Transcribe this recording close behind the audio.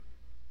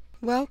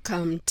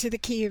Welcome to the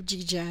Key of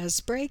G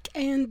Jazz Break,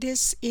 and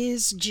this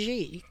is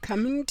G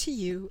coming to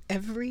you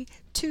every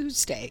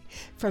Tuesday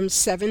from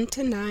 7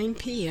 to 9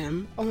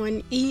 p.m.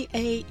 on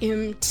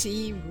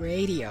EAMT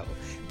Radio.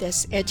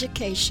 That's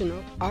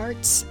educational,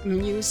 arts,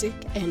 music,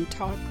 and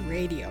talk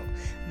radio,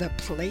 the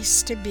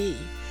place to be.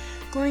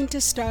 Going to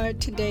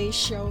start today's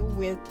show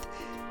with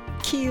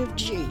Key of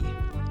G.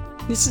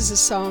 This is a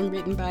song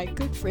written by a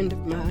good friend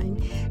of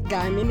mine,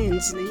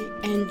 Ensley,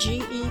 and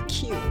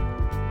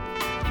GEQ.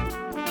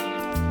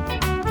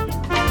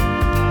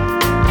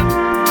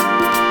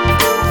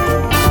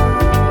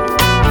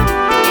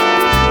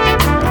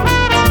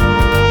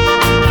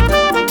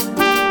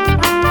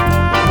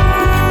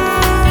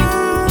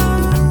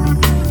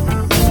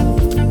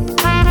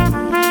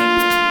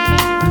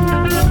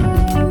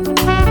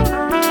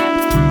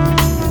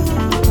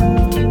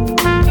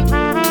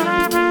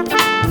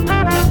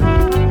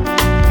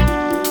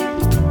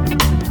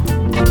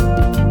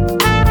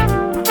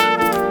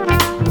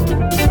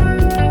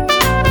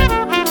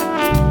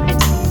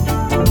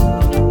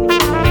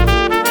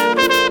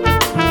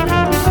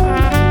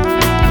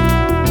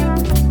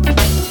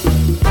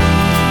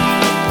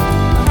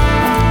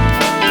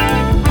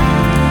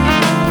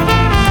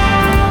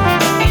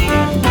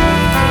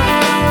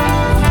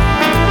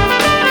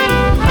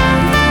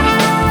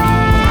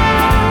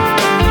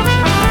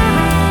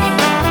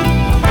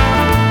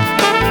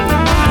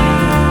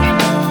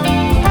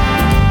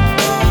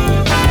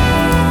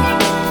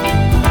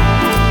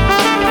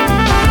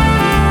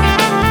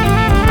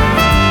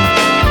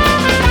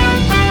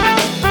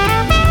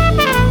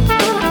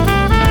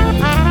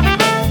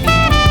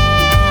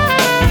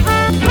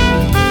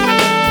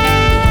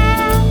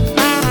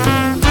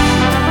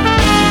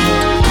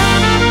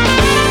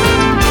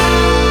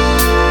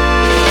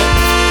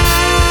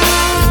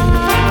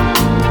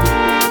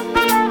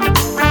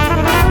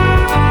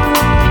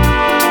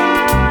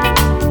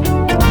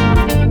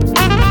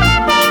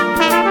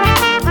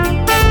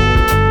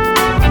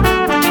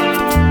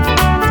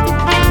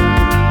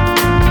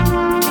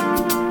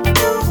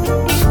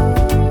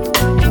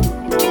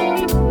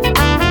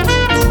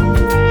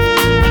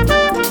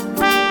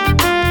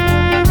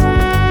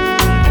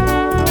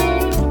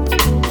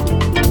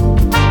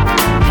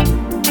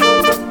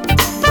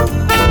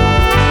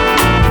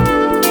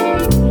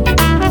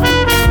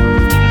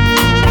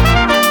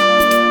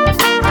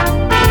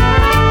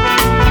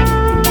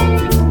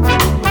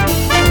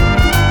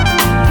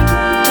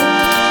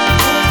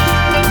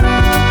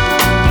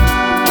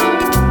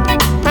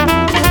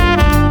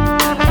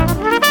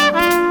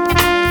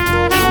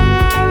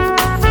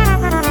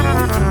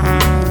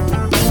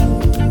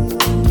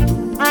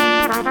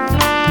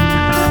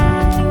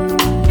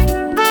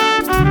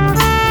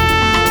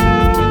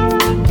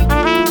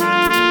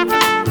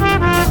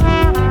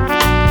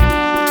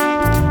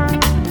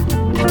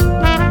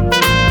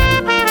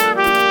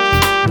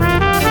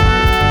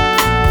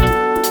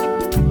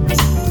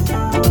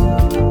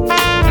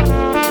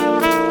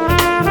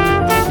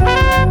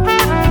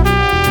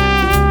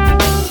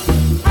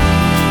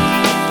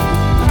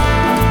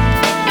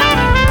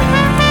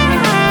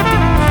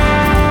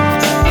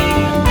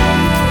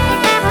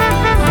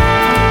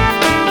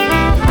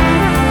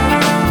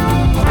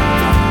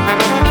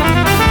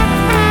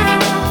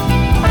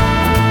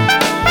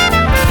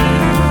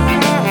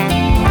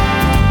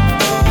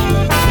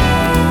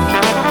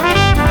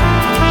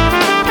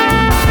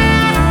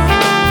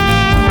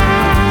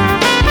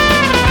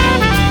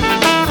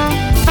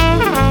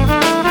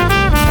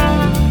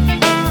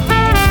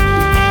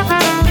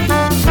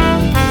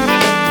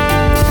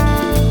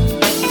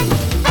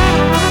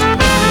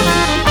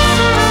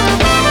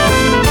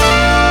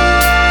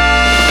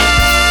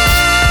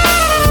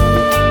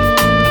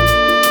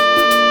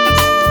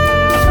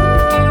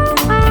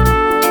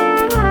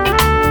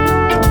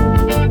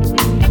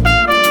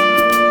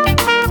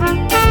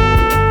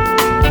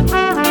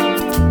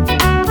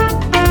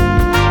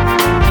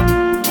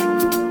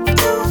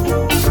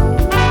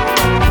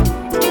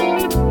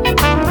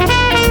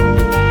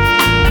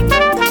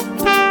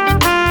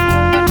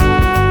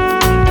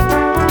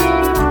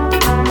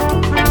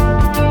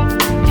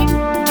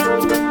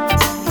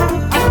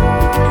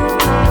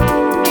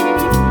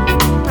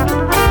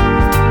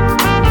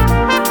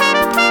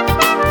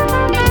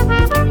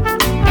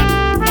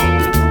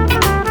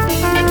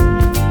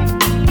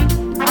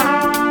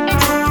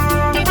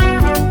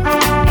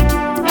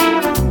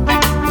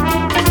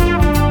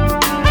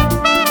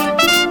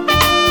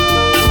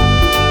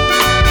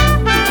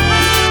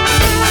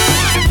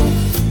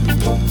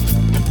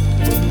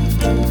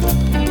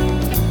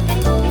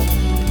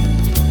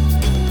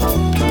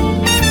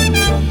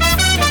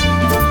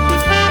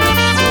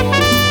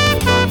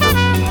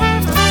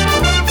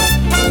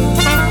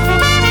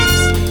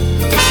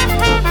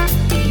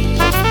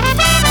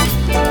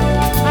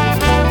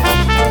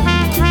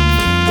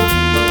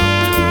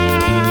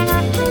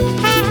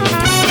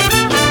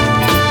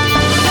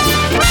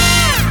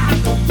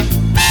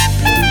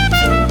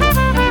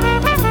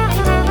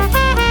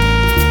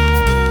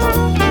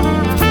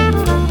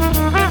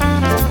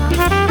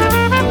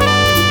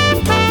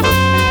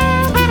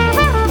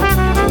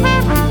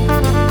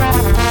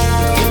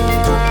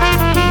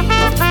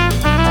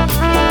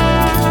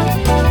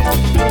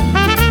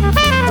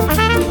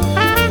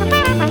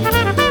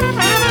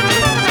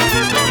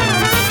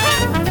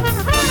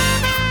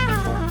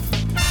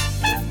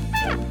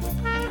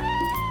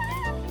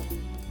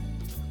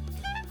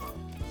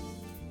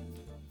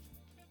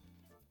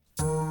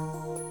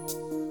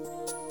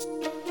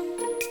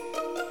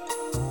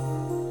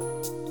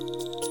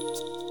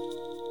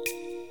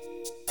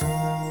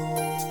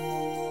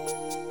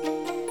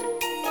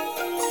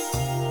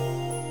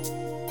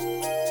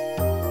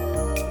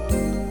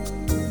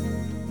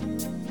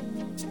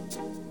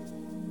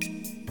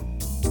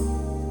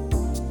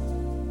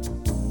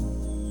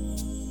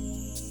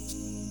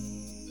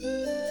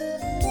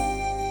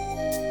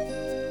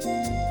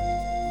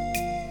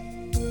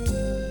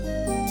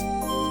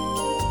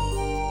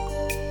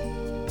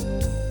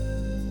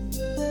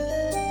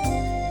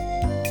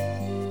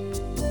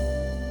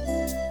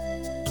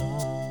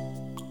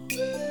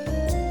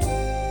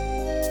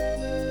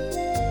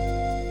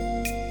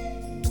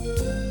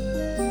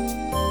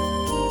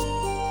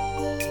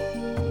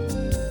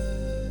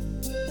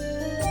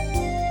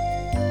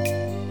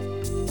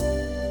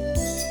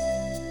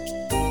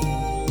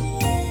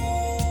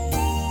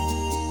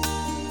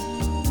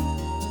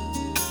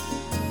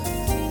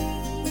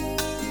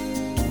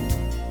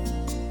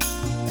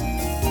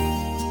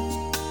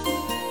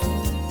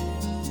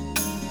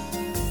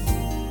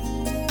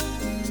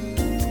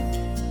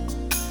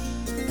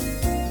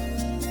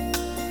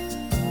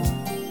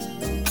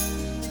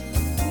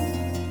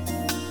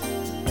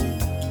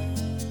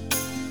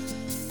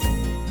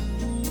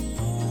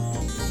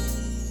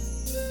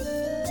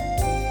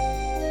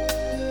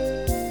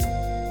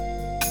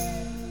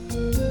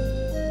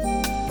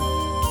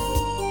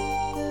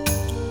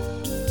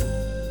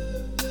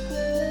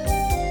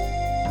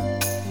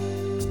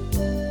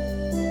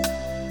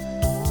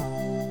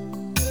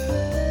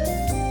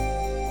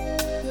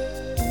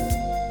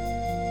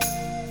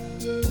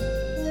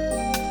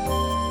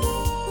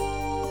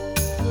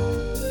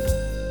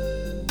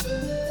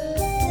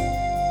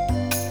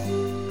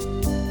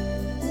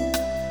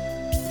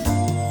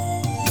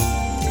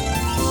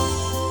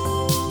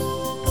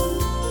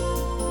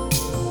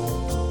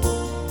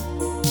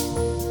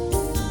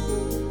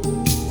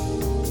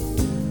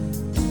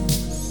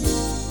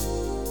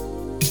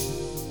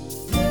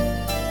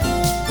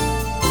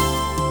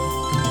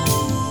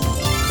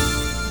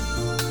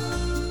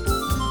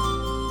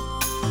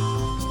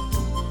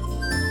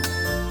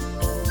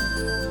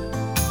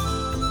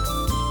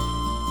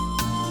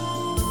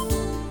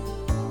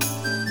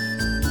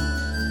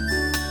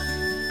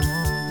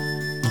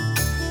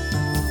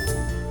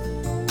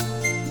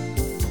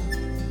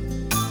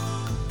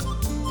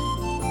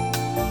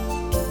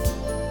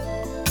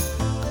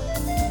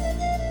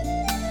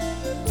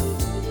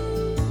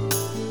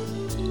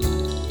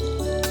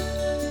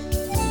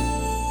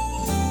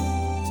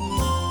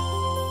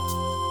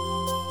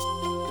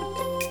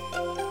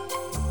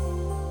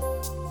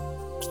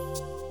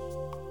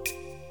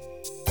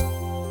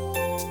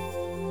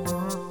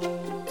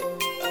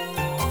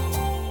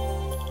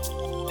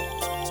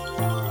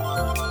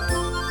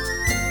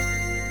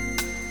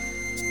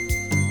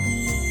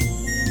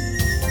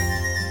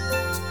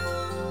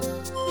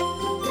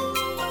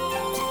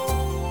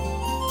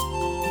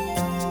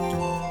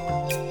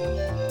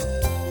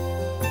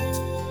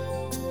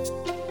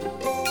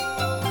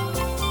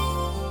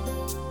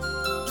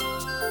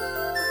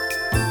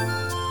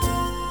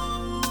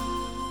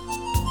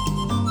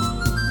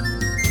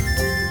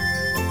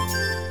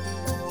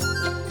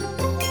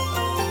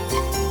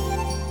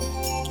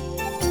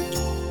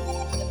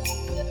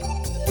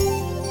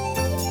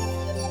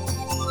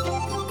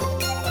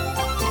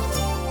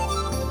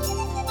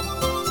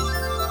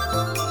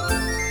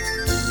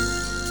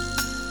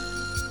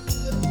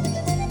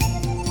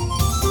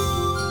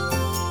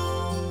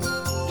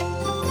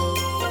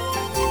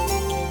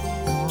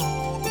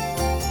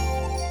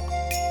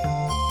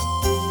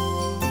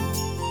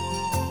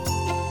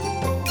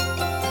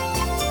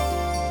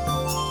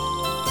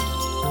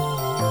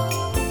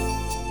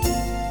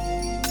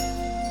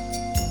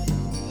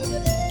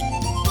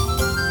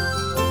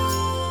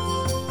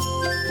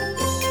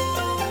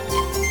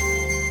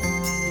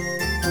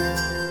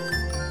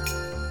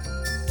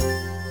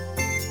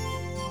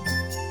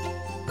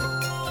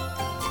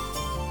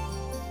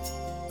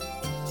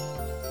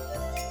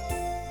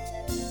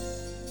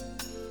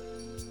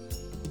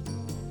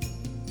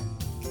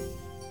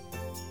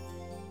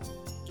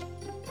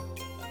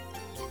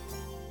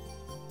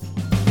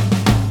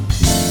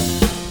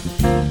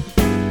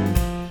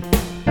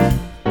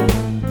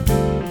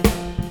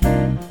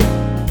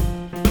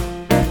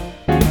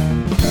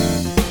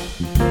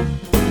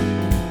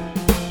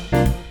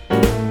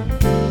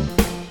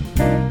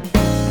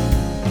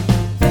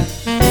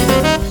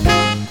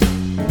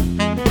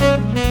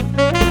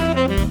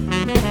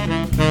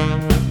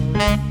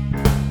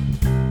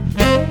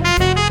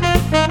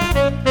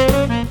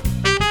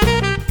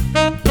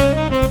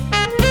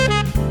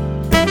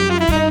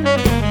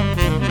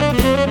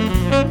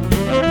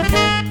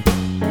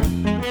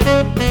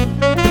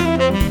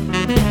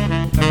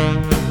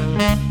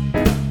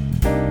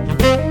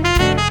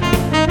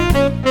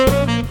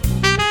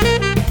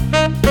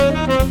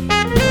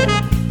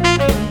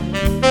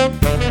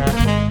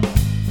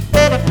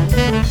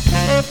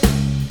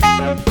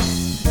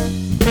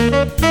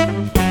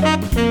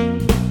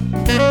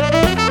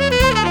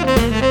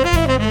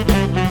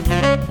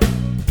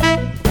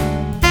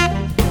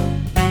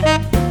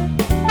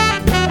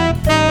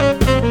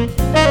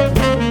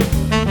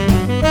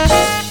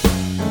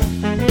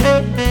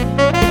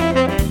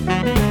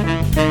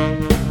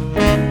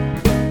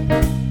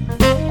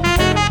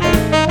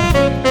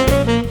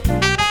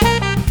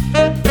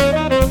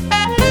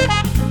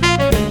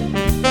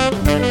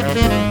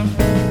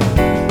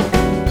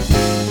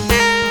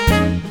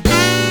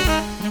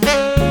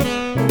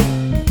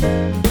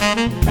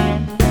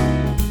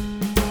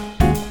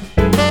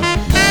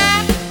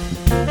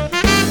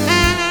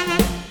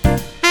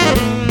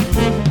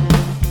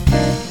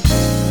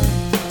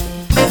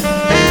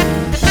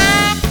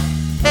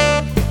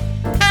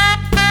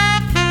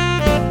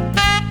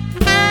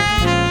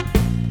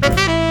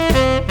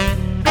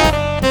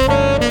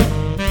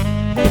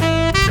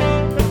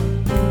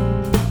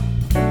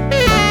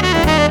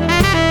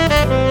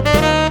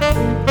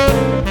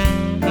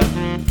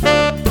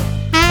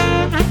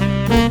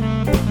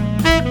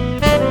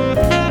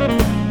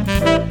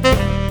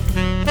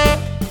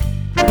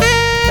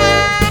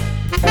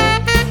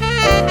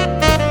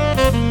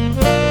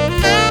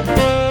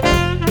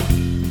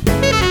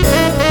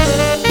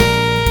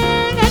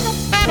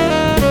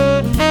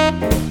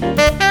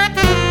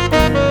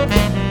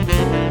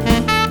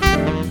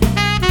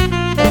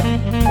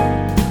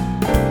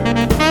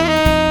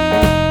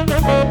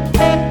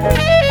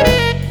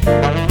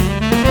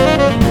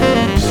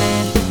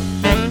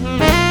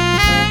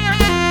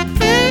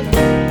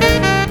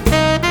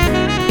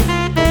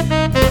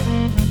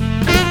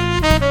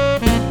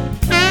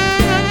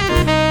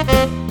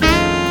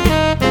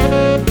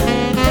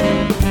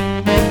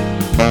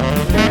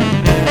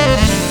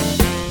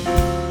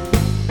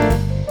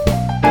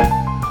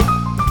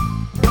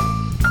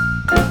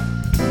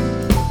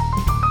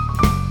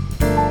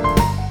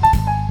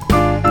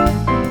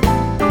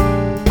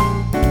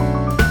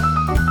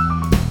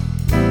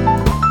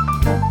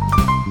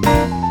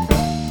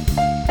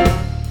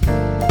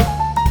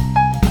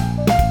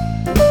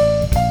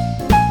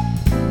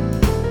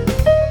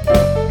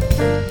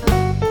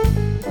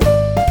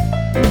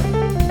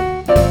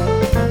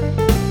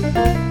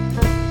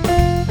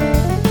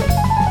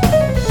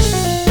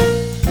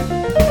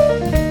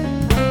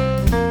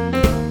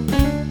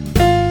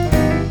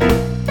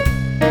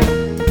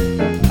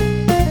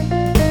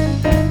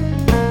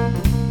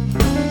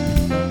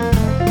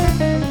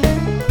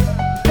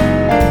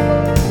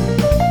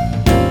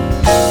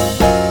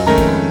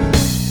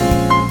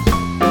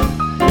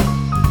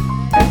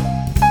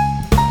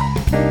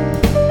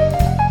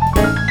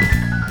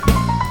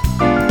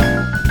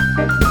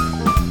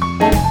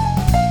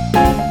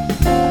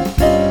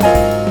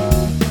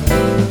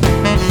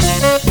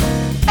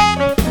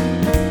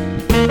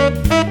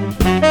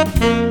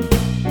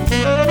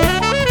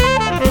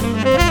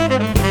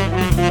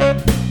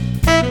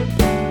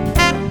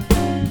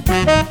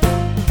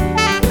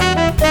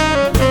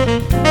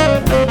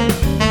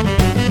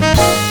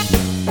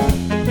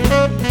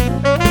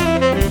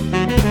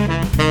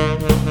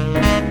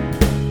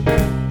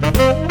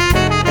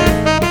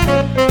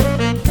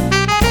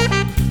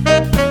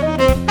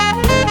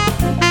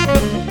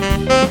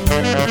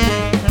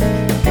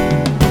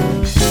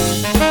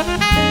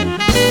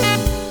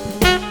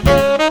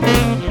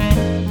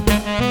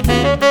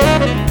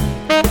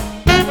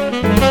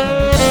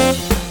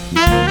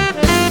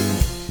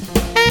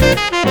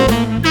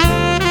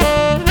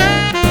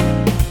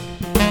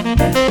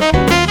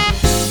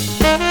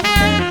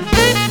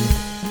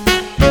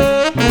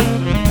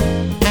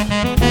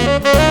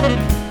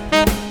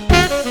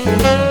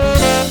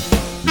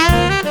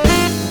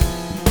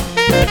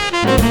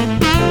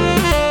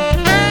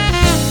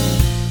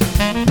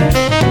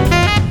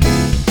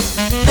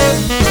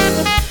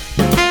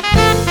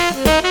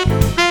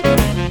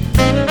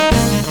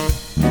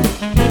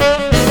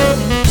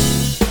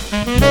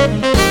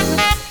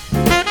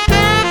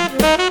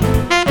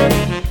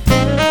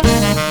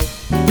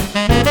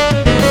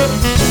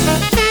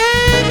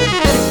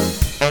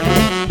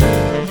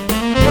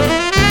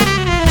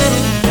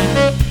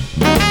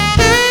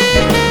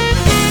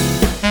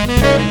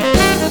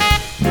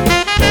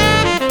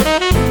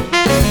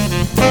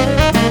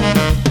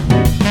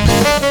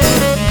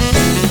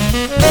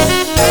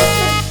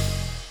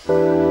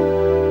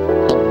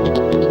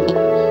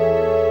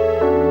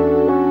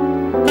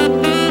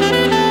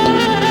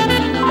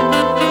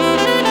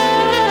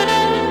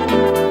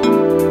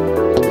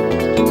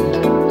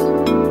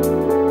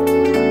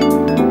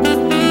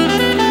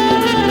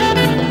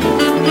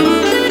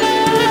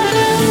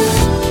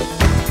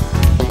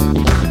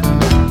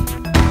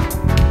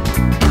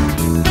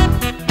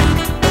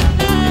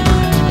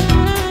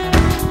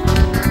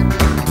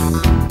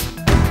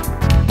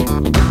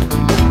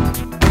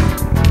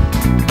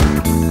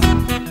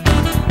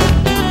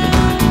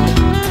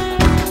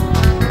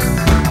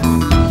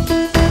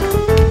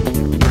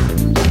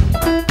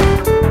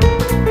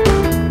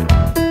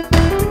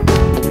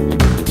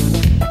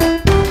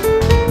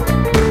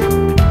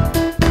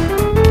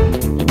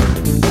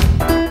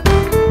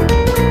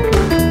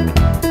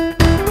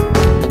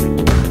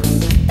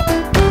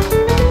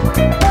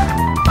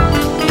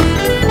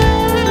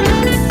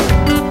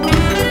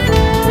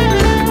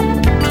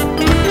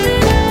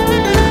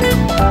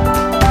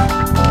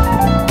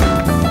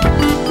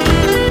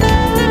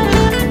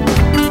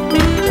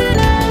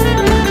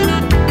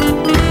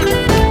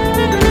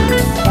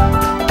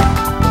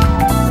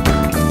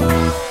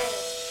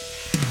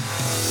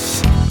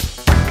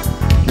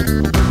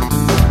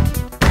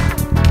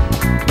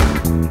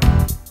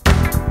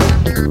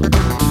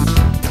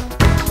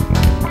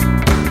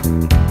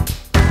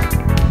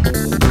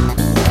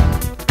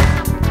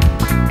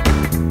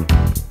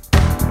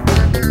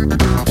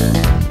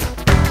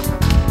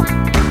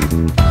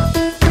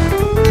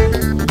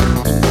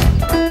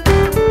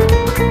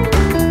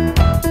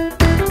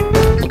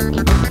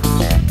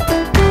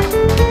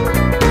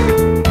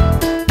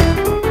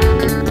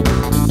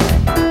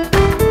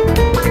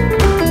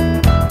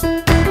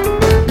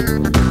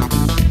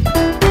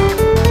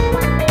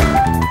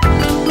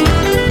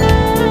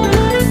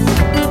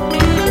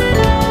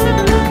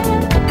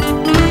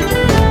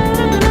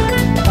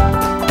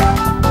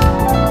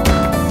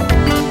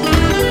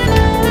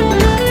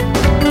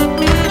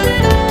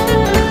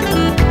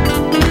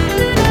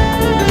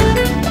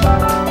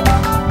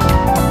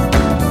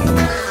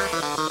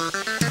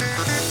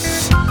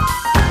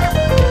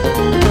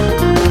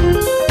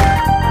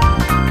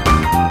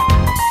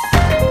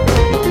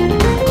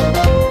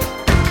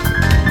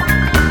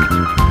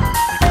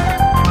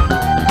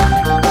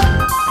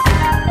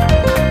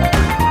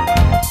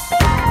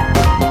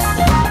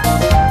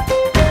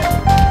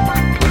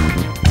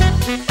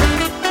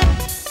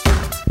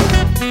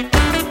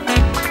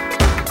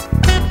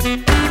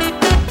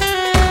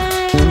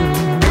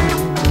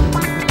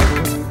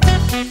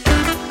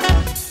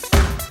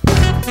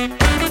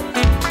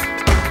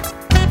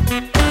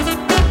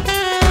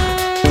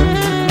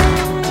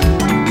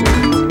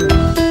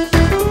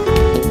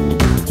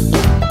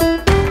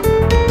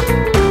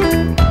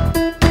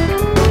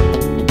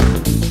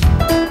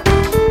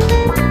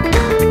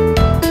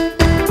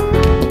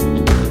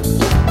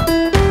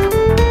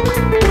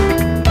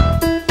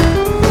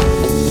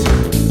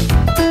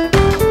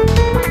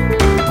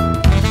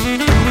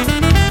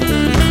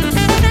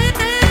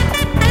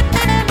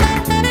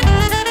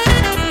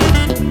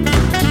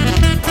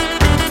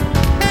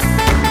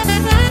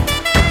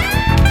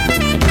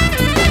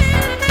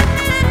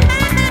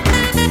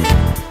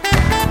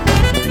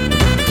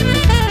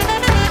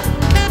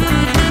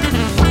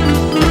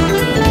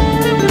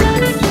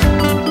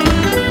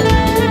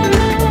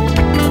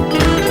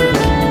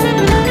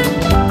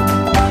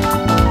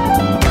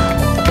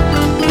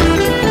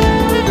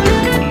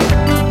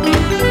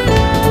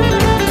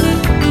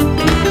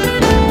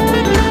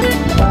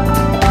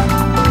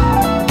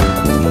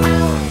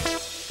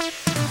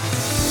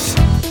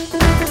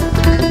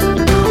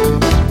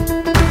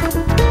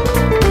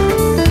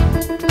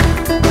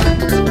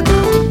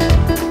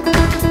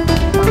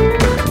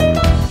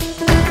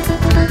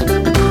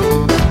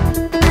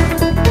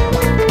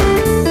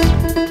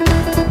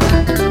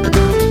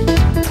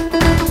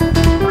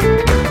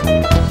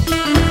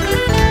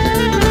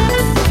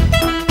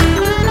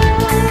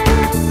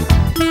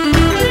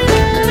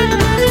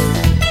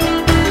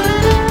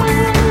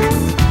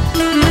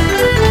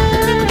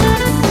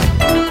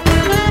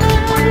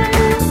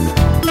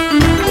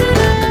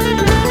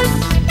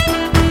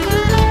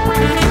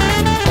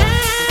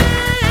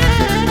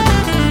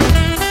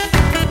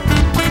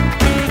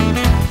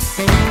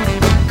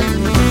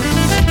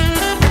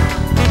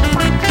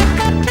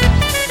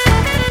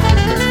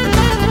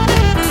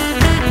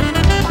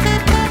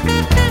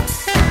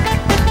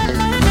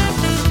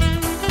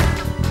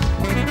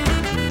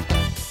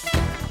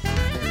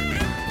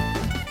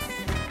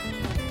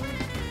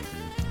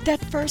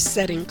 first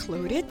set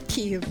included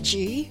Key of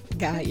G,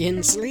 Guy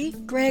Ensley,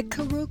 Greg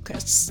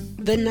Karukas,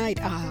 The Night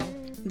Owl,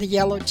 The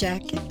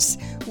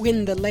Yellowjackets,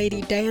 When the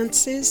Lady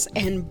Dances,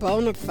 and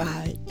Bona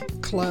Fide,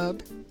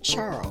 Club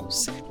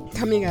Charles.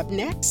 Coming up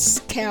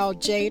next,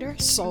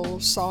 Tjader, Soul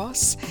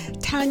Sauce,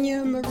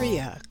 Tania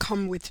Maria,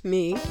 Come With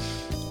Me,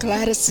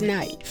 Gladys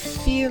Knight,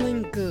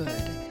 Feeling Good,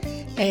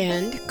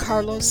 and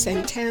Carlos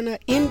Santana,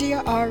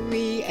 India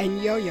Ari,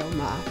 and Yo-Yo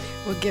Ma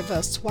will give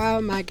us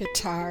While My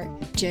Guitar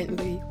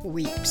Gently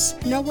Weeps.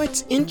 Know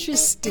what's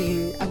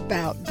interesting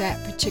about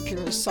that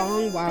particular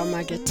song, While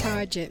My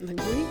Guitar Gently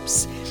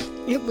Weeps?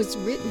 It was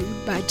written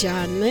by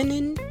John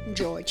Lennon,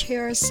 George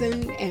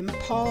Harrison, and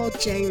Paul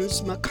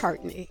James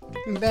McCartney,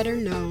 better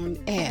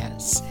known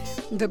as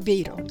the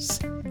Beatles.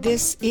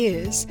 This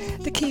is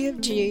the Key of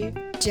G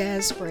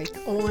Jazz Break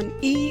on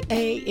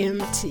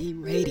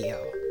EAMT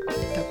Radio,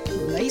 the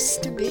place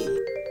to be.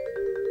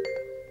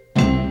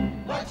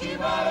 What you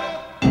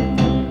wanna?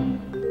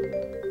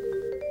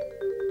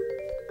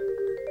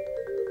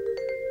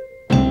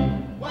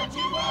 What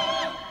you wanna?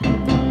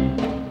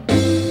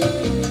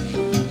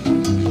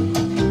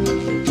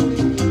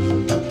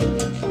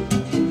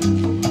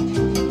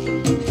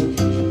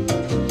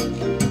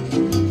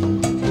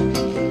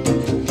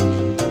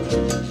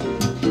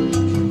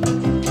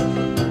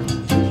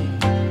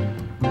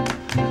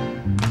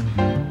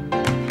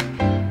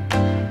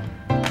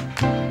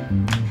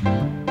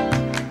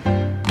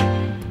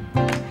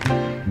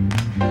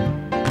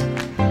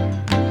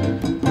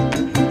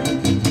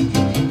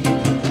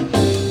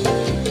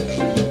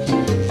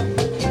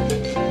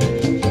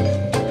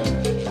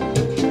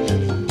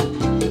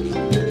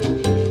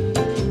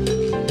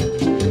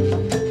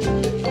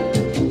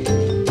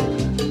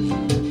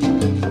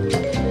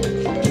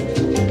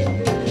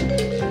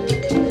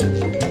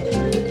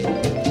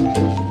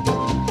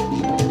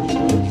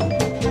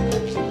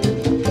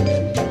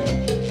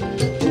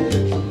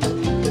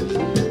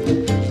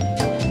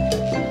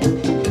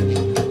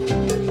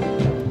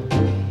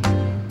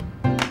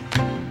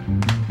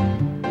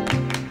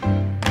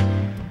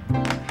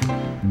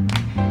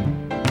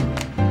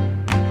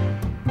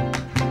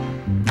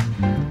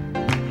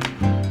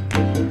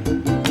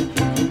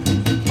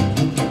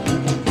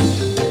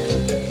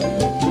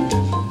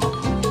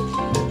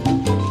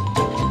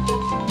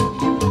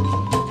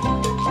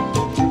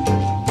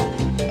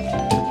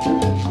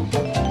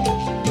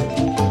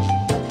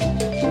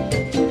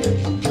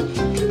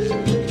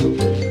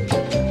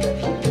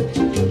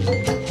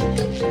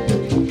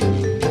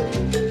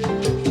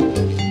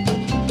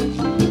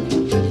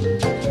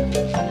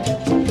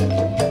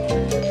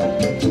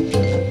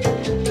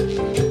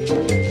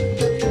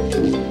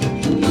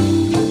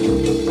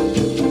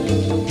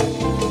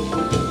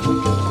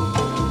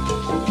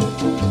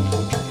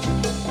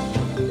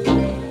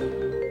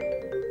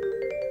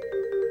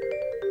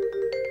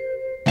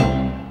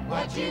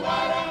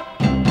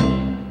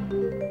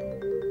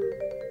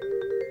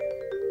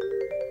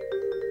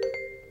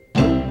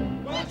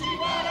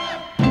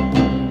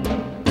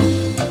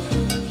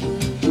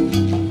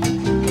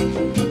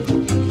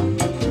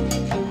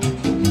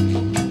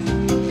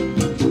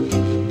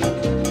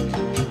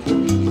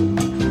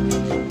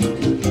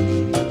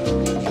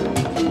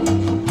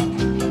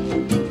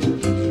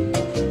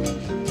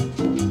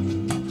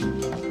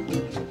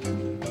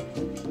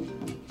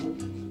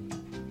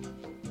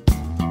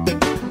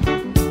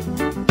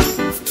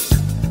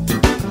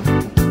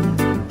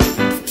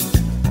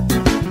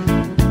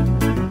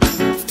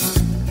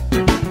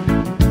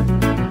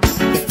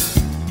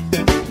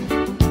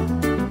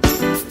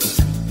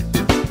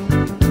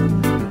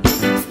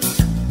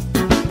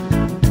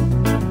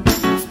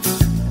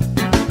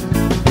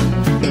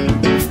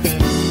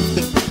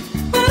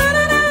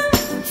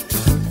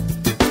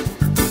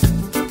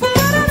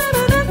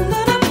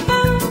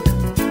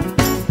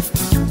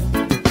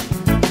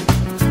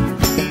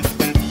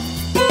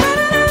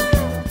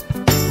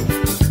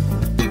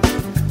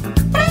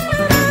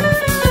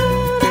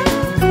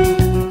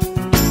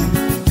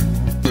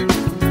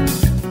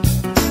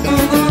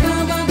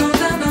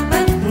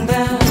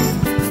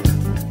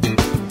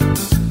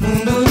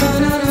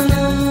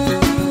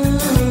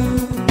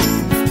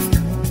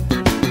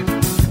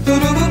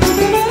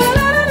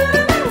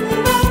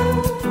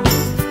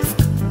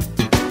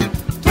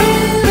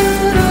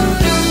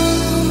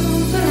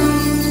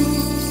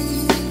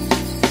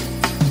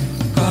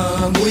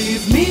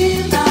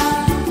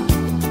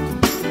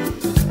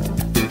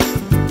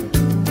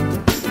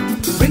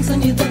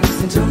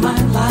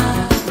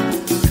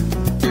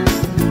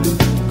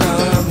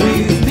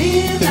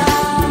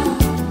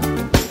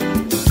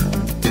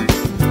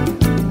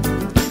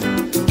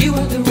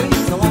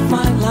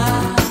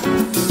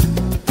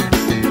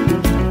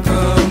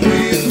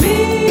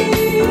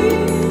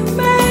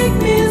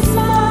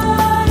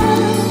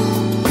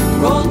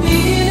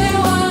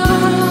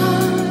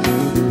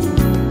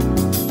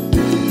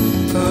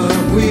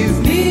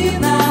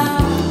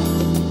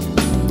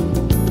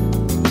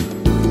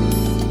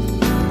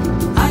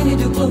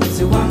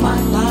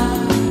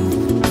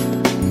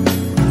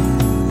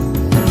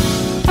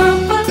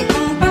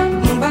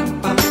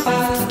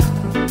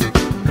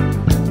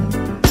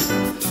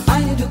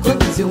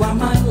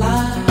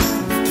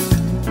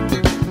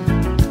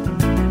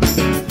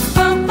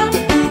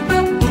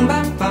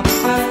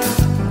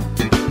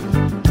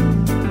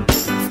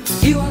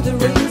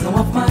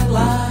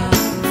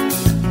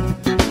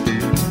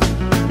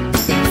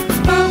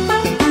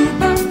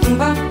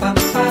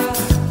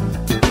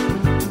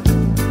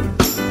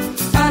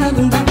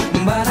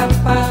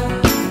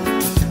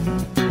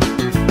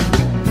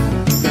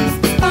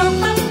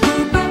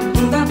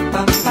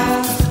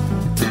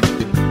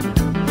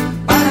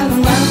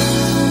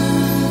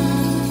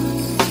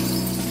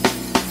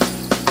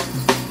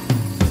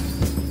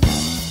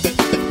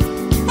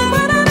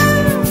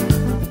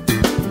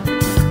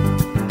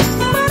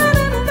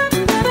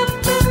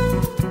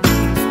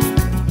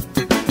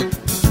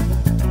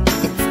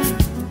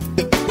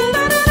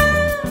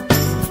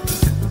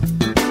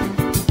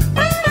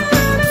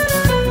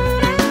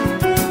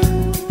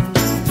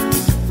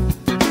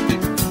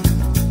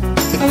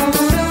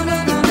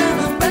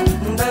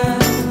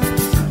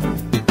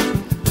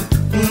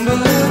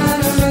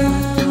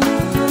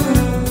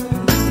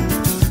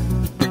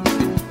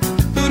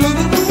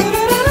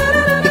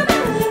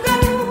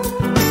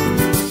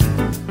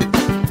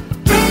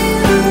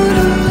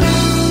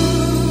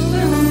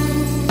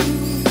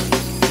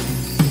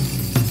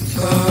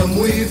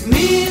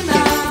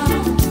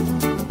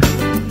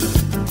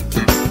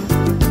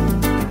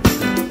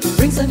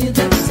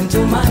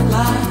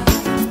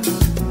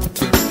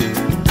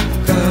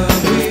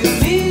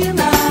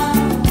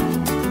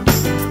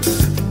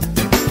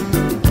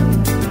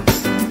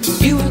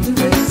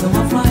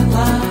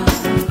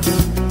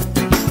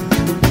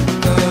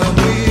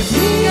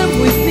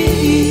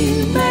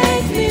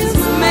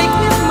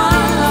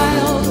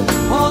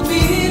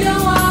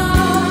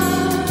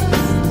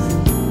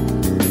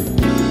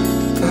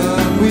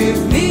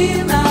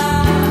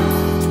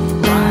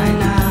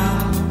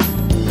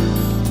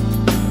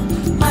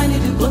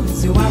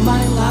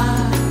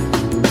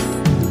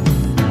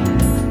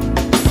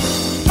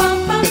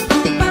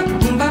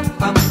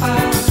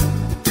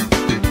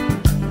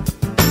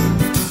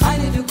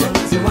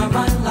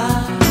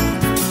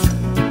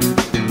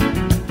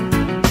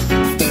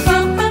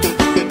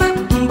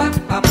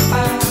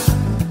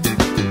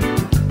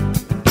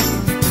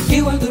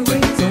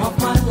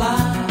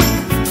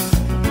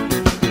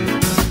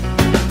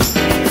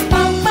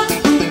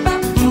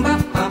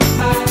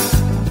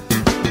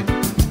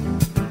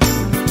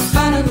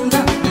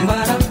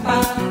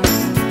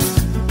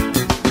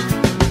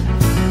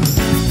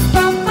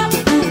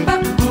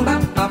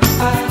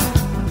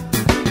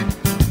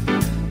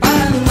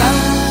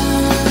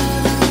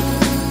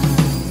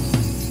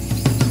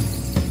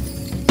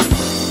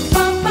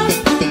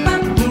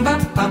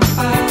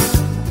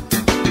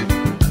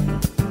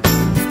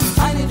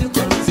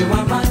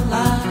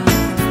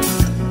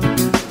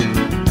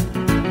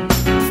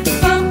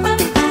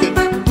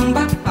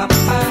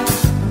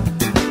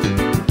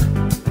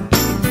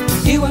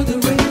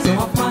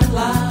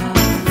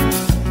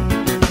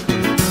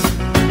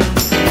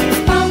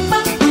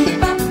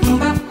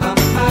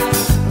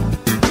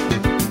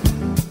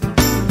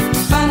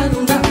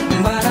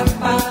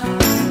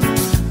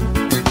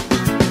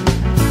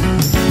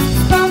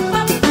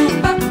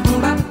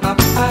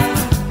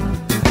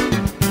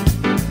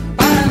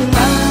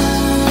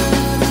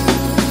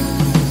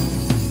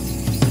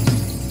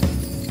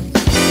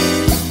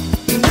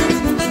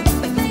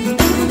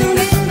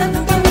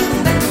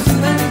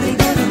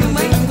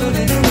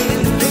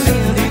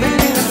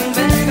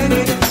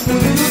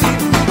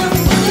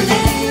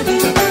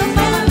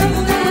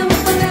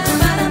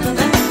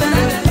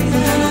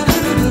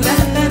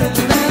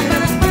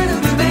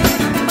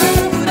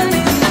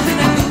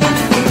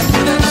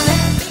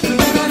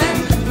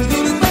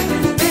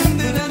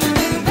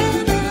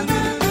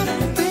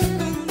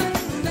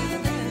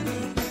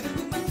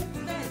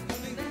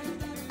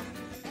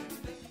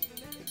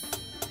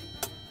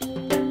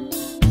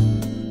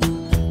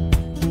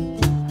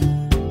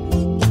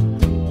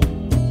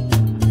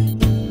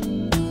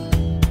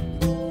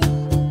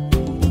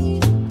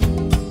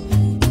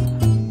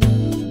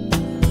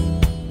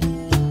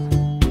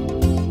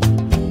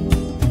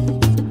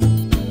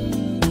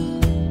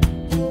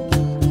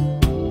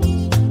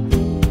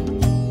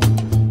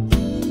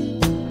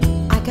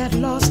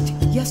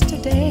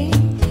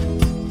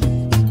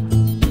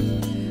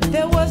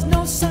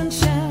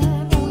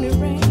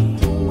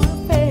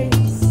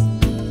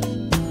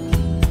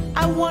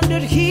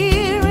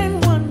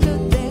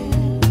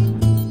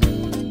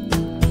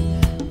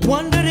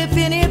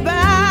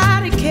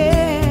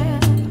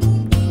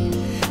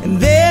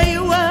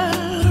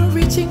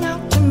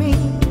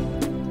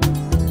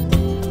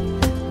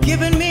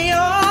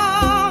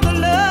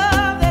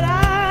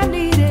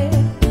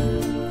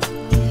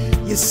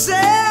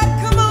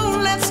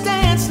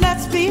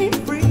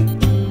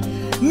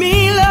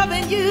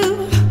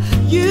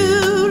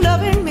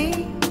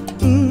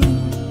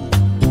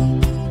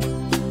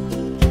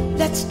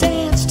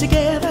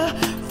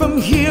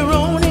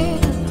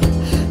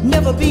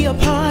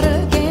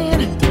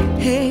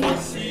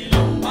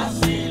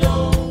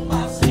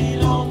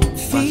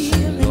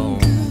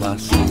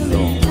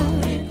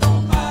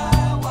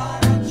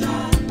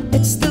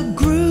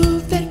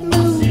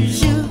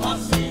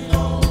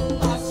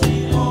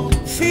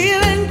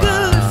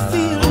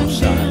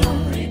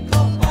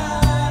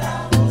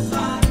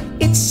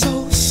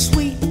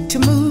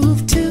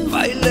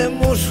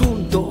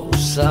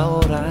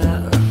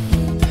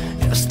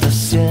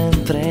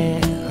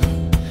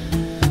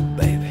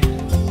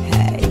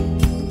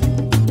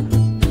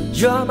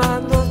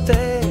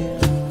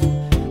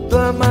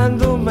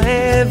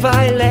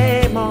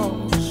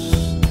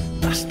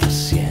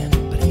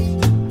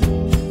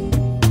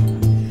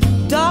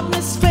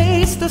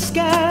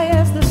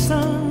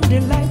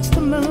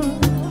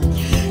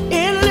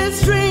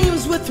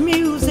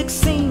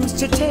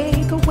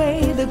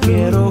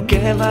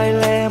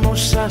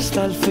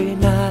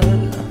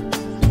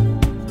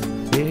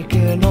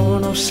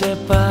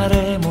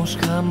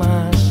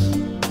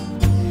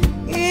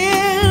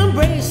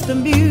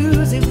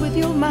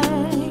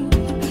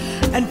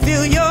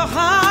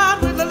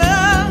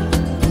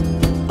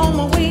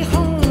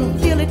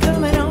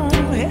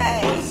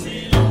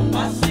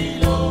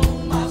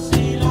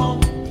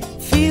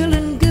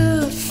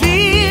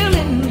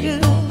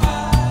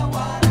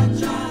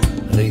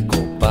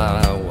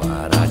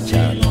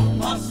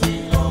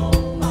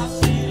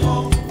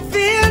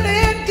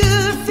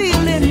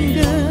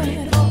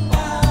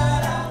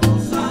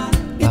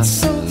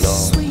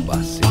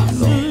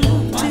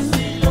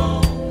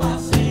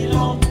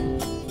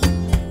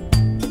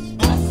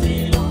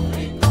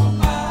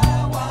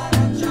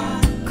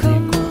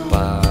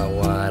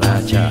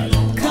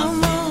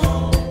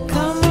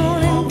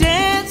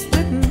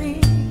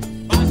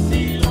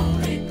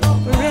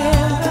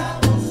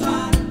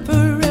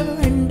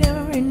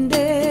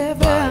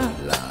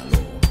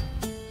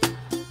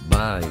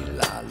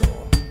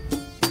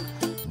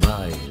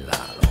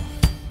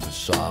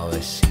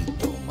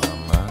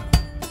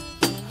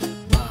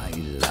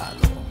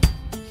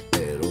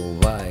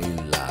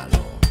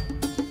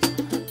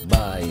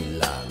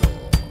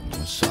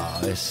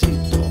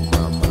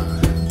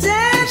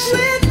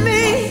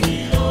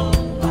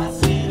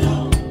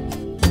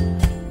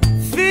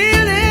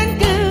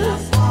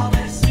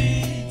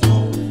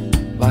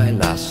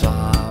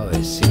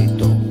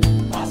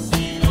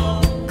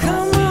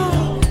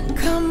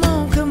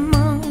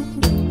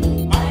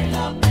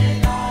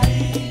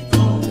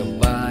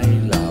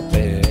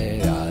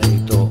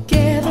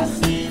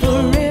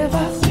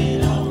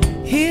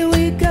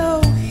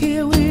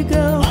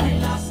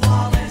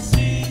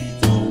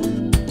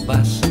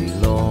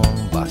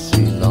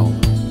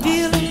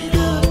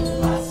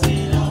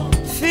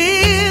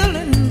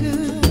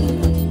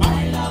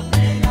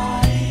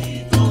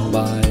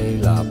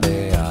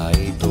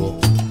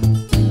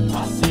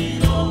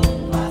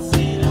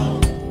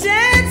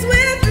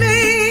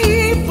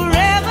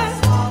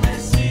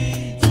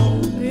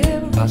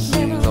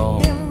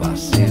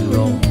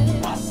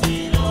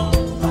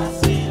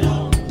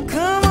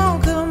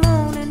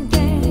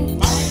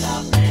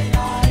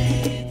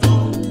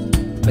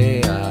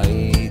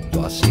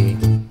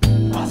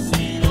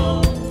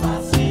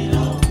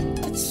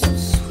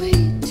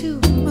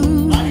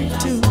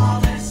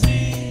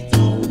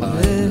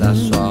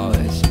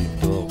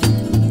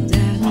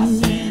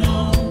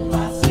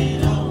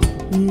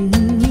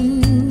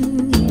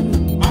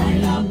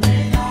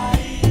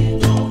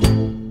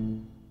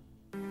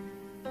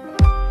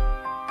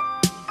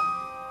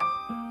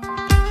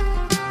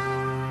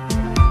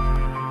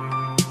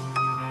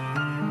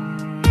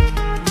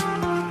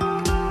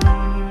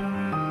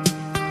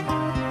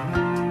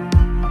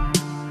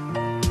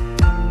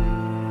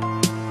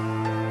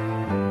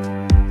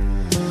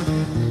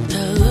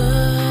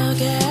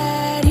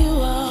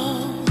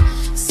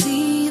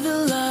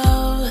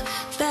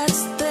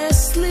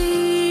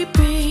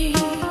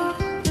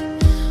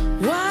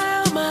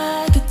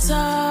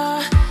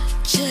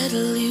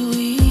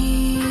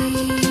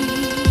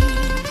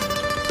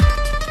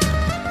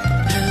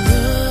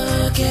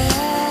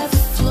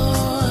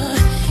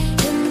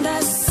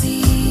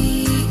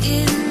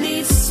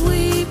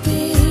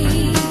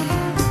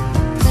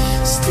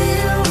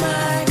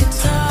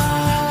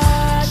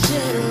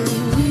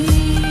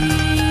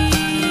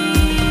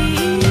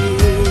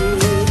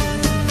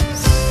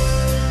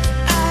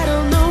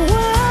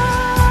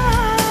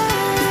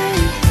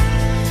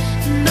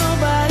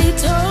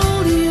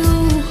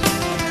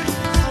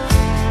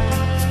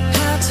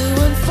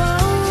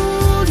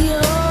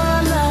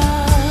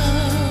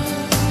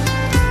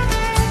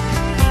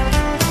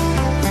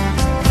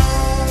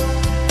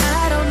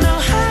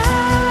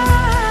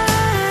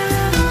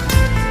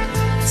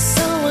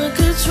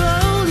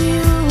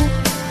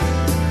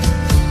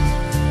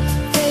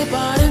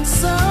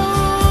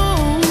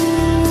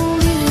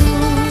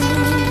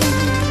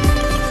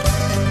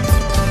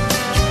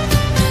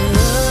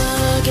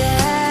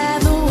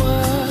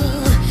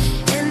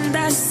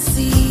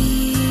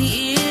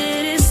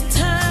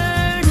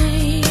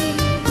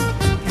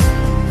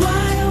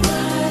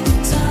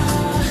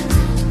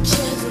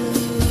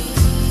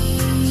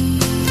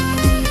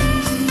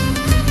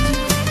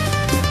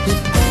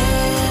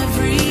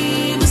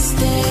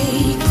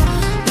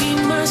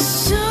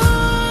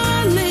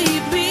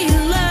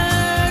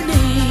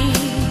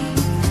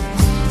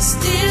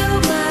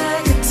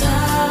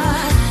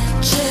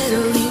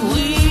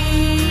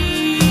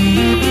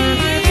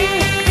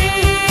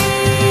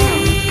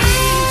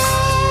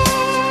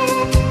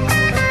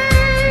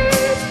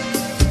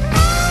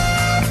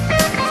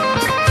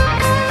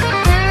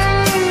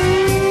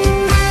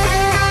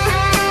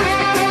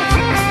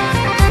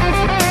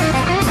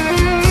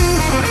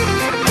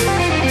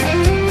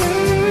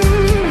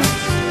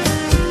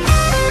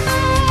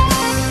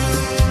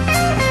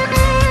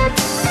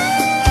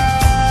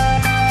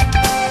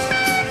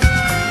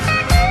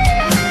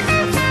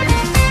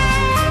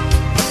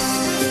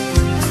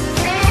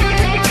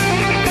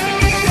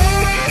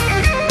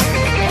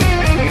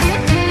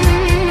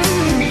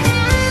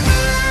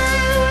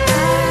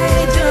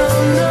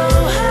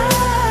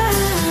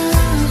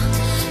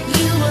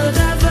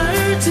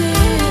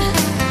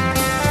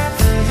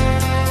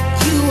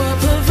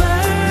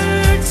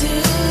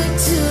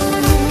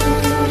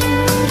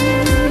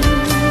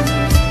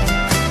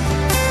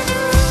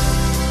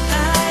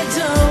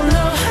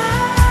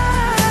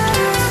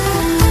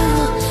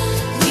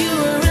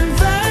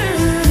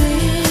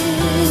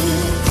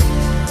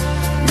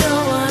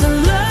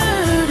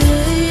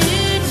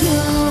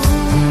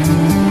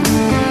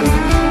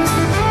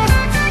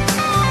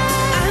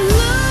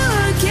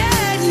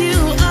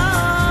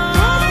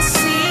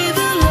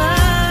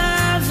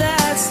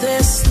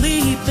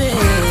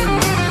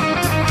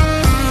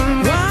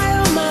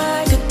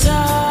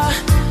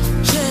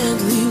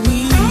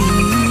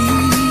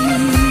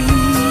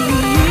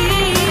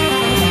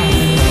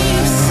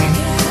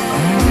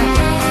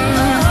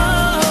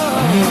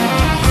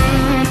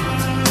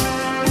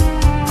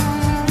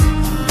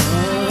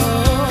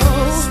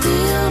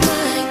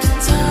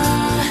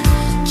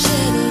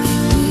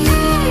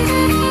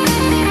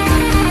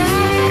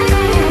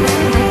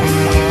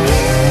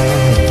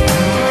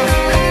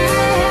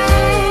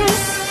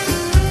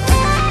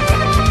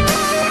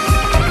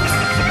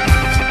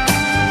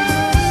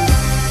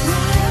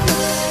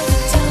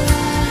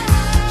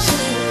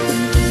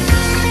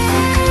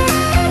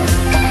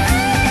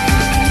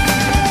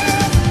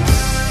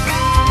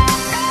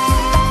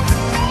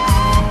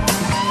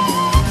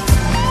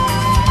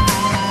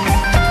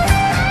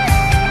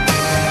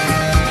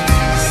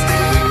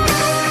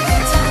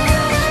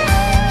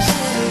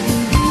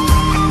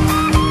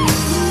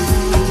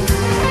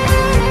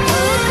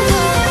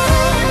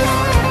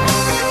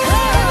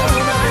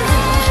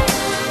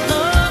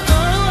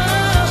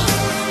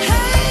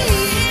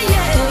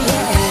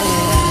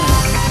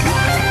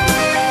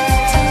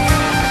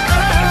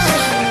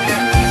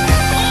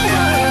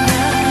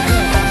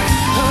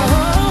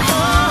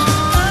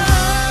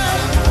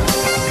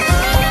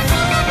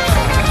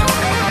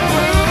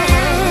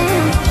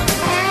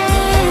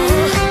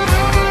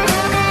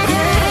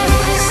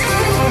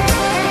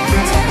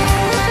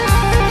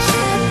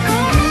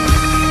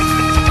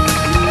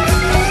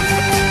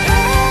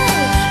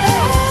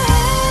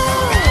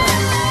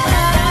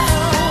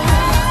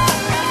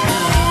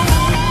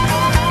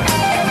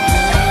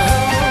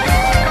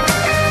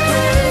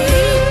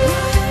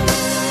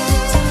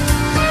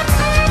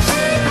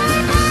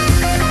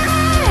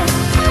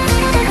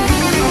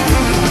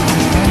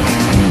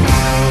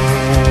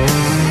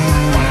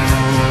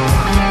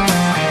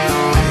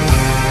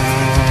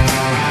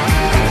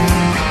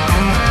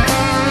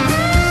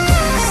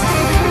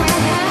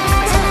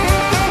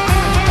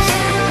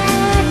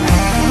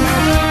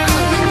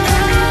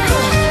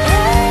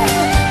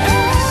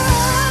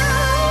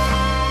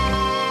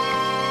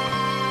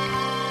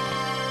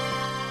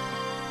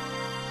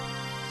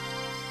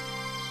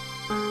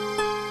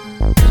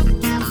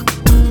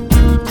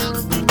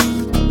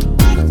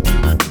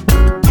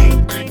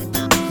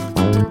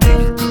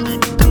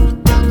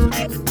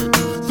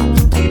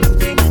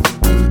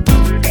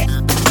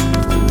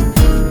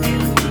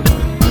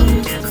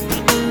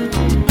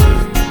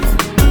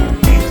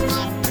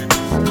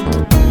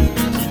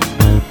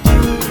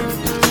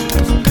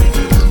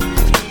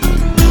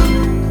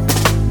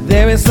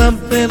 is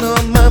something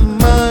on my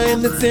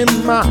mind that's in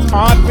my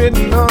heart,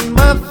 written on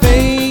my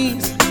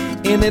face.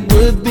 And it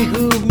would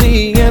behoove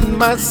me and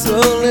my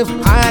soul if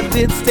I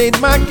did state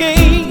my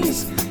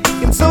case.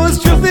 And so as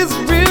truth is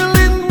real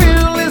and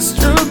real as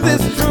truth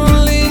is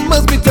truly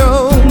must be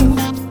told,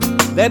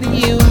 that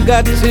you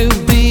got to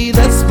be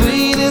the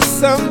sweetest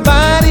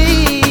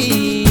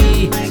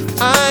somebody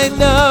I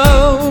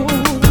know.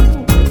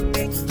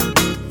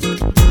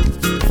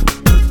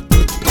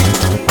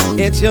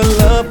 It's your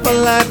love for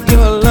life,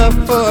 your love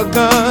for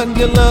God,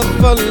 your love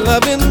for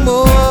loving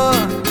more.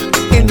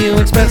 Can you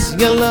express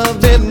your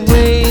love in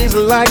ways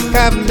like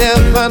I've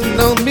never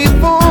known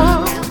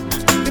before?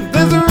 If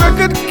there's a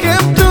record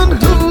kept on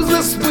who's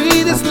the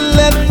sweetest,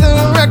 let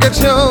the record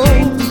show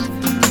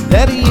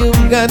that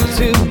you've got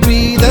to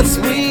be the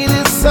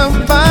sweetest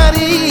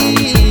somebody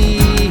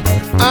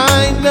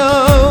I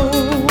know.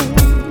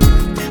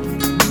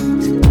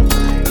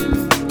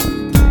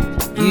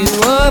 You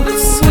are the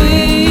sweetest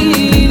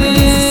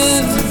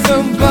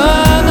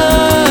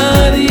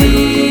somebody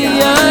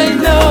I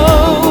know,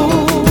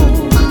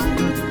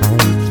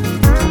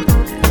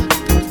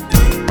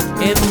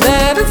 and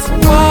that is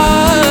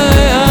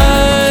why I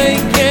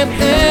can't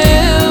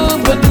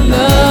help but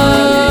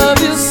love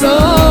you so.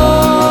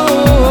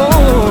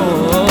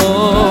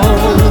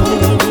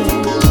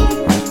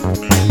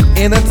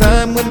 In a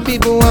time when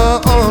people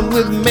are on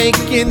with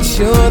making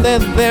sure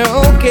that they're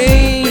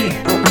okay,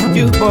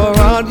 you pour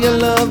out your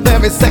love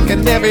every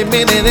second, every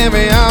minute,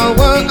 every hour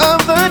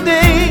of the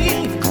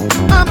day.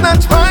 I'm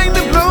not trying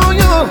to blow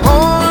your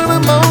horn,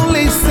 I'm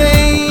only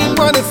saying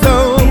what is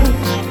so,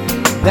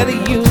 that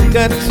you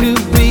got to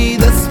be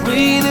the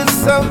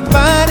sweetest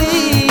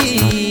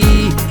somebody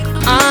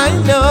I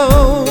know.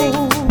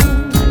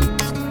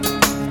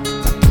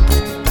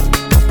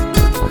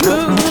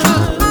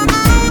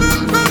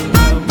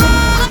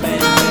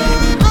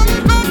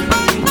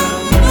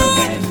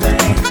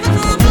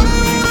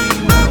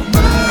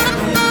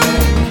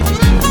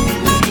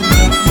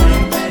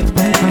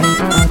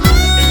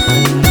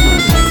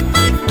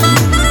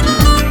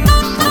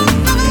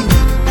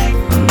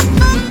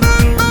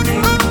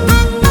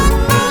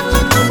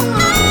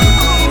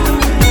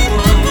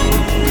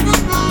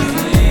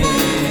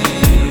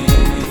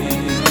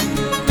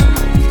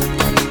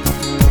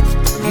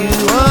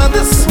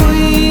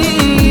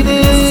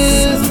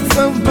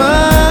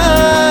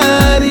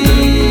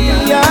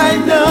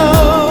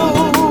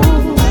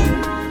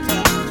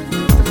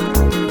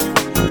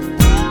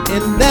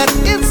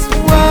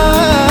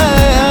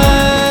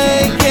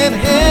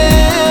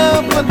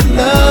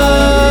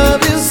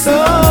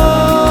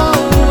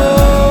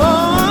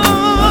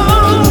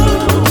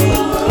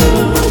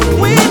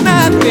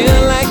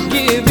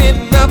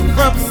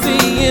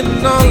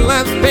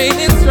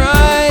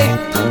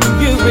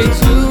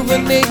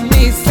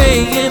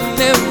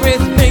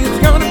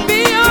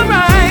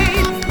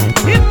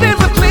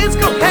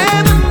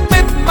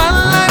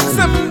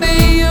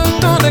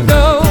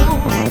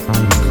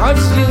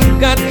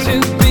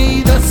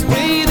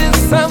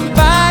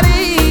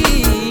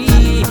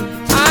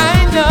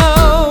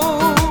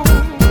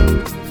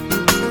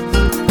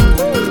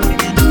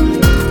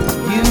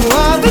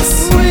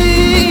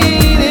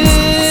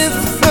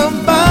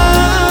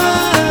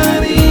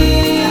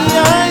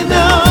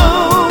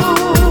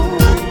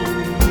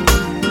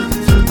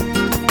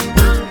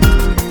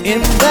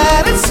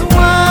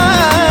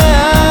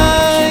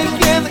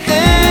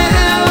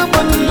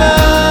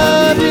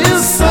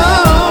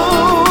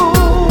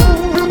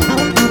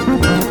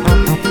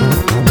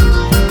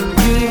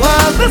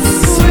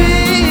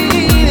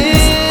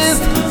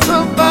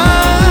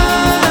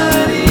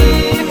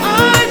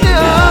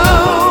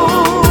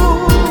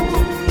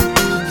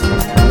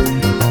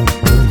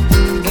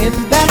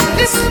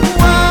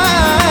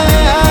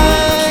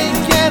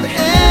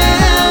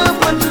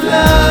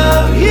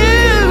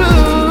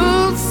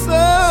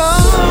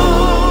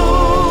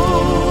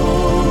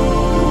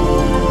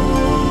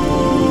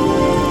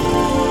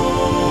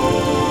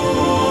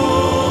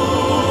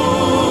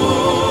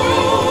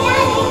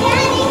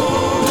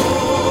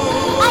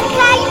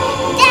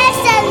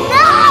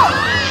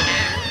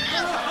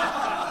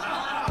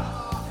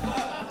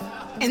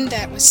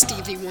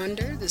 Stevie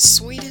Wonder, the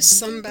sweetest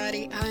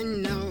somebody I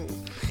know.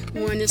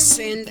 Want to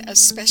send a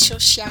special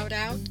shout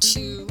out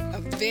to a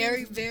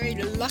very, very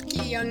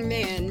lucky young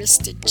man,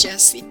 Mr.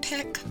 Jesse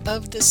Peck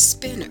of the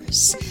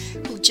Spinners,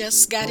 who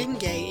just got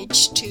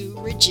engaged to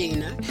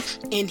Regina,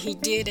 and he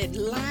did it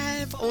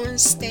live on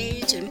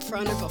stage in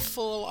front of a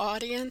full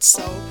audience,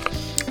 so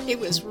it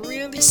was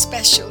really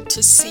special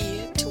to see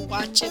it, to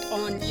watch it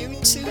on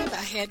YouTube.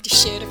 I had to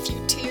shed a few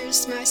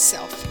tears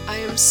myself. I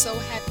am so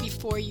happy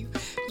for you.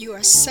 You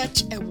are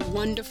such a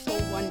wonderful,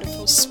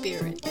 wonderful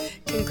spirit.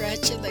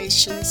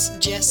 Congratulations,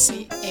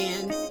 Jesse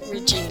and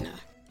Regina.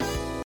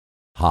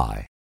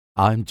 Hi,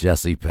 I'm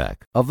Jesse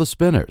Peck of the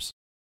Spinners,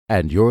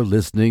 and you're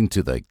listening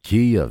to the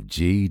Key of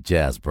G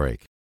Jazz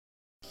Break.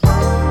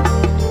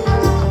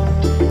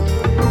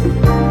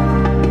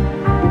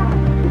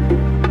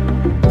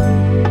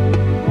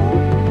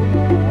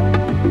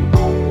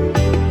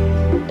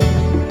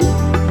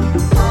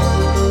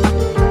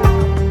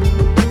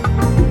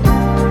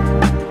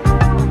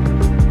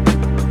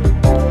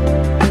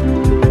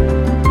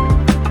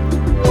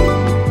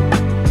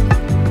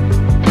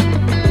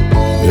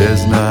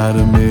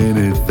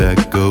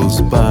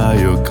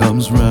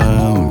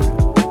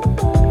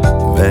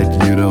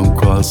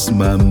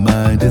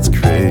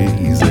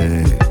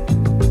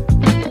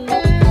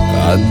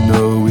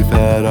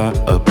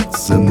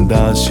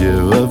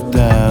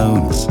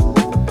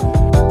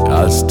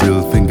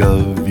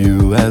 think of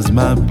you as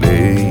my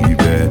baby,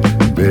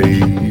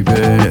 baby.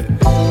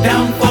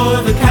 Down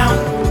for the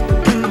count,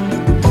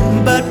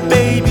 but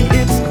baby,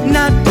 it's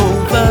not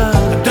over.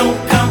 Don't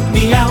count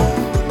me out,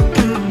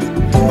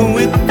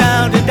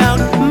 without a doubt,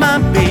 my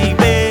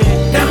baby.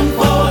 Down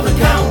for the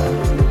count,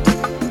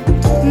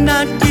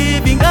 not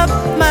giving up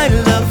my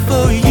love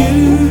for you.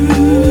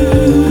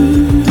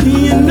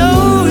 You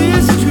know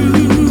it's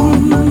true.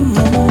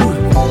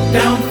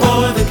 Down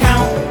for the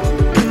count,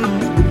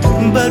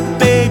 but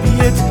baby,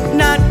 it's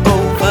not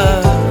over.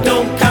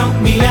 Don't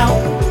count me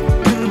out,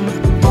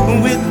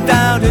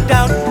 without a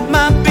doubt,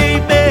 my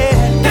baby.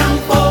 Down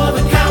for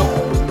the count,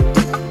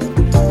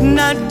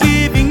 not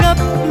giving up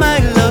my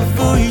love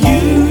for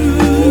you.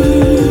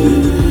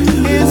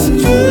 It's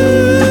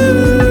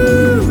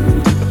true.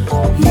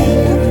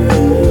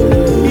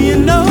 You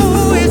know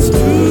it's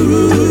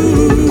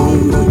true.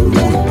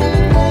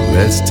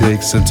 Let's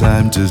take some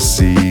time to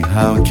see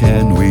how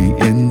can we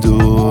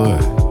endure.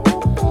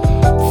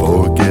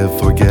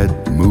 Forget,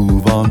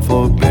 move on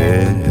for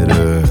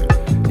better.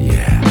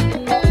 Yeah.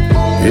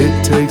 It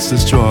takes a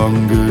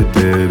stronger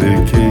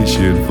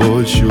dedication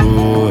for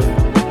sure.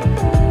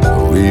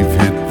 We've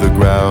hit the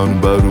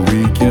ground, but we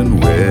can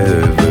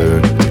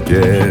weather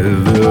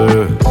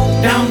together.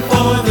 Down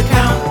for the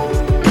count,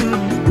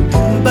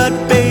 but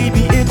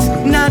baby, it's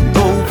not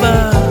over.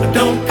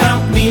 Don't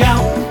count me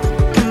out.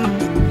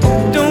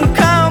 Don't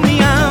count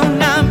me out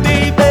now,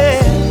 baby.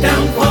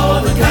 Down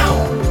for the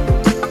count,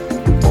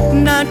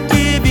 not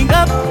giving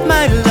up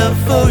my love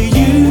for you.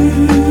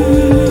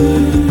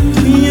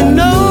 You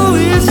know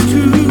it's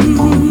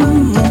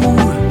true.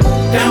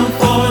 Down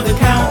for the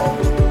count,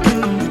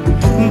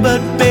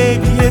 but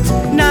baby, it's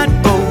not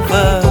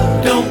over.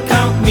 Don't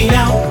count me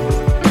out,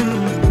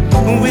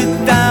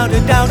 without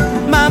a doubt,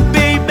 my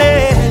baby.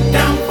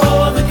 Down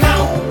for the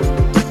count,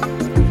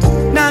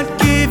 not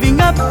giving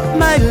up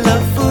my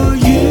love for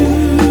you.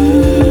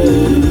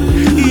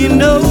 You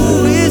know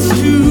it's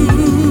true.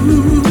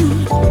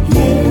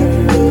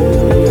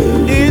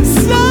 It's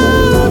so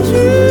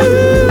true.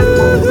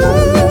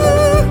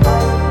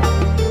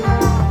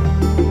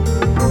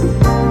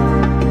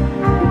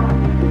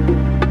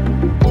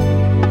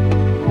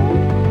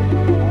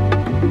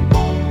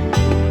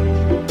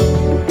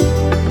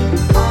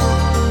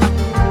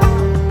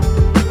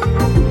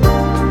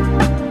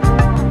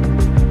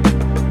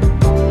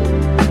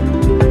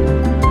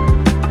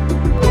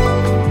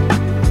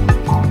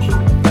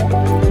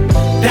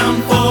 Down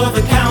for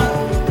the count,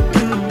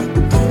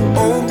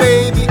 Oh,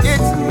 baby,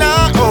 it's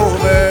not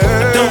over.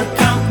 don't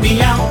count me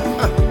out.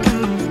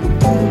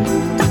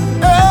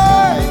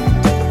 Hey,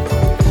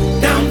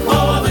 Down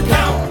for the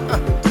count,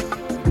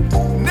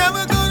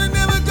 never gonna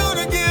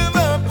give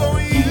up on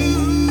you.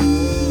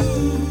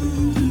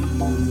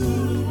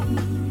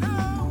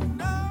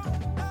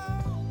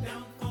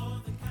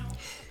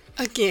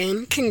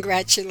 Again,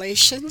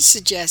 congratulations,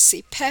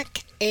 Jesse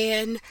Peck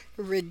and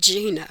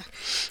Regina.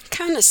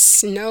 Kind of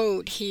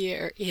snowed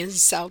here in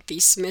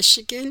southeast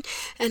Michigan,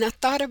 and I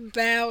thought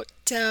about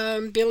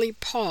Billy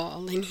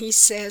Paul, and he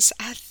says,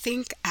 I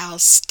think I'll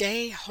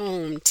stay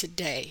home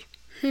today.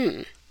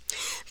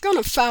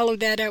 Gonna follow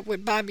that up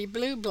with Bobby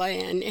Blue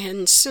Bland,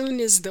 and soon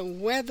as the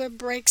weather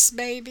breaks,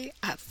 baby,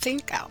 I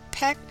think I'll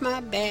pack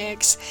my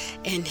bags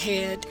and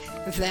head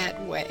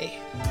that way.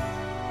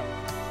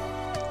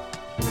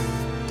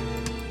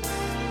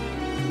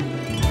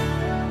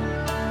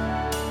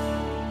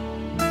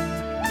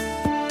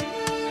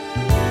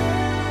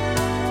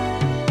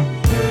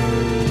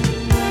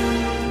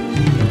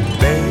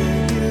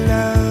 baby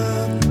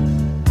love,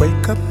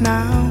 wake up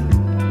now.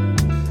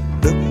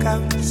 Look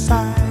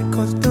outside,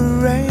 'cause the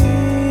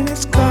rain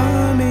is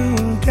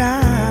coming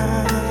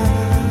down.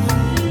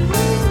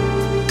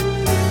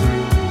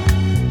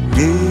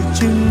 Did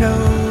you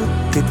know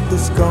it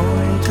was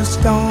going to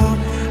storm?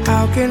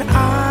 How can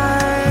I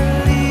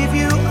leave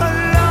you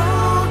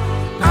alone?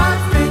 I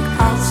think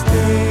I'll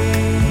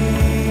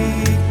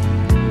stay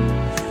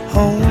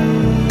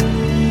home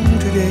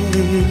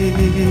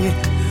today,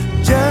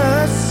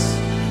 just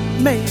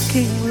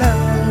making love.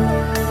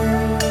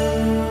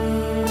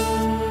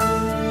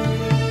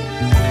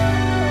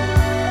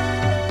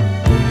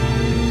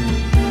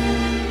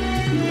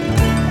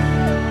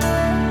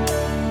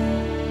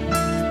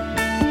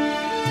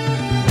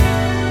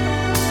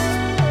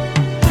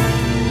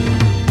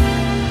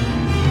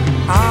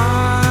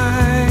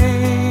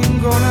 I'm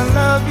gonna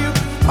love you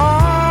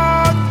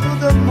all through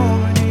the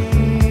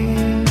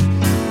morning.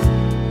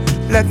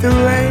 Let the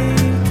rain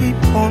keep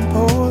on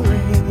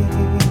pouring,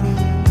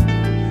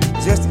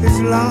 just as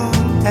long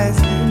as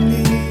you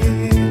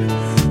need.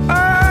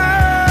 Oh,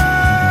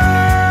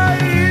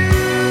 you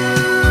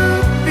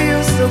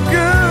feel so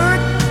good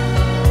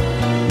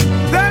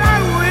that I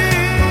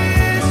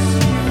wish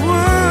you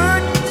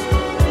would.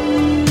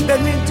 Let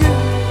me do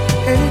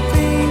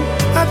anything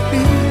I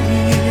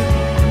feel,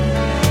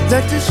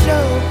 just to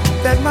show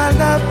that my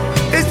love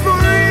is for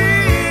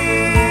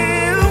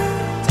real.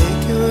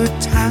 Take your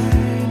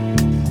time,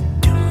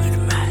 do it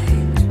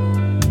right.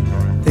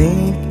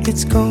 Think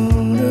it's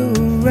gonna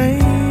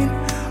rain.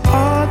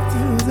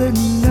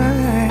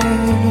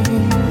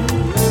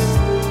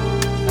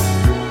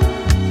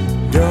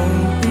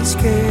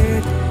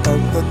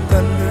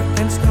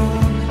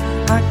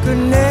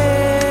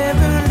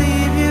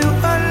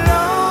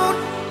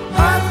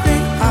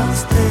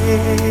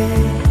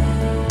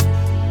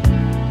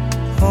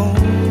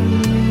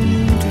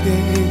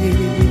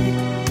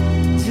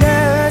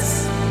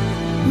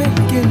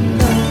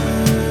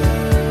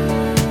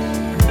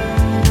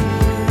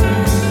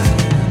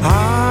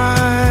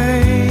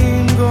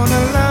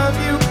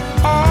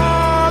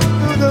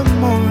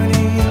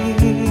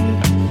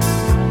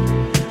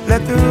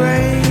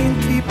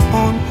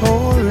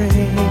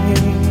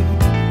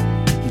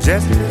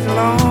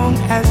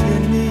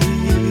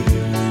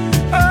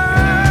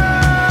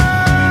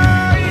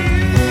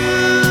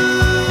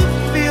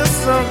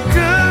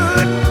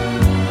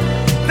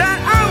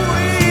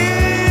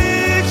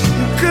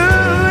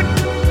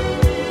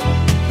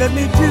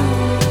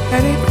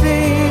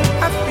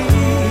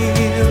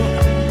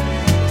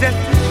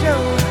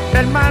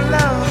 that my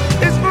love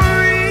is for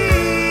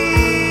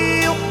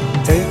real.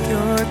 Take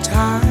your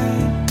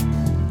time,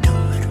 do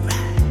it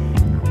right.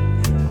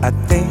 I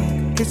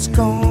think it's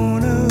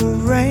gonna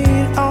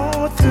rain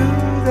all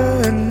through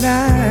the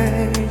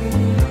night.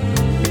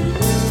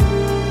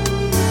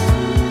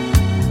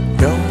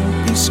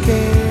 Don't be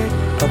scared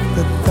of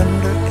the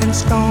thunder and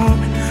storm.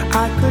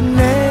 I could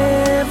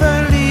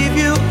never leave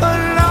you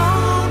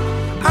alone.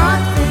 I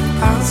think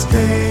I'll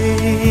stay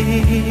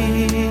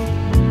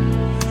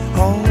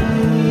home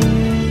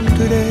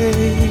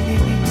today,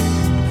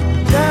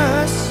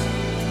 just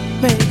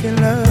making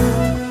love.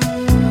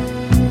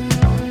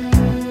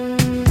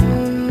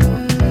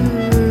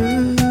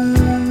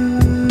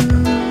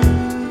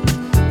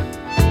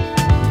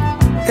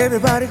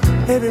 Everybody,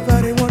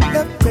 everybody want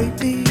that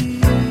baby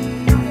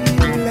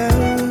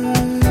love.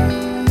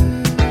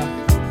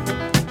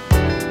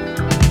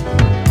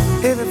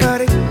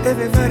 Everybody,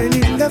 everybody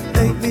need love,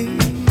 baby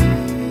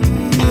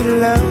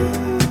love.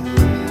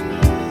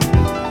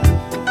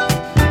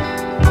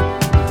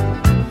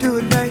 Do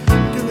it right,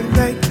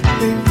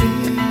 baby.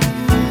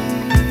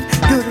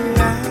 Do it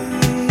right.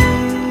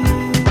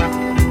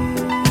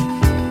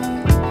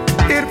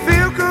 It'll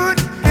feel good,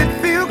 it'll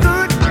feel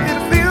good,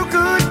 it'll feel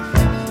good,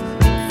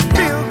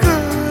 feel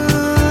good.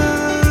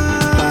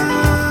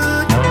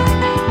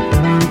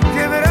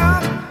 Give it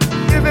up,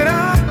 give it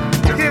up,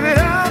 give it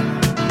up,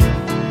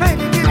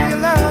 baby, give me your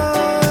love.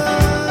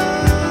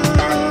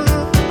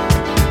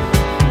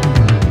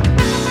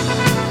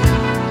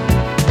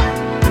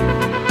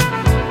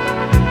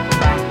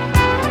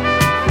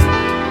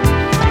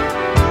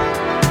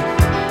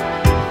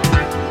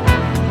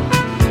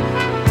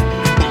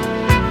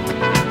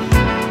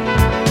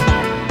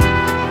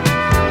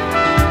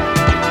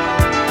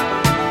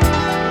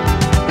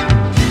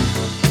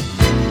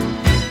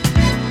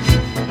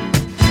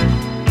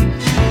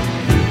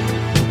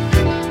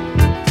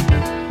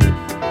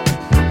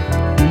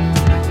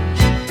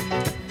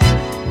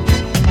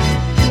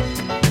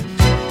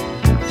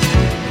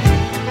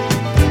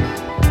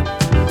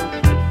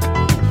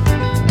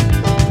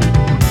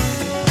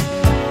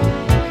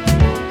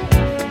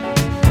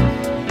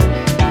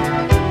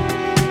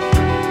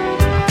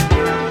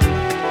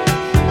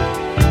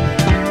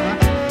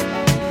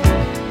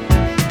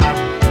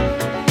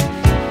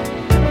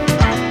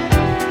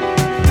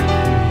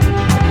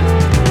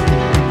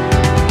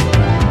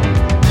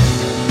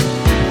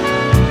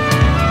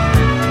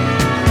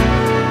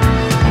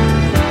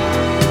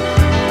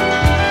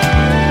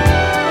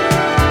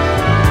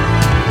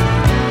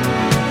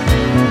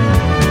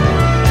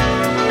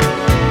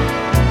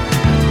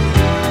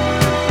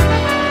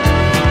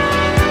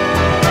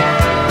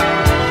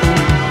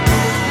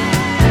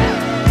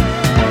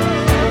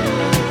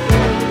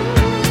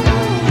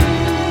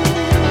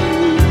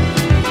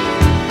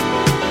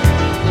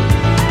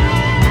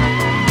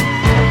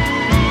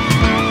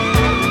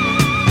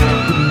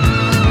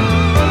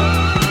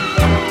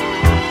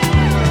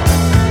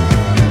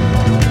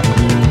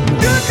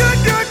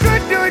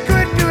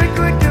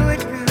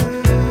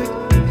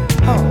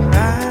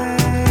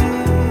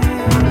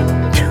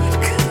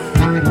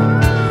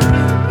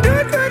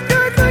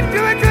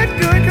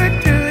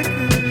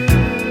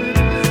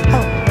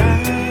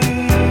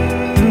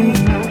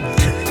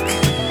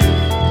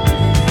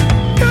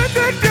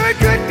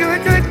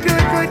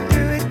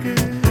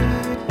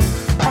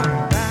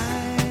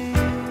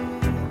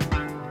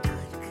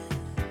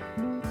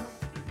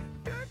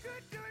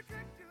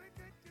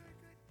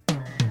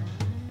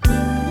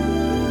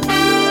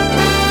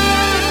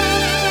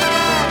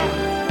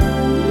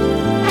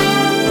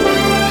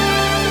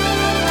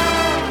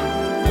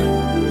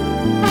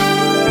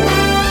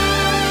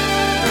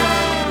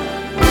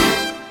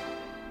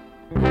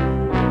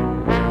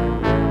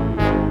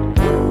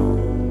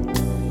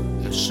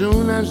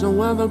 The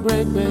weather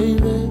break,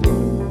 baby,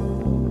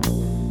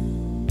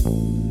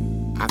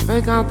 I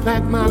think I'll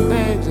pack my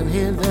bags and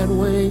head that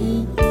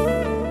way.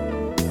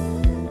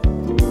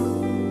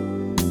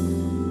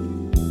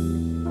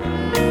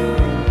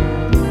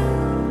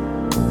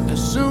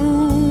 As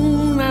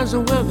soon as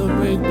the weather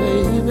break,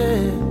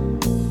 baby,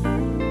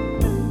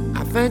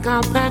 I think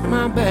I'll pack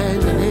my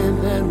bags and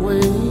head that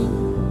way.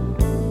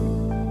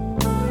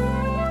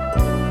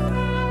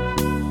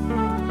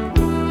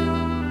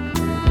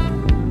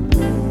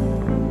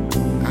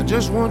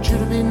 Just want you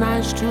to be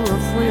nice to a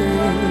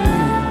friend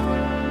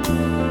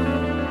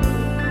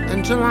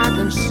until I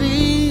can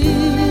see a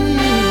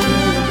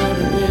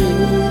better day.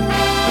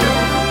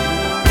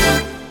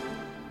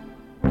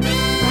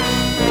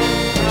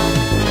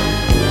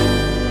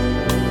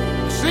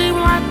 Seems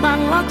like my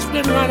luck's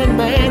been running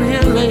bad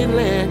here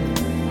lately.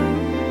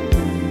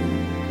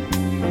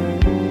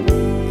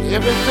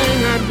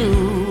 Everything I do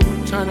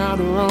turn out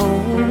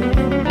wrong.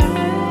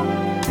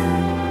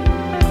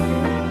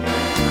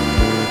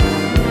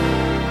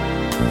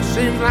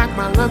 Seems like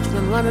my luck's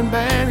been running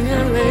bad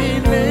here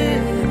lately.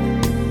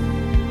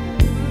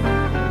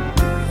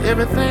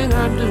 Everything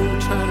I do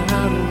turn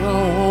out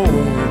wrong.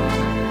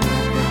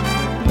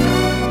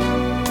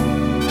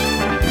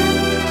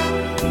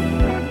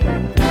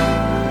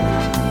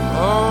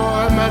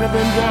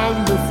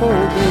 driving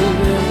before,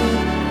 baby.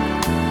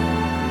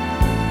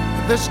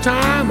 But this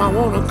time I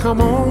wanna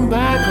come on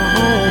back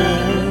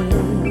home.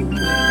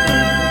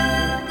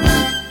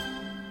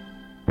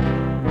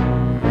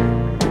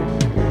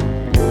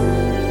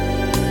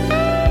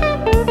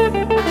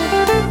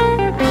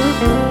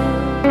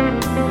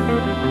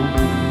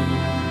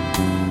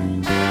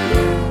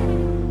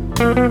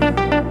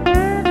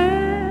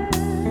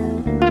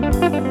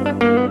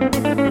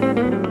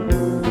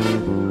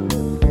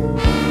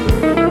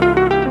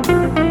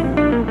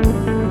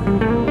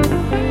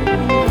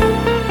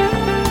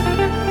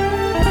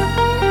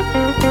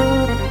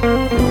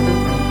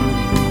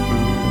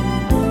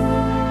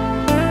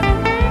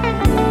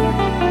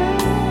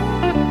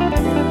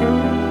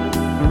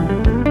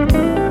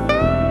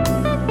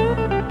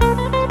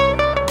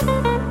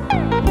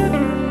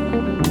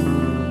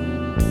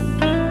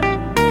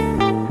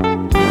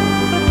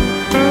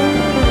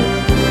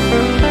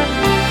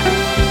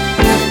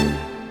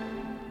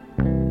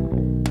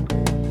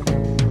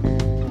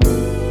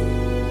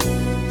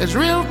 It's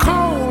real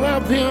cold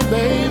up here,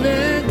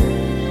 baby.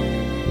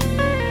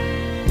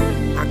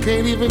 I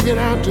can't even get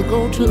out to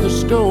go to the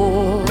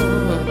store.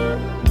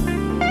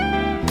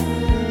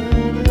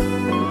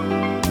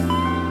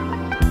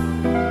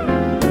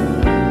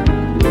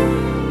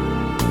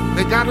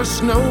 They got us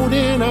snowed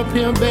in up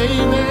here,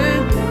 baby.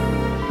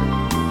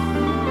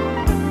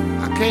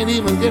 I can't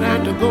even get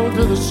out to go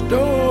to the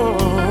store.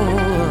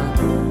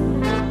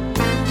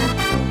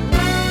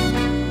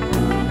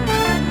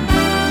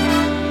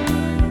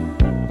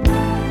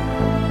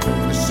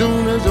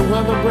 Soon as the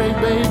weather break,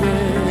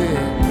 baby,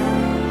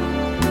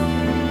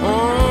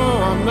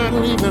 oh, I'm not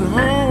leaving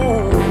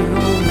home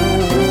no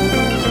more.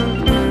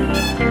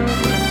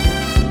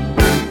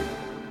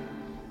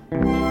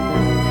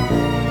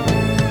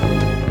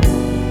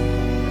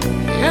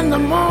 In the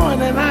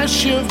morning I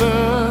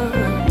shiver,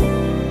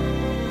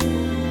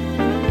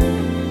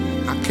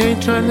 I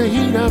can't turn the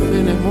heat up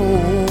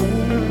anymore.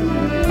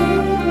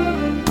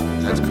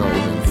 That's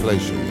called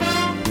inflation.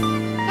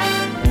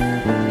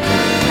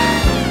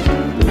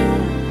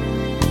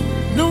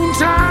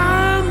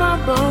 Noontime, my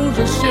bones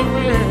are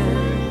shivering.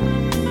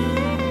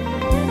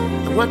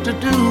 What to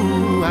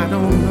do, I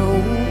don't know.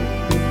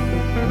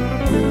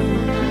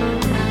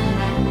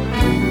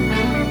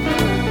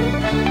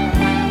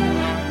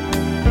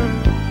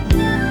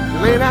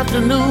 Late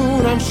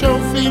afternoon, I'm sure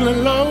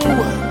feeling low.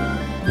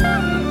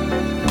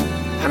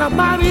 And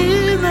about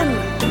evening,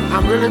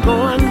 I'm really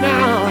going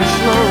down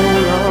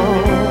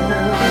slow.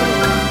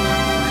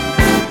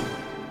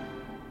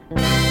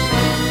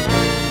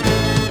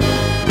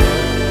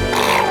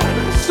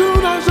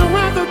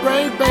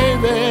 Break,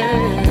 baby,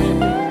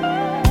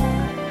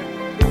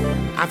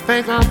 I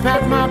think I'll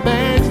pack my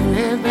bags and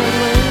head that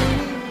way.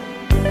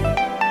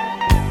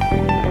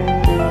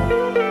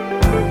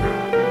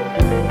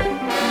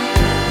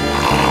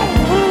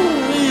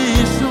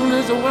 Ooh, as soon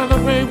as the weather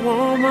break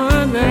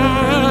warmer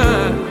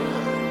now,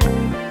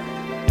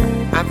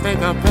 I think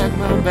I'll pack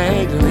my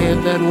bags and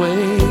head that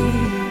way.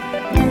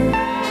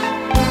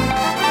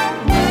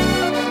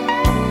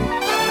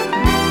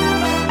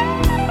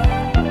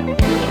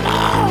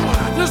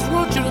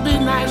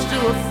 Nice to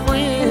a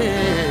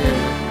friend,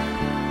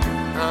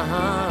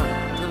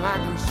 till I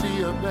can see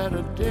a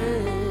better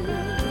day.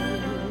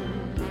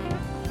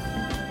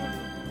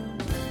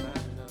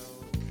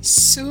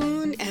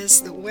 Soon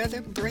as the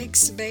weather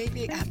breaks,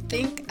 baby, I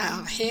think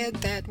I'll head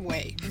that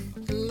way.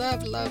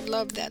 Love, love,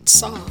 love that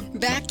song.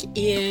 Back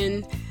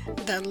in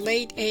the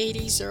late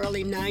 80s,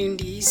 early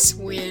 90s,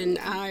 when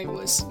I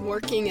was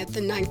working at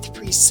the 9th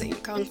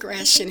Precinct on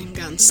Gratiot and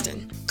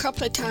Gunston. A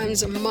couple of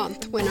times a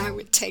month when I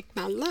would take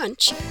my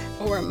lunch,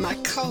 or my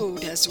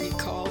code as we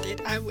called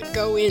it, I would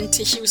go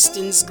into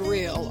Houston's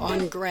Grill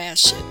on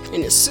Gratiot.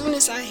 And as soon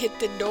as I hit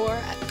the door,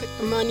 I'd put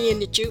the money in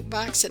the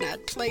jukebox and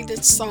I'd play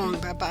this song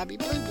by Bobby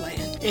Blue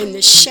Bland. And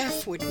the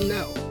chef would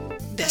know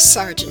that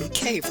Sergeant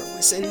Caver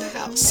was in the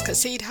house,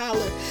 because he'd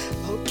holler,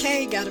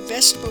 okay, got a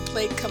vegetable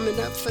plate coming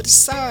up for the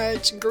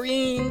Sarge,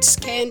 greens,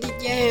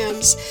 candied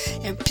yams,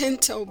 and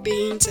pinto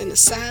beans, and a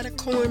side of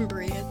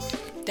cornbread.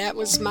 That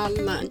was my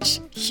lunch,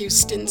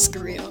 Houston's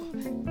Grill.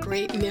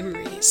 Great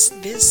memories.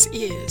 This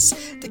is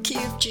the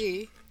Key of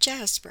G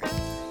Jazz Break.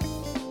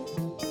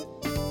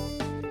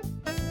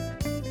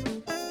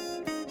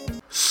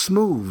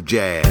 Smooth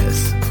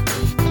jazz.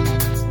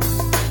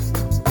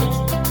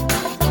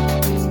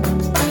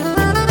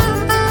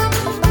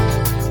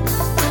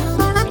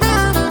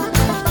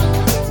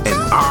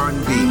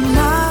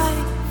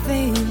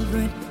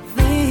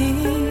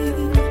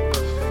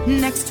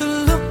 Next to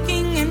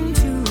looking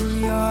into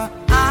your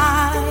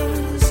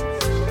eyes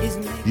is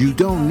You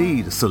don't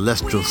need a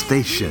celestial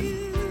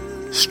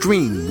station.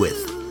 Stream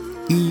with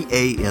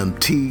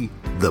EAMT,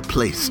 the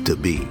place to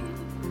be.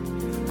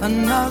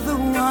 another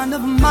one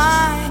of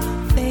my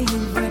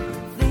favorite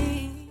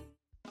things.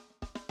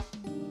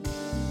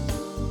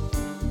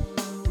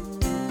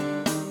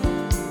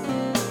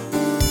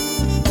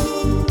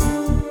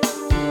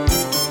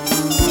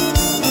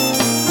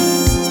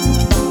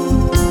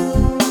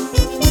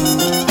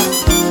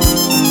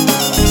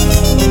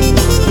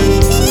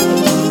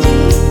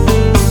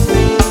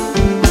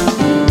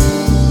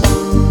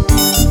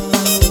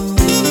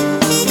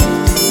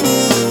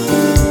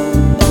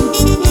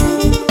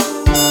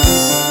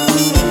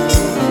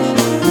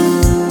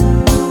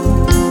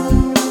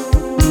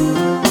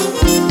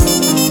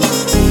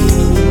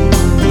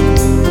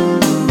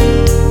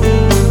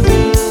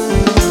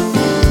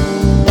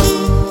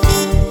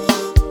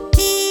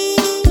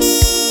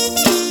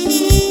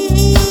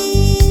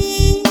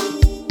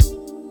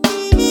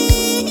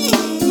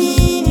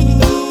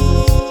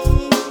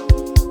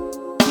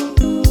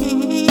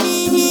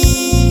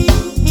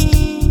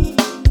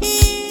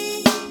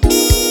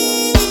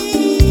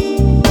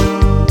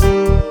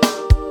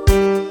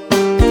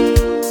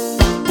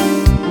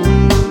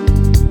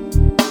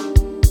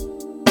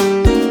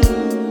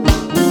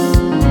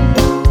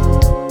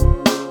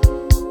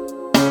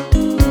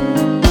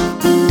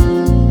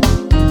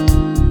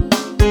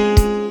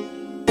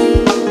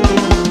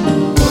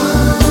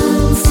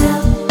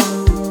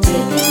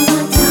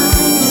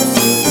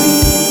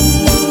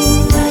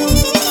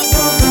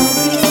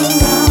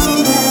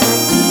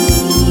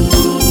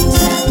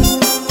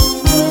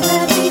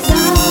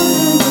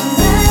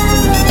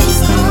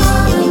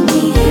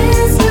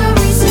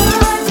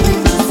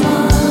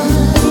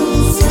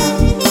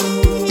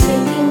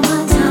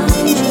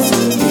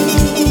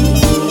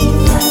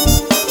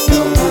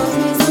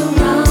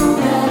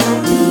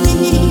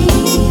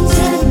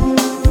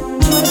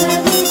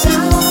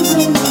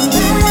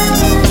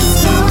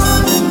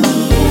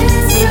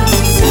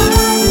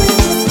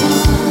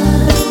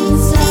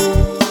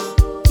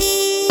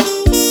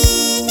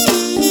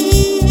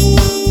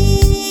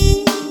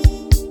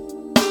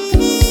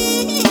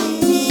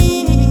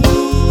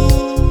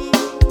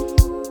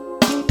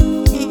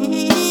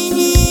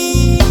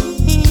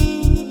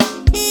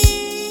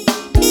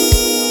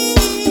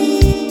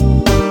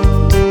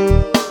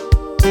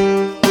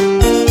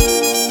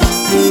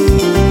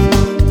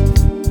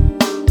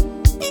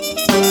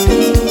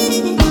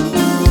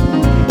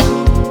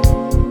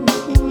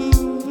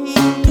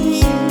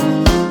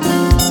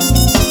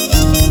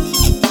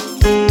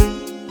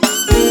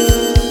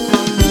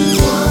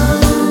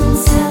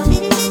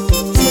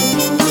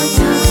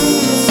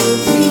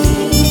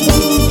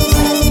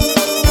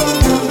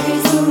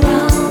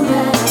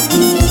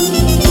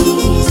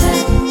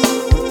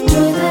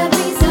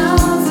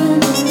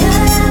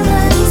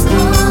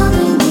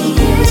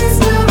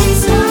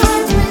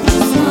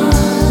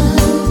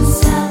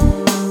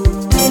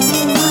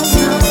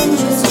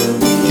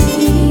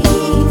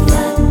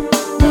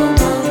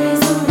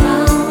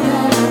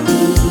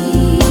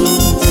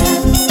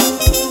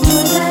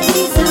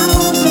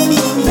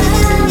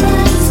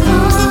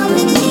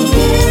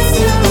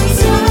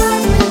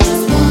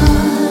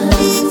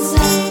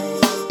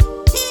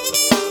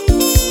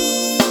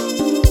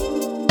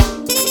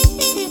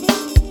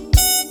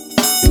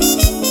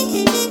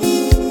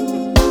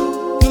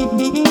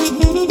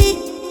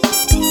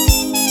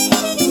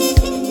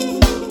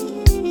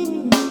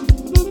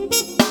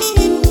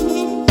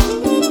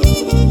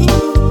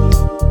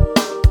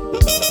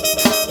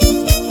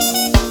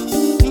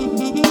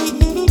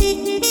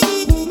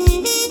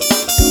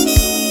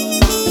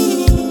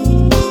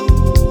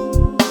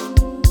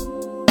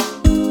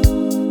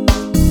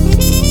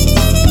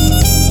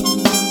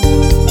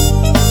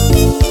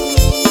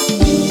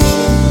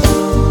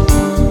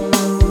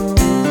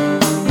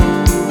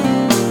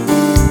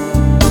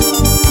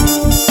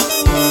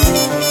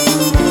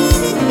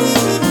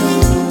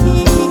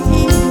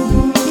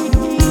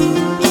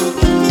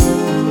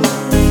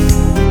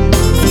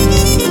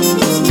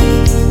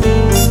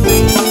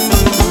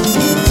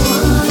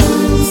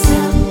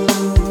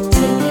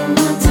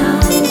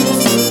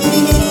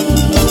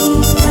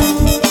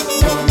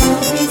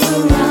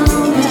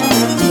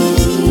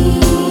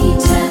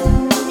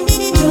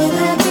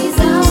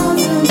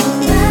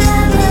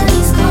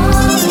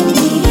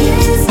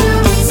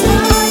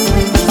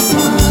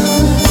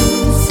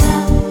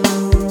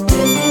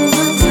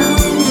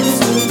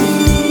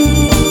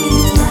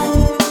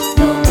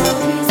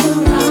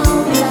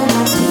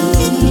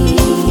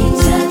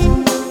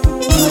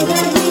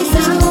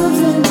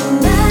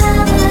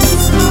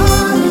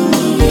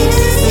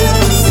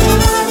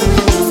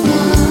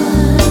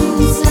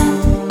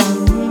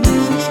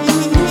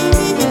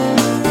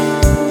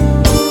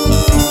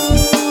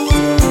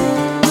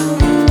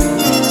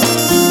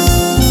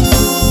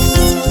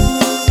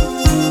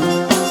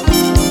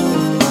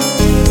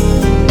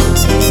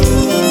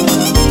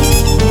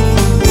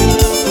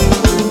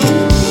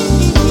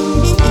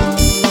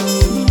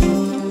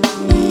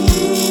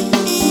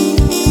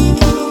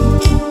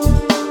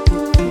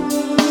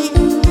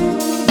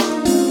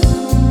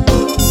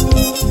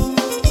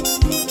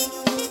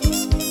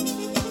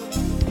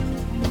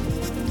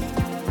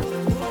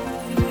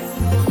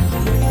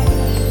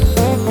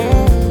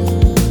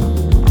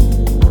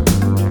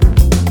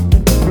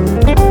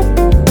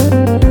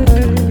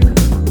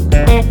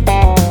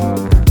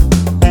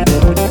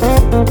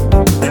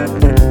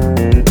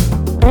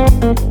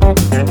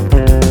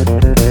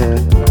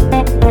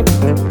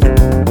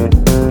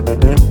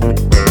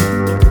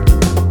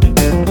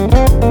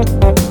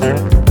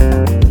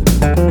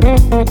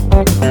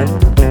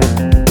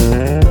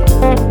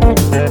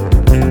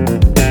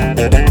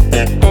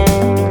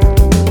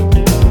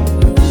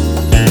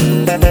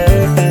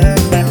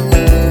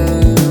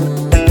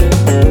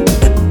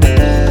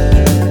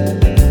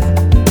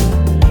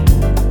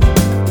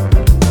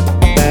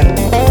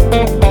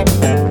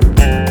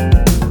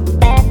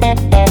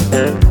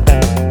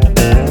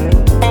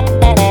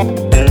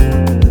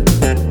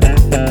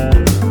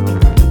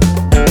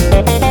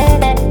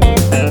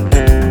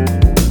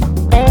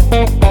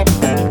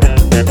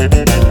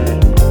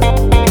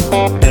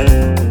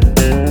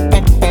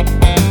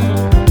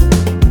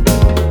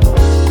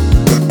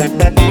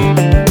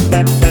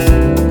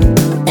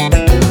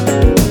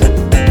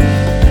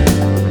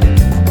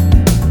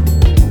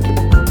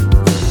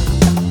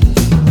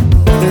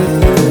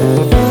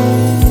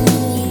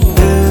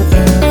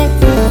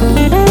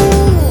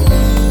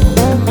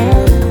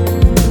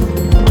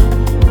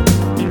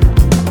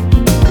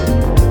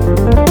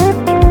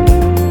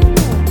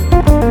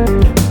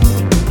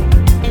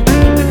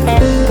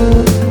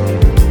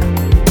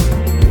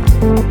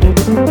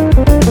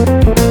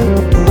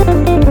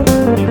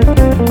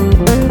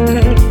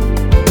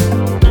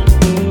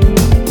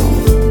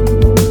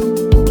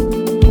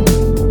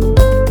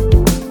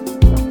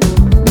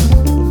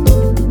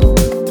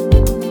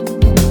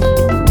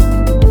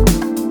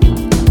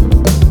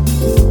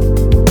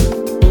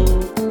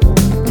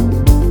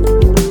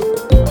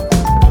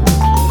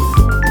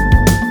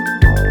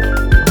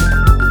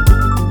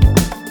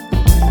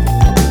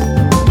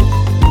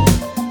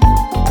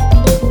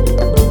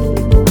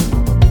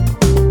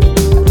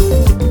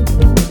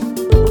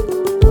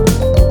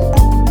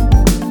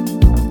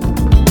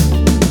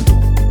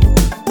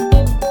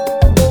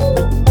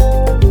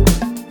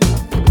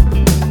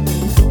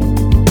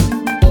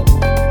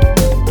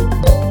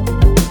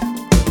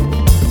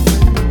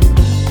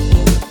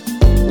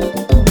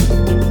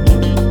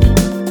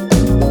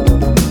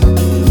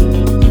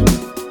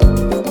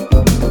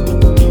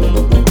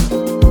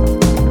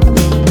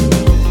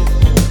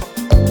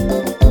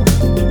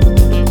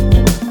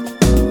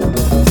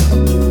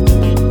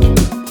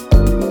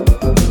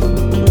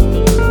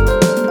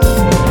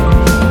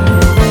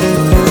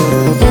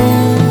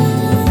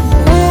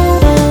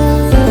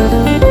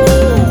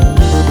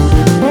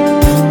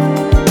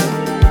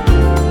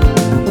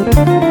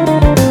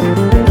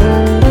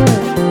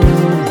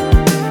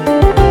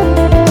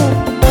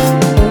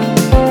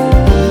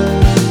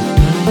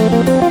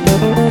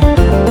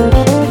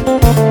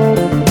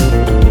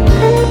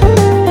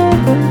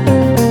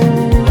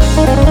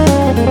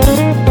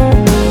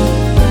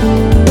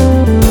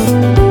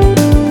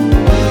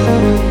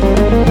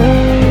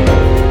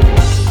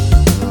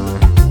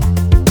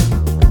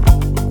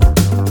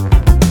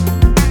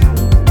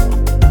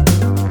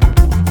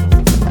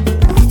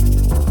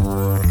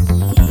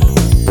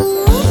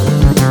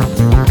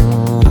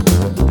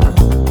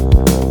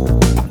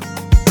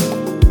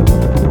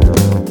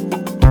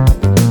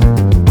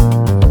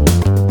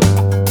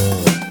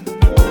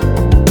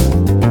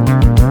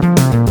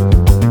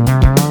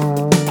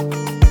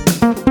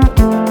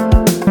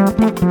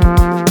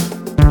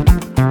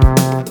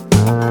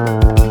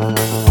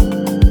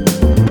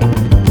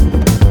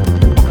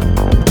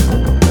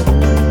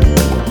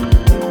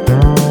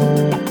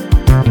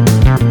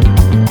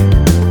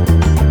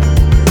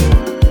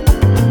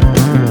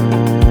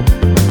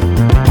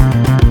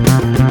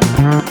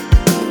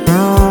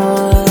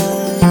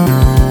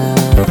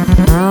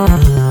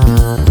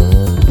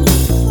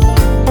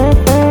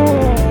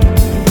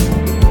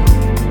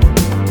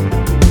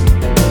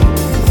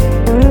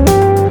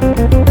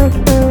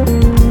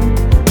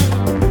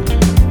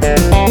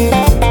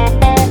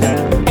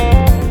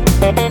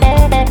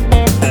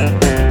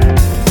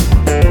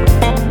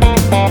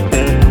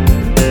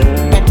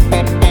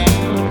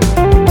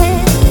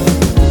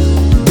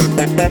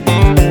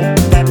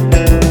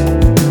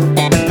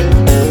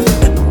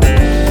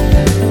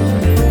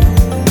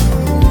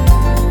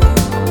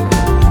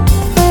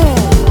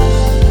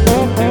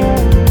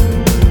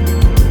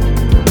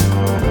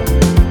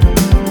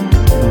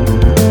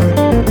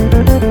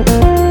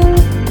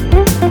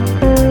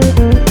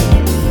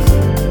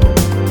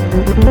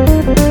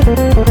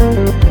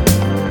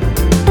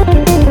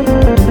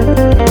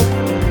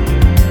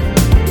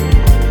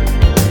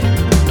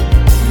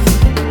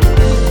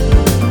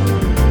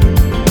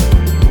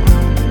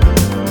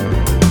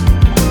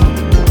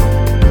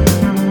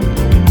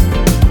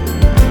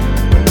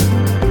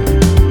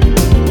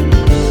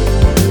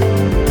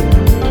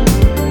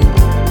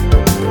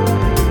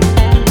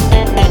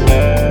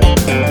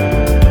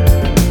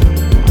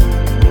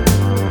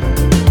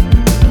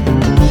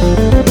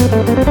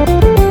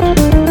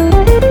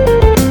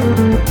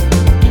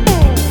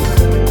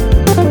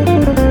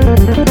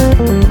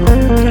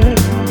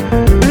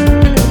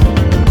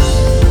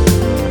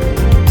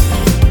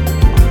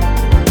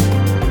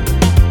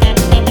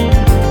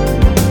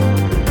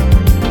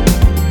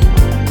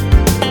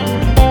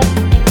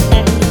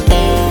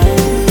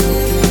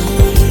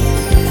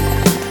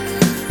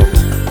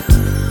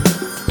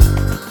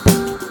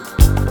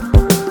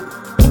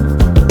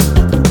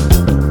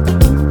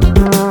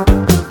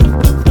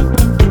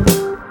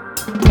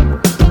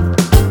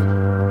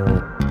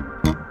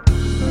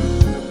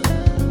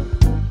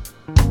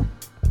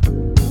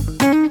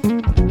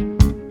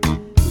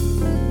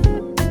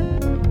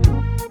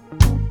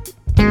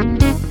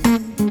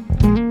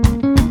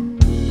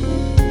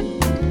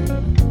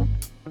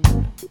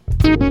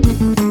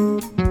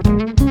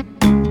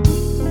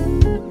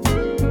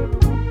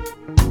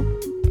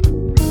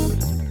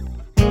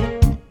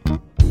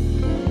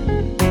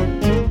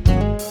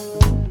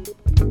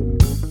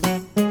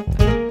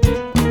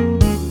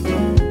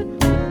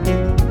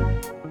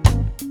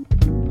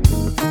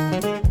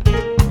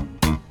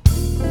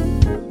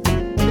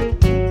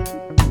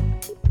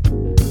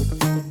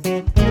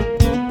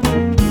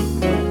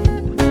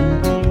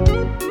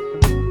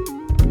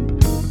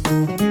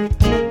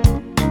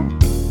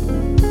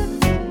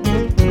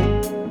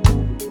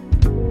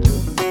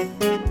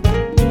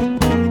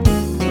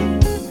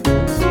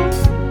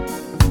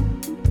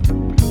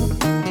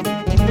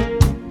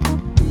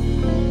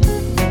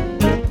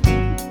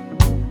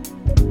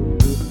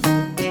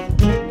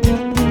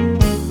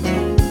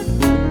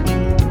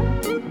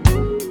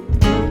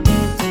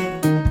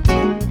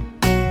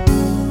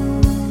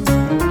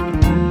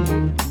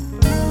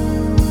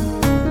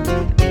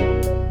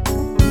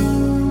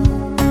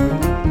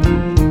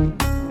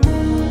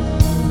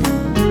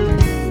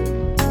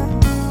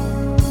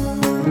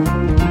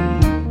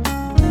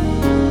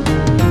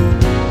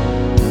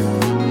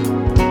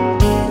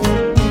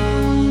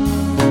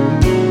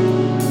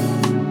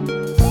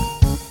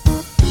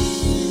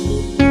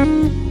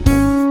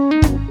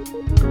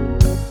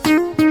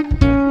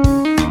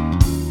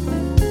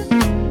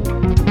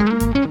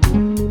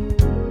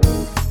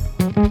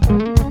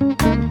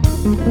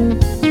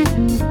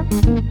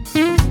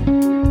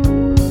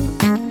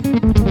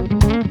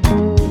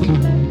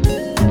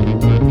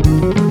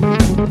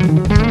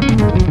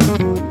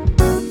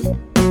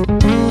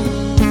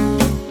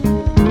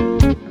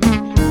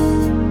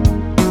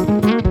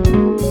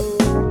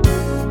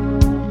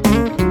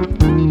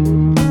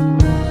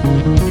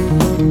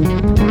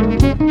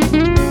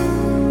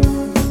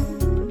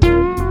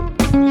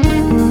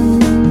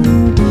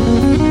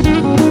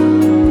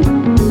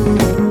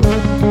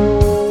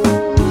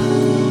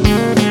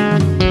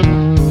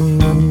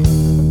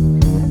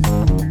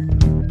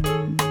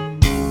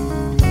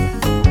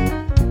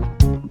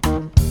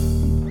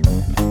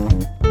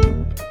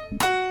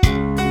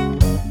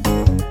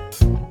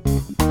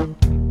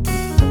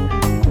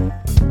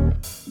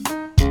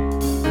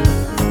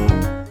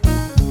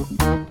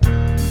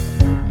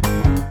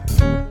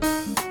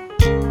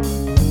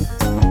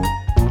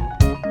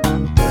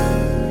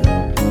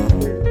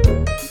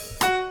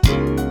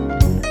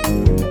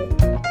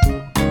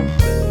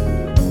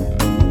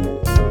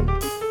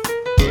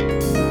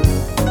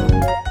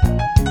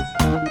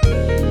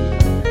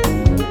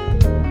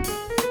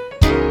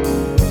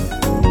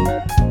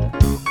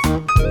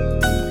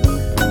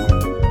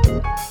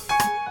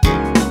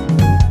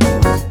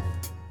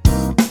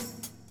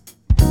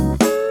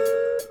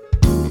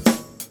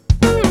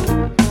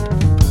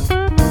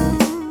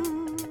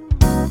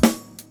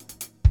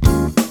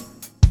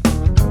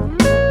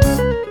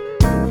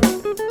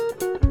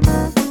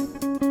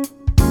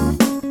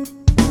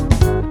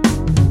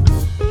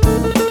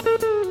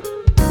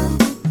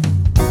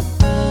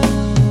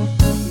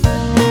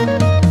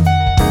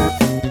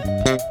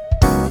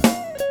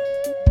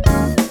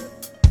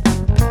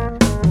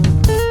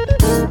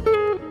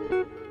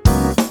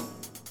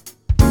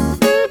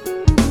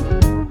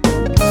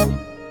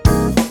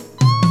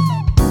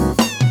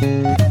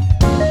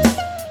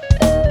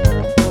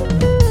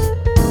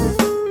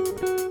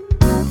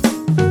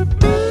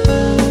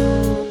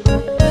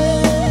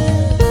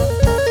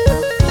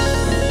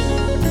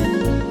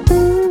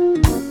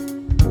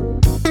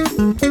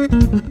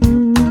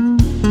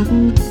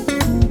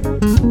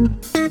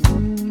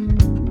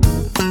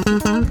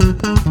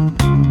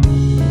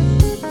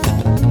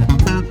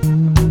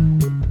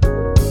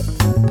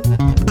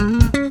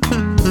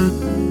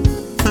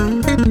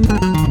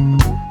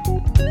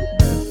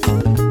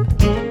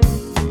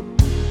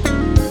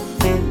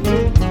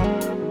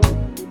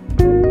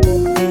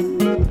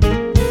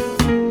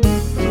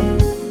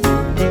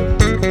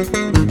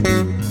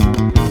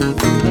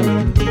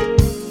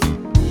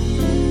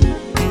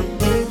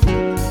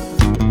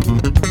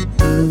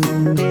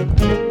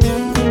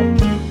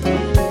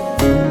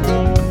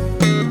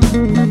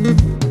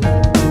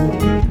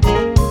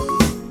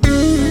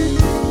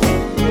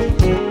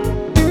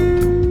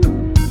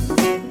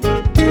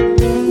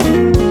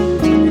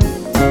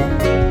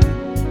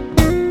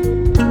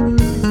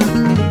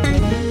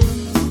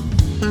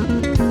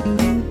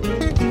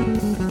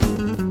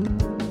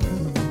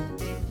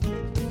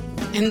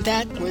 And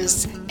that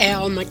was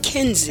Al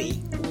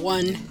McKenzie,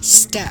 One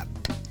Step,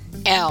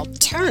 Al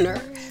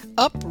Turner,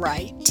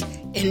 Upright,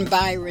 and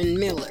Byron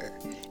Miller,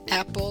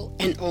 Apple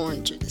and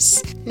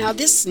Oranges. Now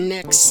this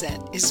next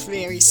set is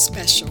very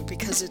special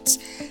because it's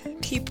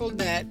people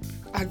that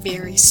are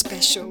very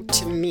special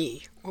to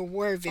me, or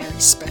were very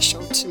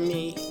special to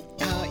me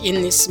in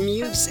this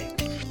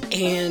music.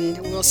 And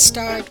we'll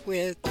start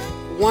with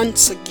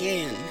Once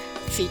Again,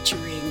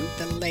 featuring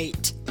the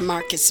late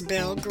Marcus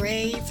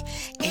Belgrave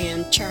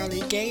and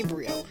Charlie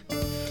Gabriel.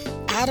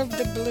 Out of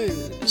the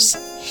Blues,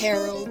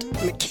 Harold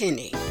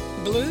McKinney.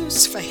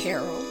 Blues for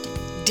Harold,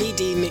 Dee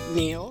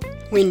McNeil.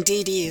 When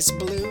Dee is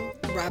Blue,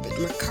 Robert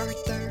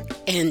McCarther.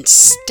 And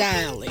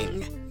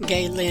Stylin,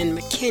 Gayelynn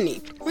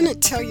McKinney. I want to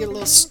tell you a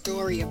little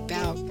story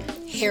about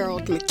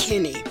Harold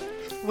McKinney.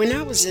 When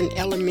I was in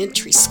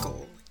elementary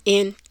school,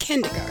 in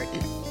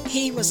kindergarten,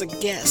 he was a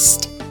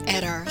guest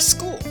at our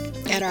school,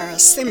 at our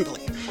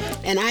assembly,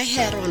 and I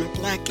had on a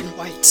black and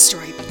white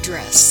striped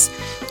dress.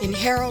 And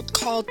Harold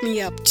called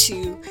me up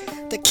to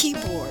the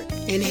keyboard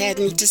and had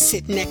me to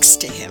sit next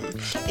to him.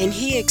 And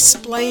he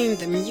explained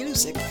the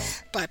music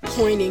by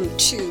pointing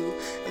to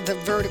the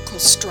vertical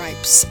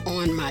stripes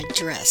on my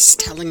dress,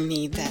 telling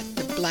me that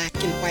the black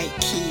and white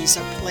keys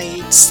are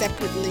played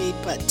separately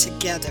but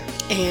together.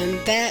 And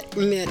that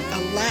meant a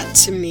lot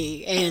to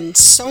me. And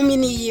so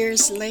many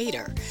years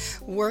later,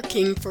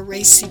 working for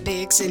Racy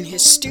Biggs in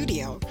his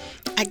studio,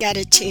 I got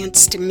a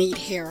chance to meet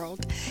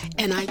Harold,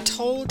 and I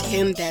told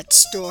him that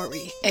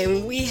story,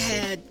 and we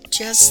had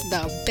just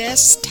the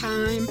best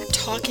time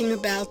talking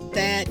about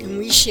that, and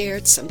we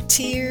shared some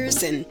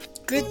tears and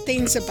good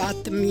things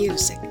about the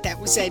music. That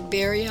was at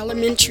Berry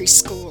Elementary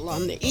School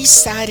on the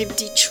east side of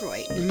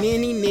Detroit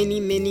many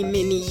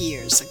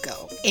years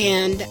ago.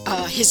 And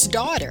his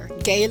daughter,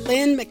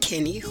 Gayelynn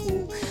McKinney,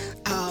 who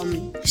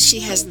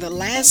she has the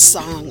last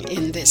song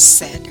in this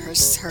set. Her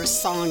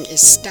song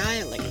is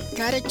Stylin.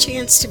 Got a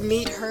chance to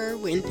meet her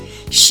when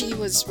she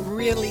was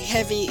really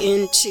heavy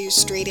into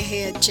Straight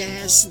Ahead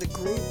Jazz, the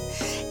group.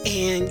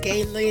 And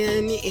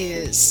Gayelynn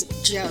is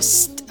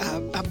just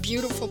a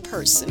beautiful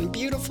person,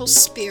 beautiful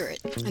spirit.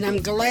 And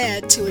I'm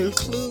glad to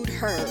include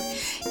her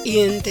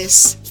in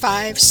this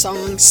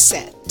 5-song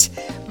set.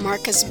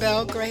 Marcus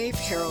Belgrave,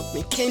 Harold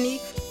McKinney,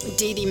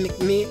 Dee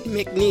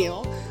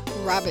McNeil,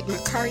 Robert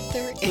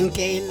McCarther, and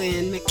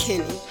Gayelynn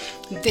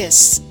McKinney.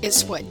 This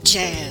is what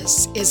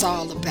jazz is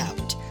all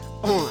about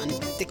on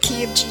the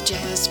Key of G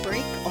Jazz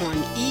Break on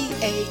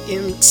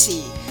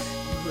EAMT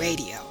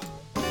Radio.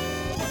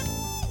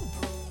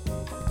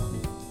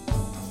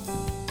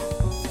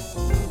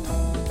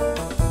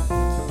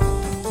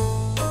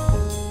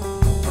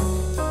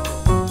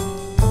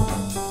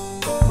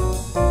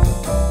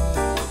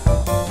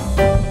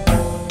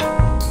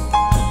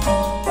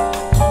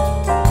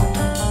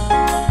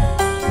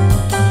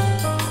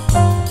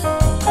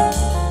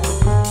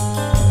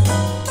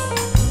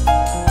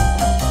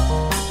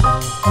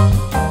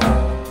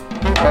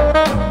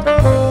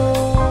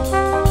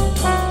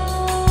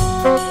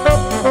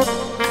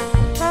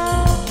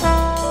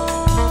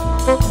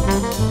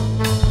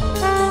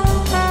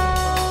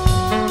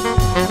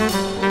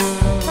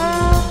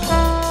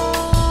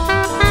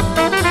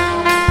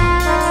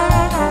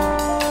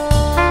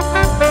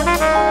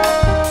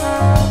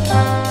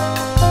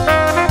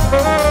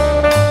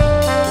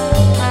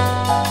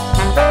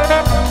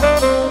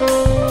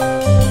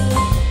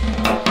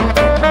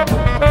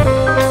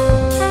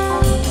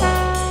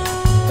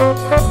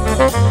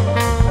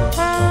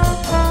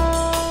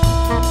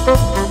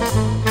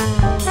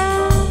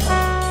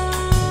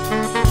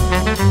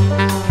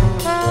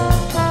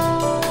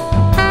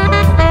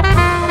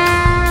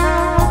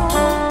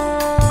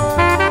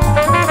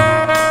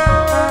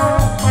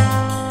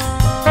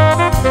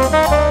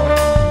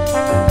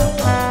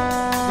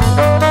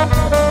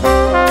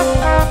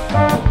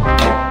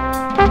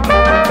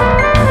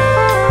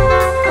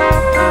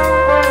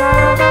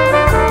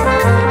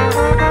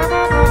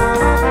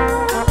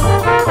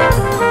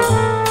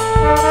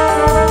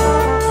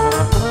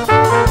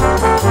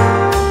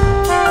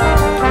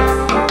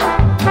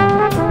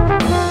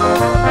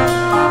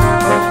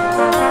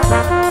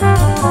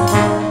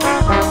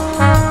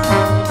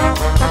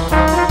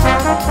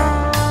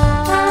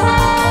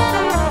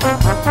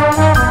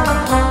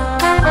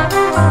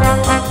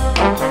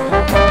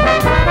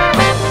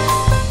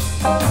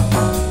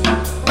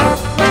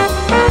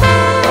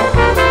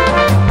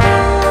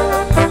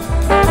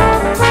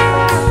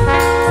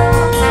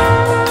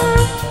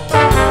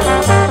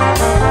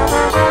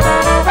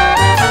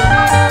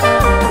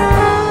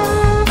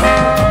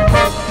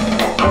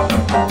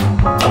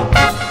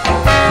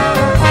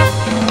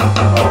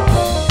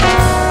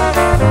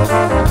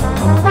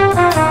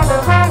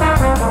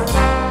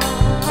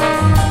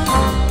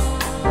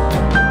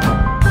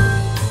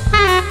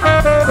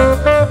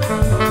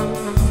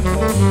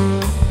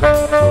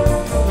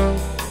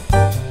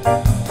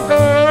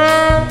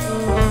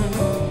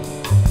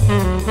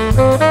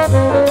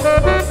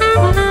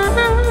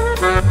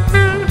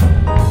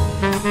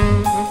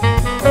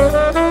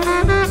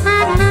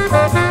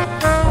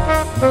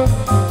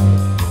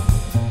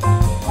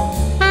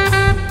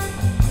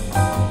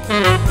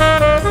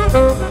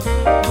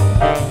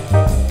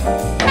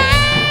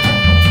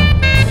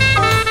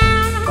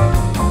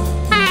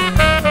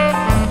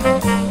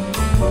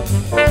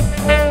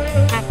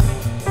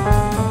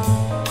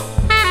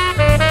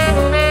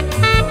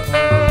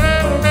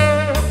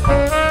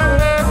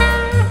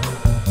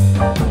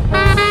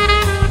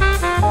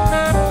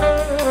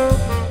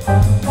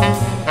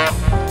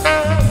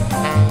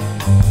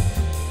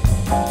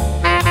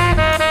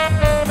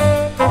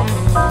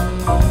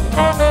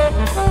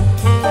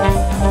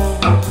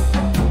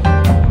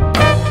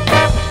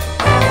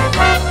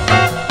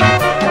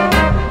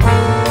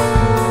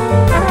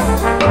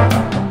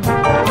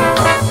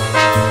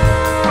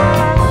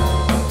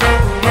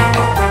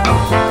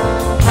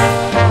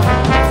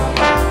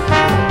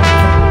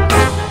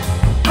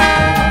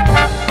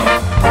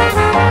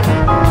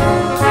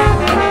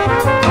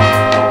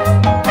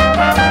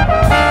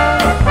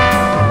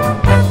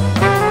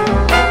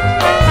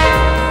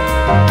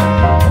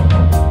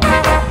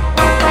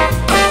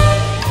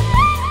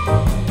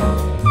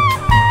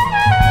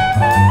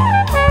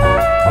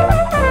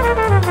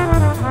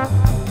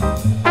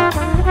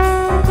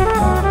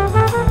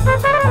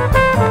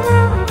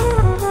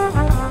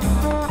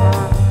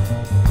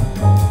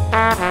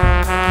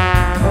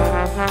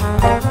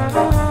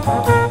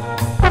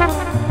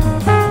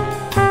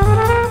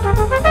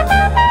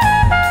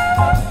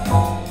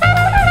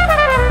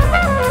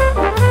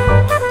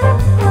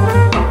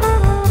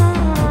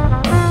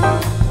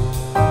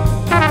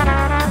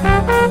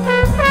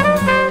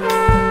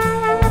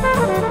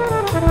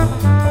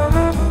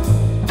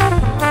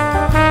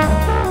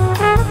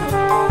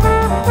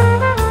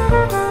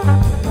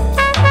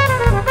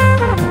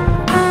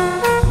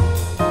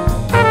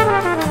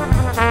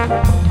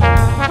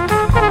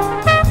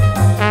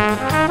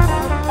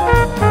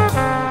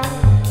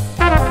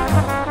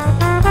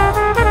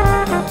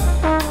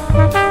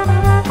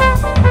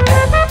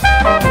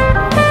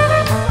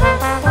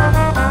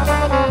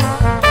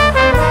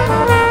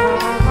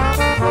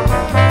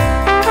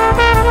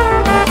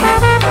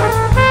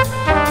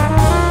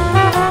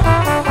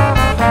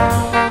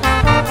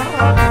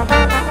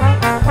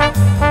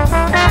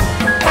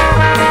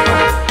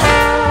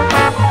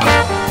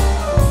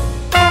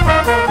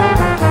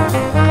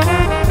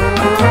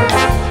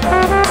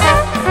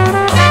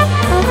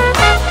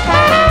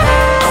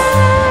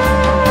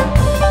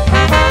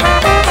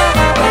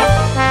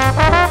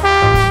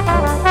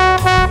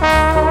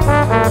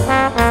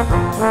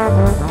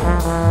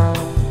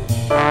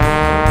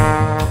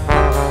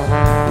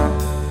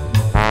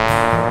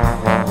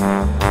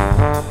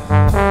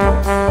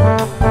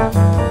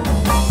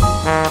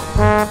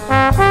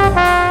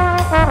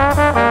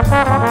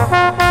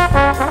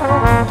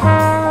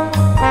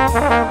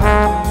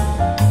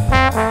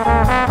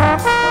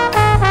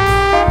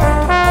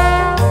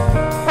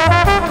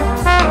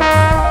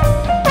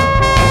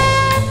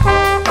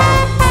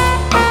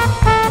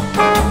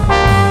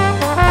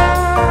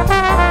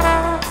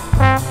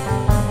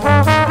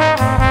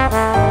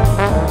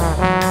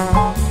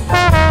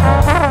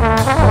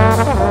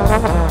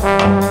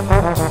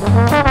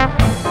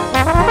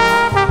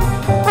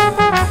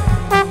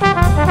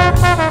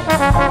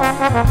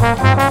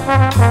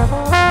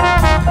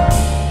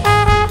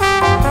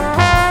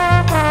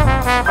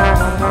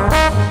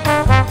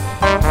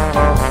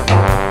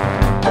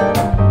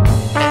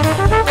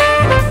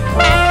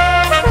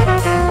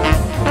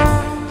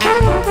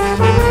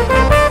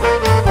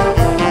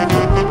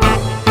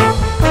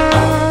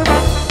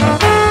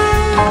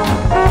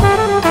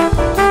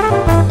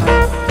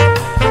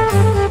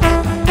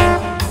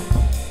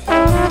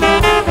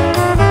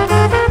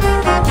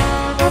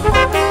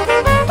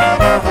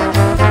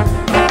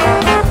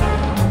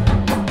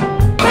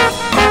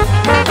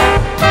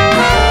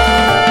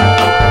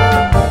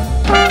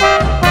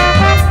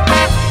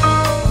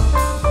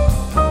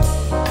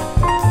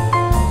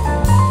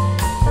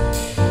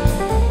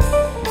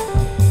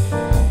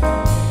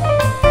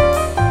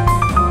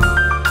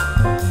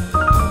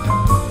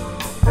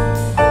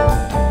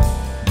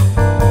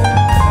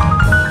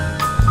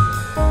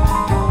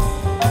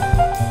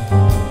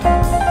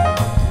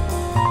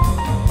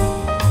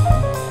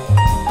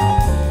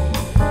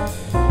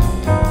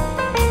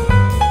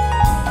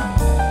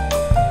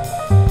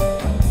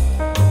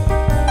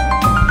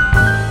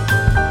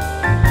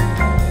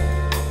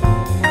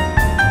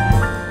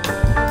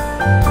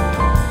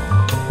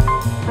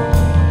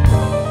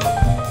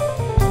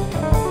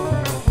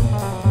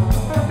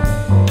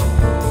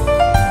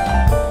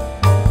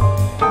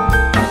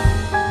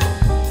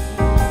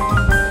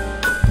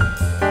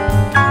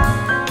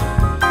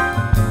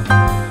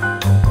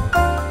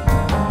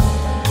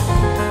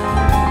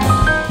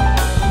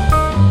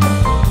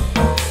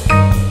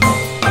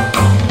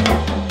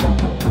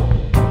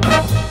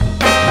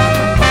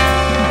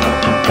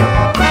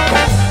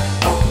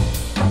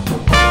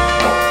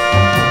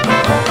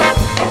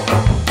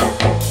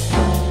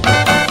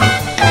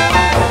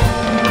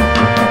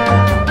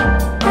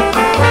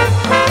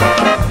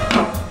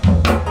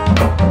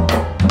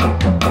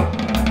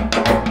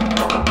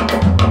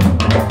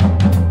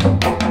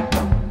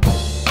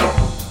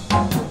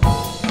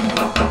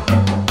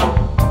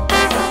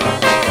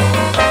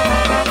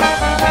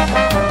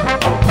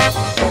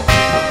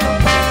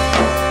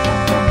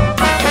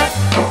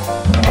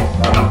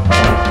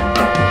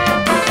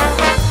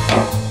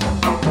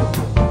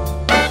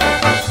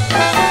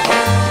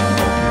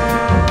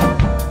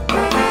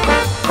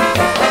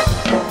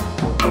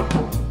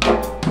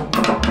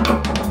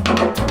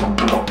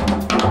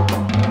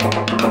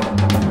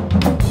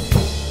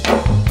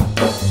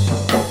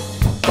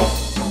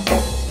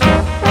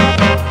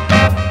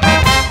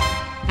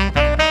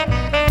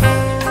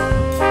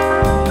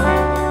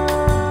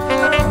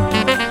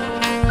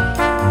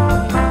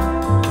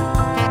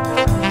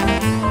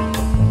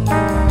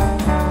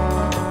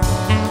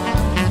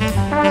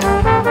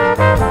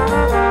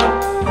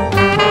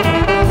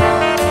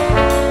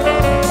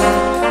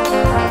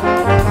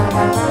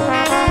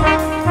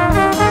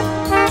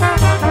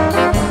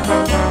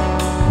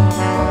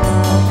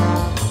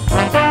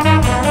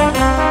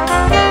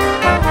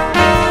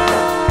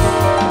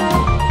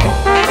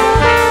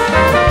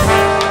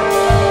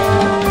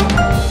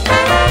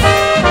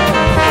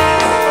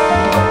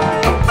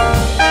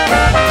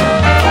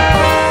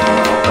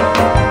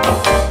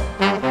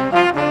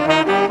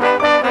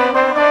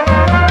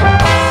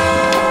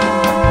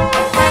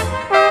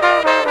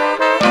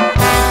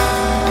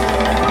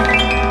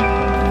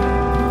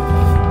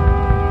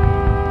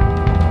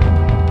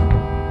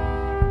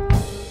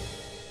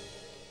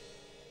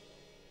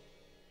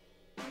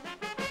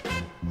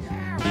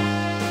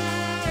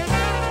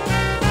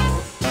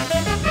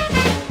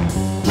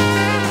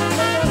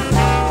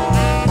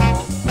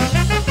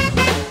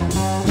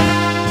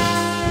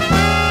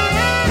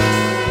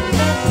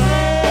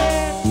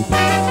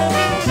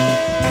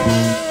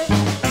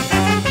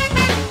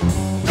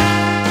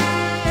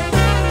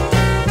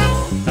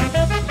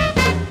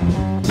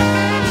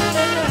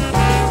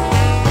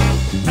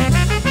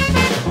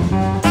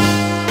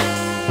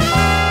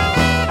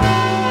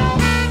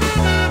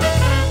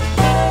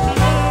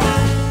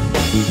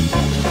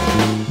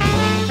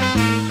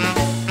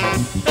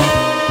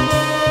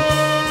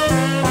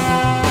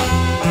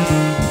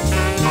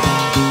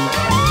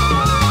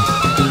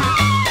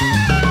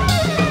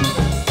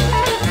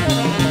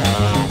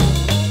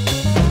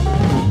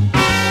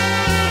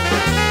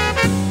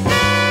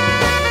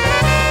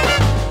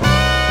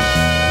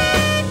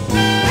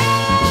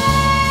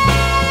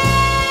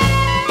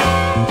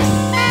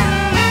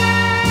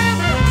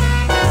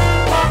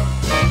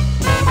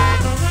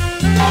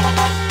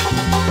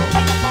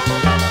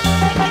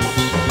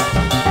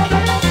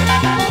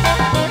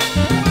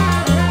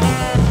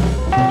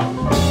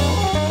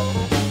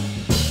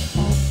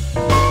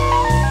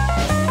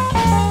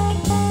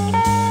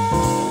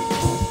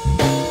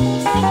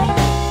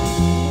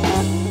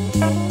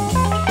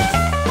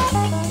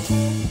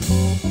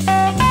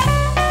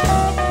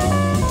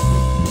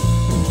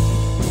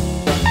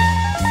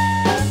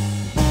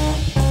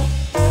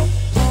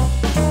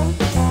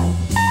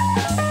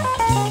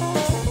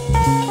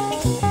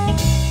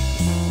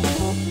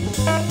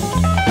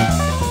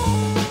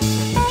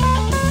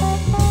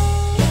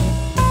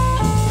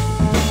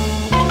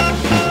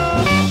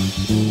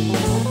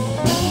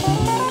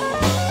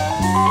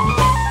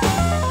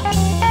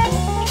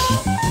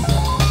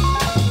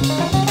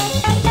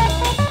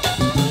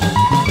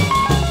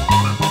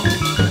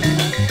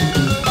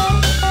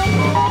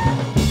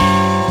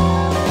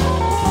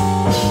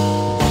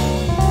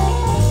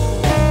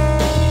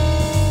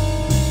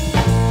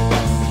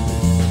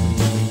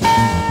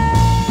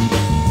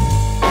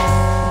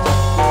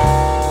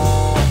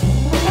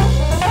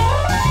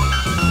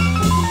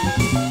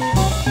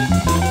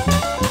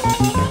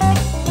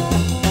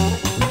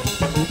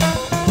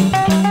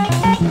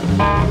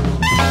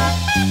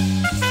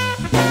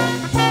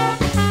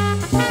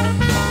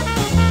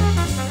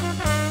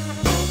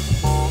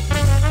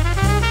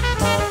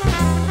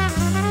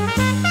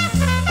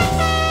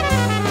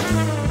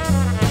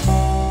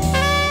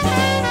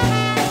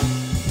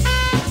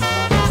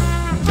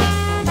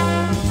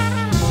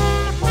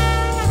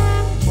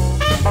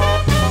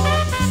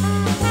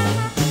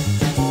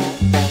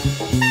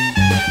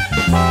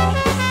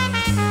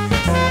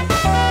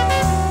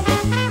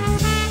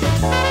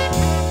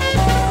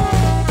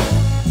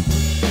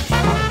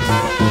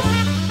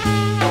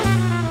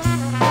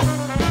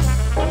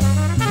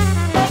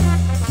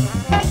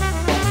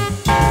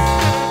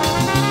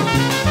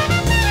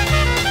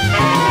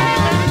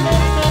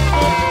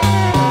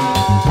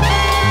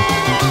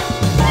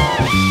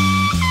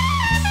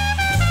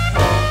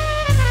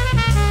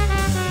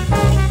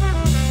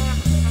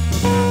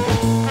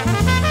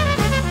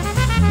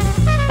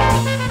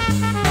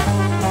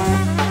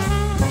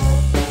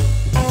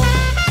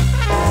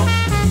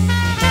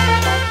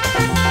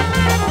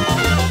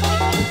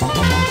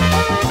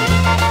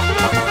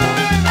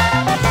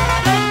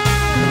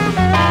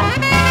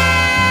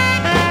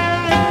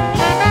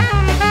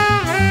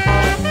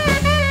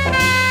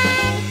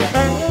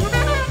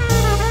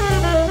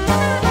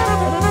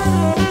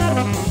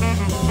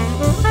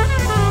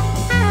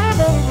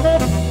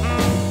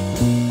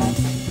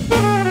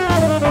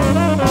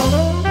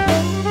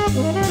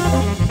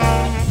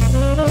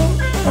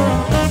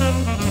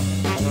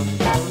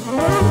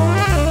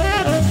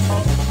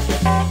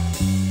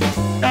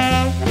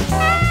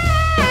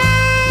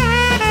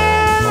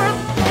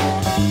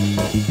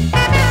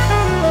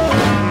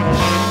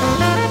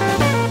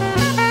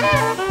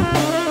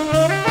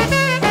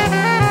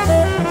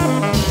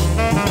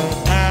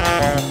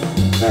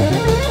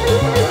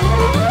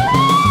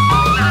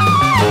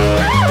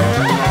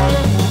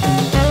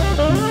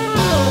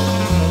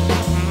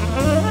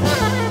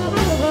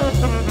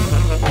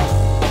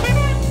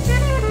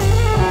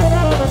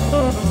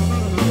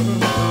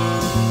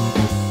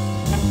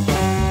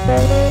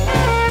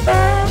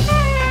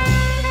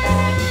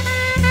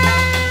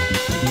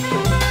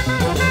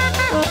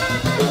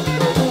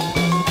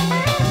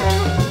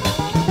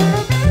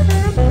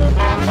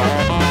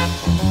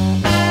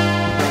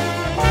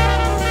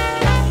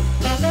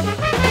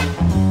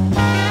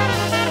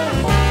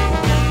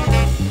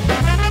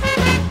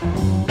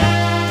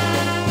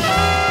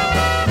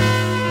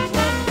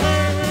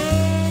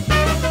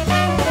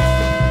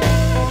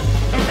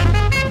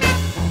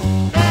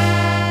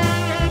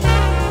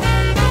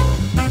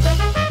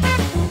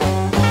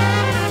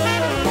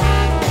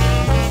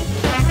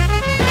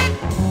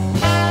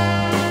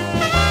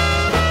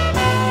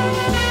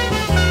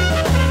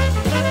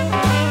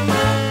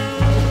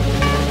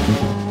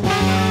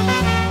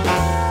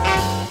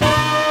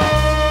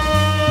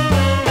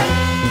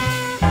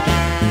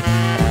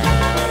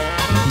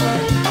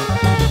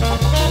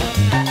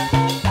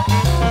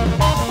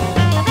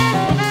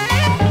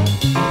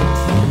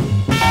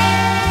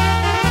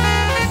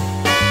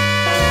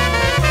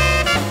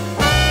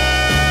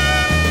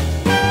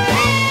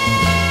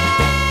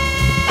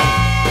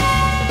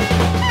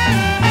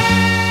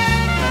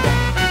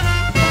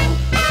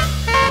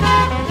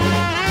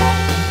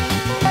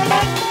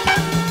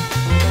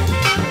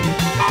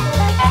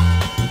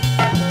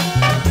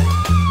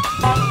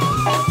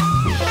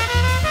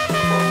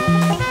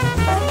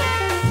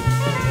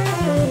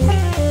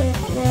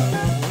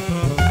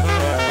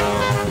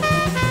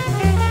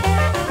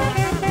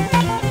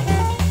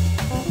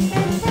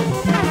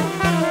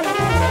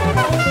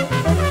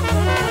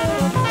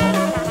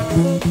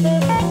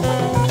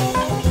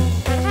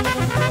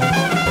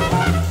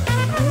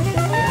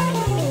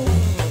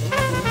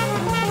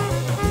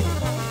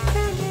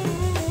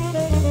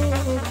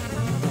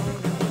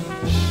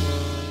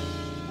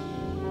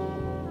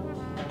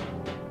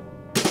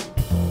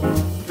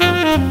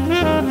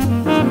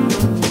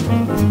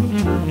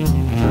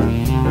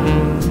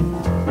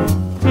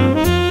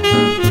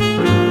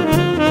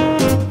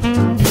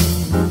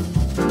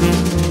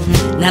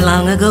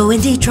 Long ago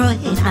in Detroit,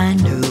 I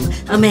knew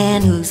a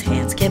man whose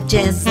hands kept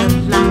jazz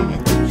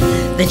alive.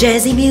 The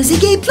jazzy music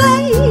he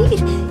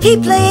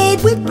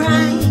played with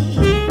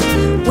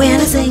pride. When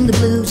I sing the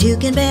blues, you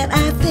can bet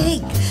I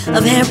think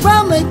of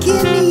Harold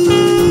McKinney.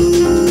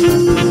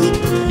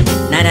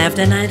 Night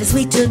after night as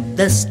we took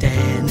the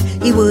stand,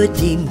 he would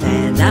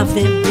demand our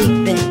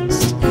very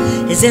best.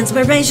 His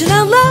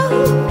inspirational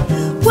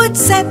love would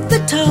set the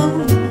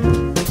tone.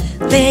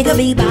 Think of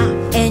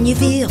bebop and you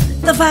feel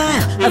the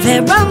fire of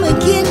Harold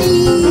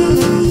McKinney.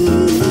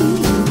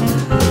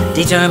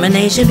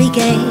 Determination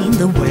became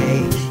the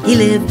way he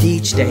lived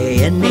each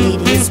day and made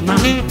his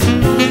mark.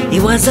 He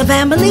was a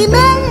family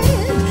man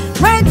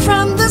right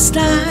from the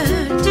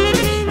start.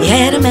 He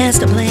had a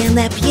master plan,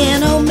 that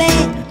piano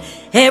man,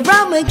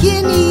 Harold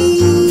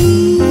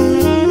McKinney.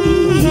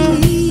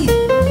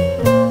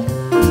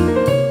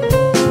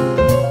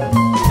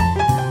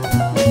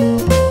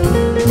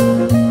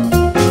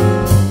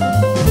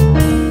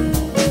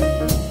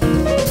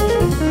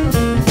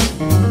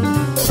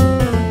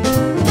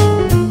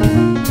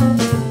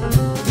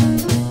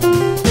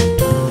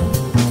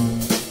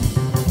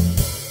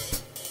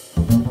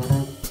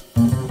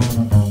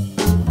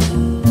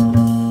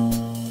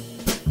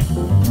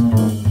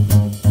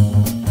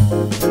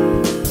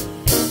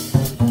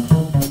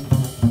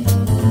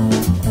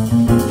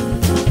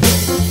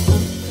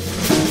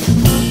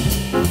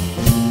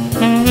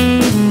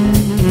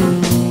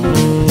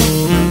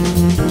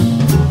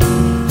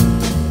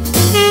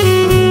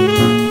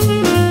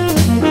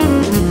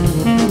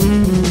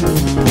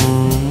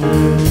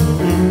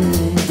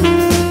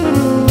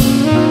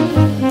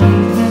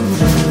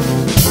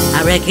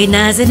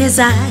 Recognize in his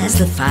eyes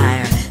the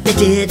fire that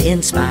did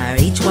inspire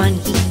each one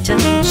he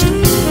touched.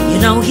 You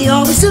know he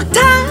always took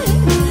time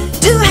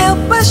to help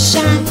us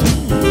shine.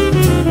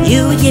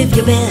 You would give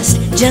your best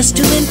just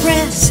to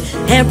impress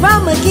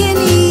Harold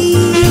McKinney.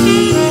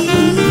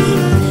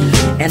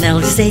 An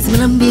elder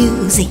statesman of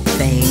music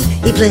fame,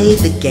 he played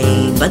the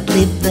game but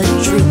lived the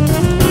truth.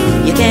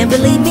 You can't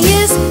believe me,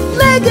 his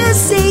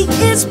legacy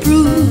is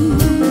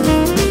proof.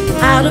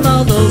 Out of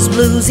all those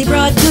blues he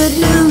brought good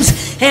news.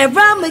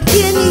 Harold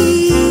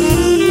McKinney,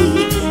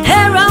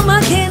 Harold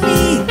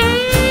McKinney,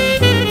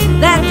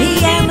 that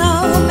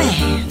piano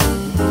man.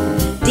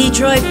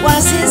 Detroit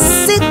was his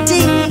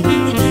city.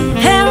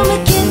 Harold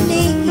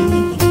McKinney,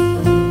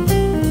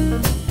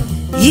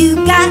 you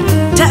got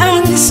to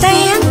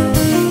understand,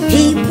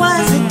 he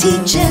was a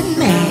teaching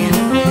man.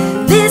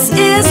 This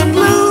is a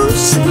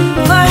blues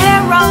for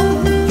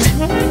Harold.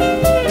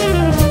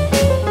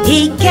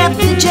 He kept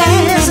the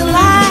jazz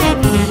alive,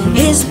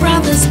 his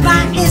brothers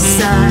by his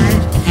side.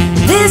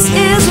 This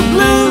is a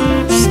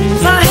blues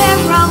for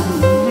Harold.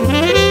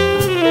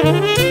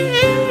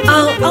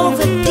 All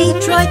over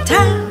Detroit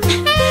town,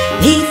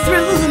 he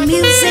threw the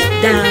music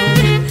down.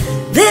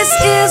 This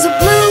is a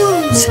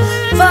blues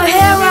for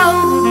Harold.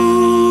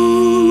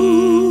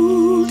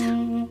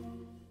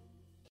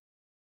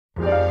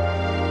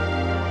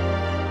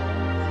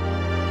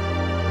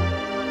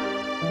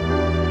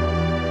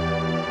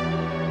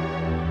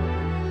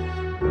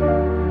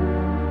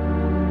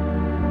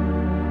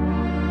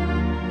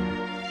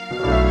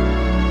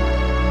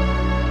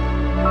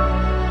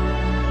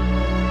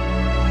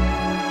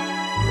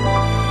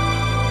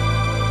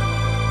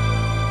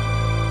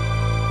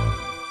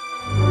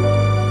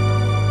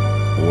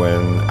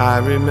 I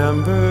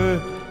remember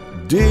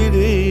Dee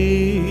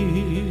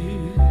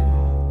Dee,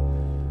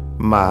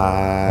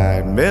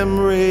 my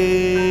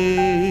memory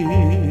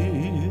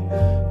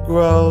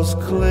grows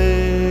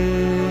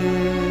clear,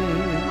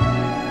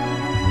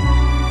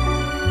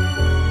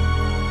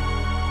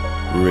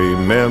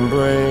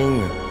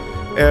 remembering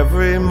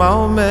every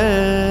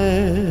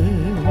moment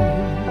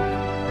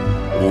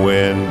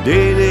when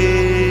Dee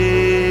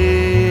Dee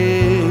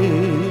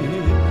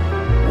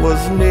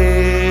was near.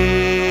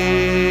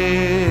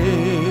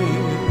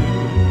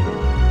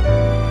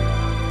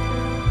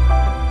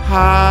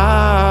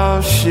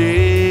 How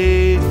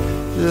she'd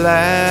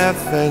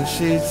laugh and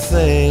she'd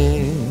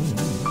sing,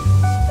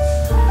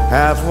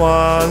 have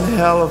one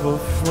hell of a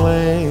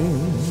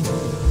fling,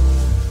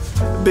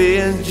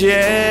 being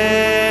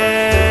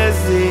jazzy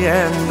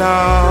and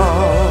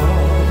all.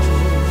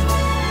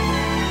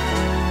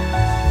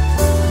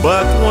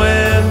 But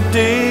when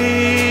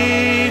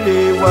Dee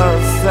Dee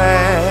was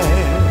sad,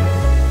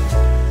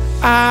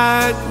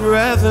 I'd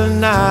rather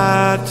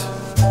not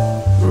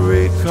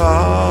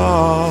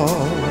recall.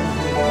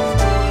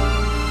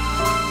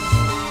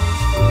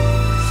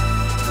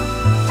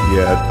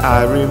 Yet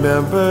I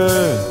remember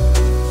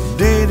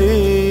Dee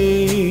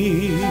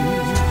Dee,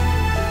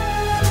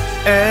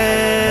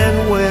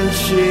 and when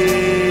she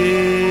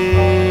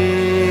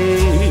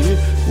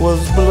was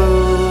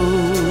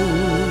blue,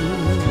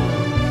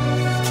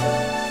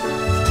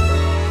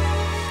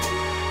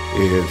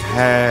 it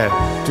had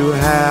to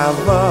have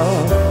a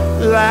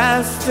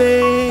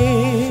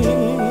lasting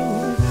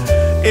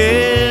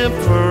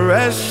impression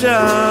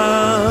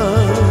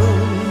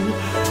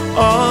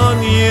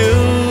on you.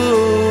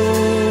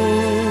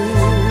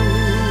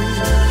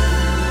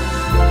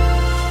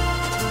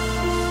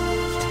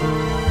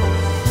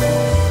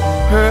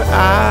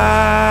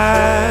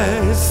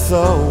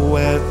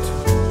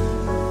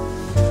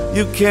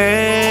 you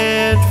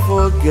can't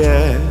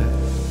forget,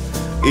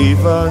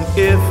 even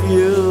if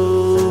you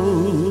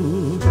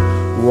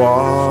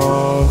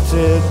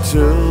wanted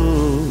to.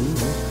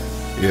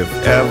 If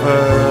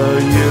ever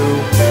you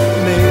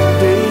meet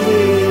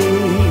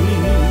dating,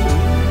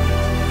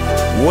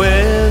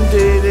 when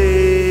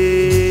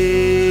dating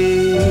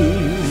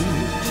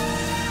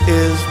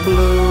is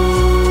blue.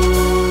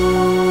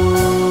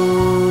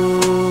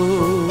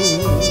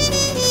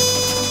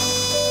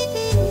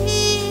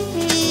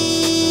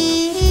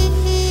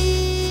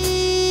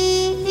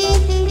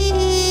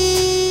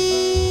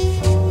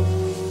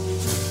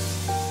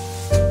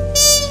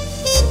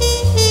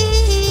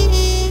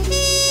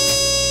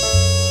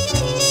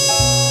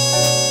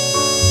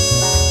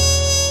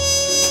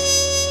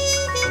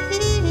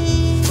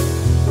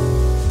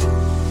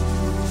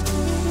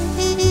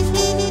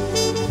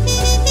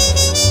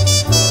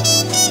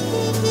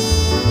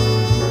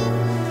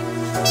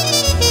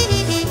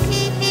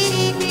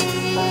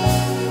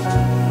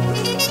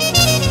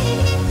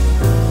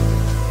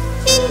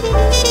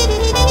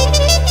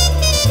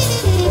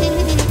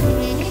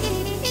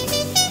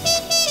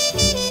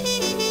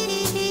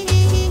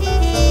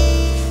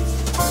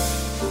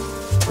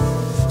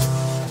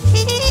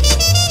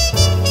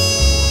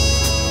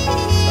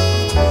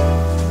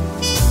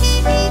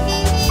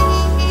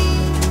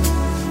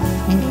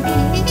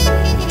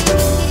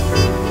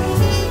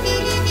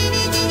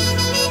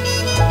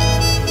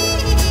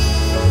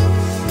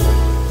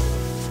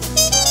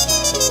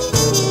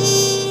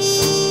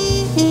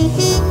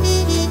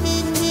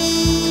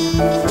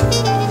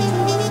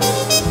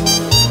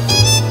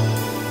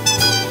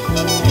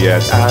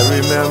 Yet I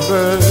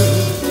remember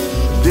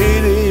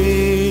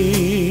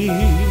Dee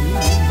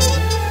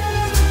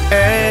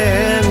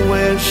and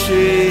when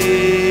she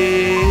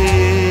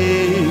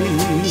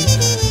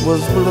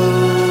was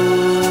blue,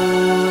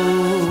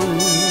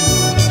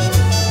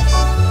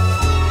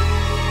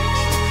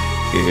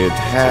 it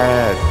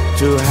had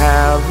to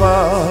have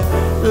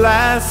a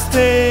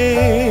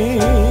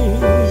lasting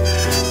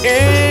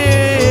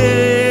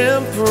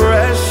impression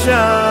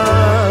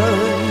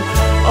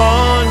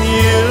on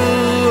you.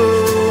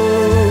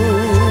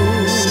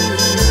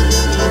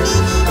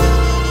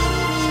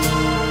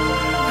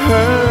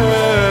 Her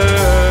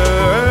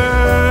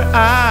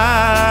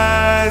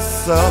eyes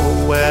so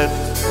wet,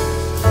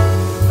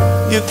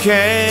 you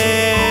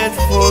can't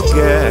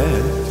forget,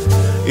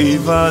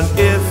 even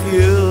if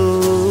you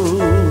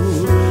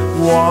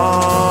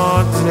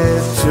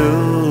wanted to.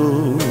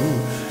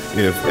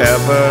 If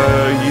ever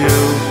you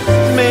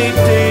made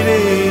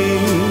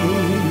dating,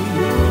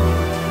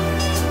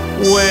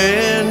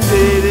 when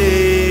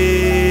dating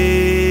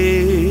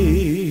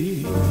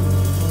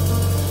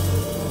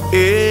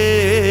is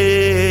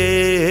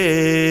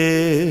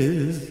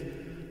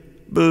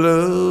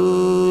blue.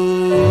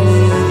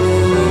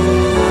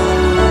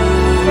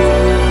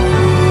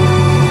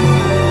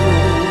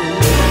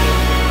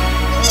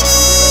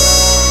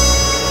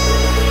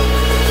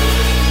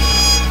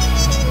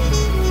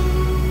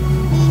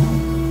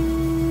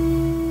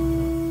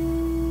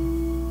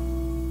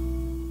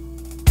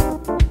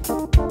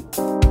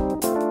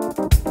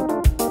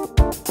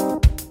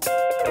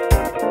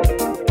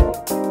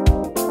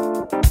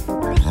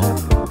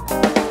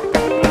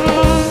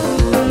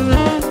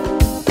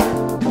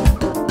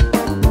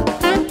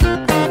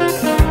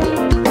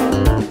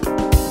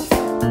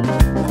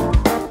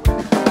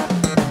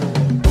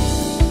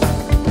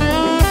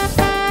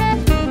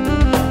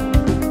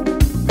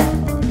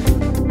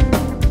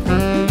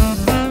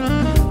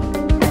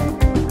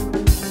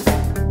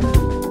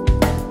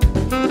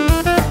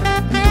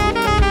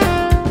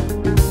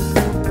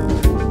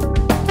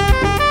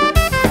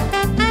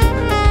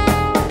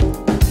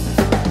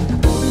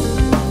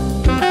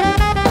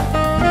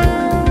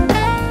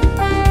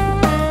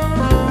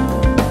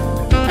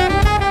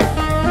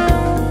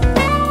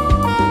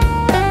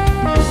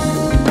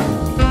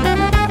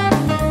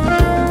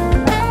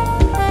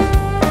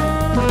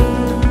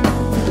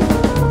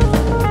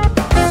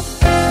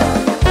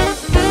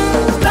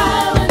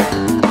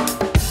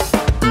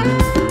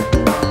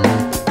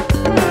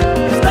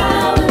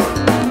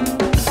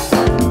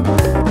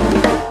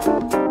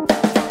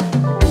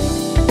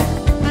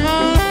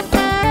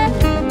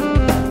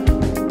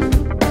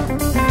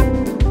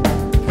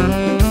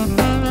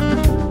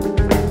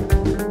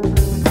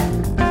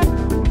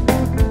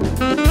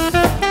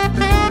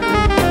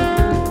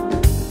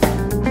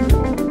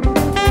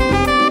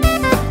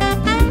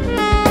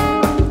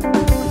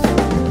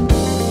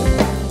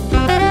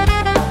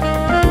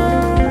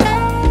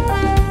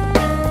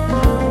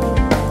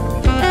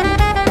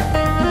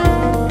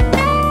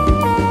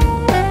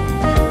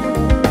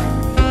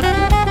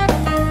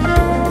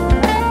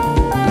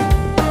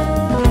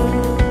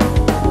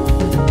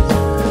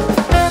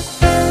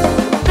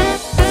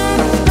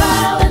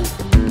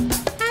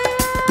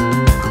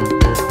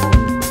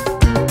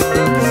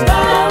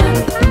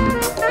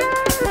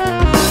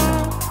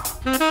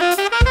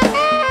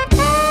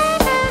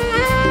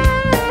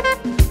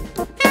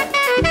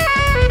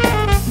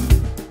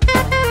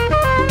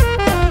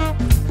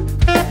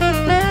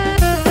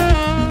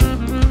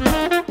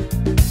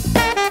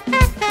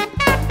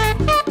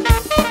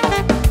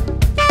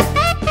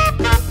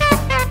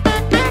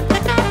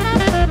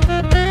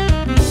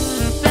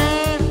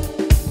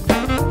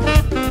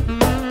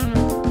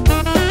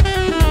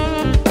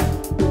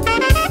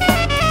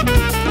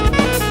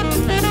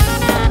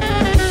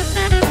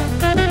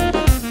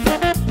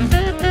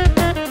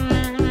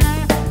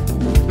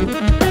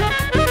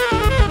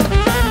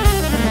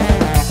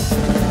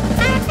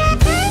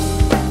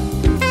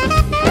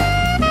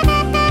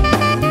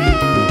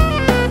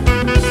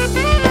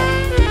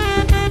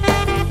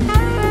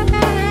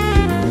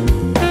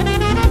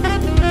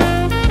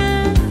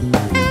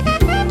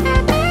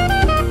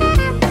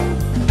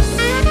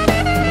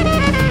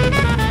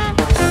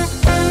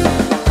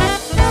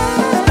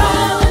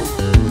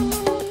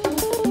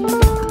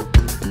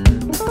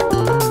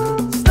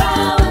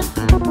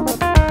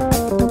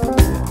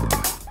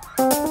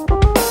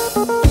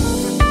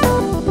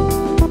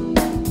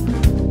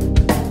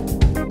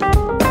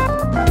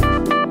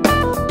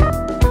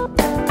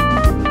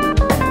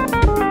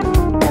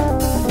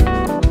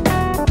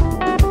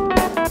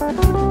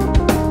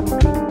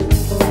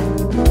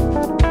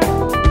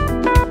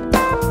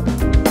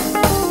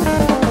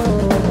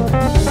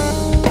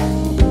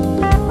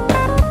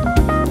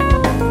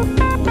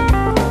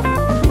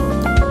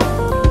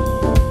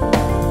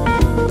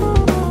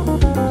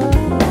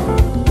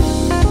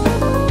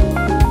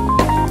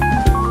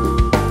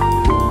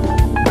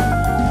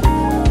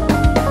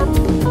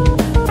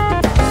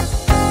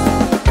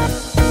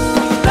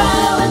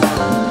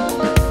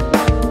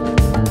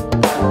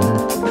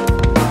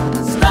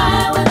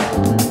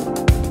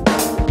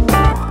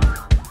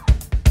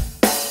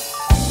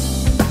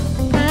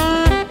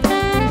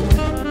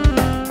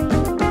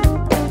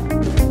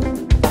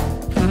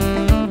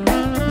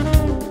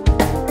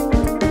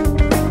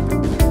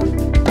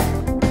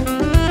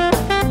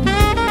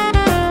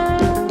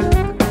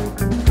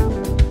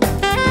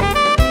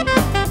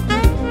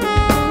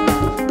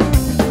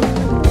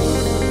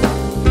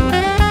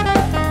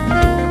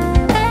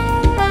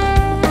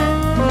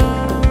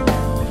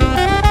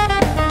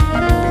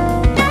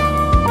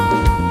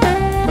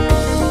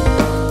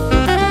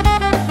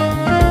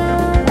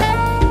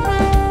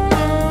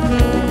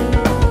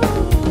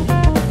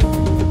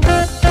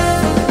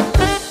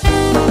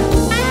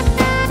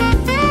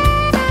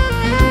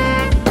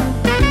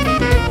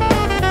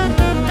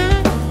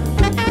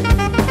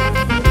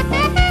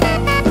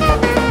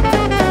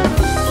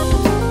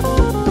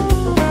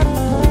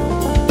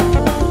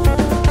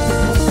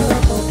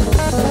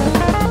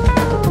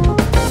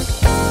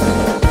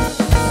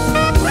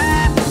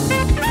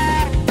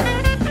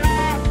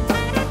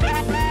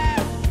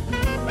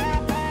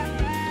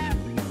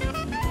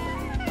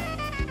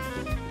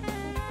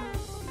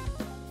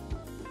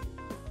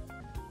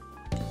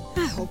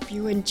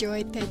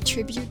 enjoyed that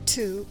tribute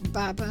to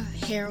Baba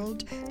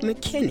Harold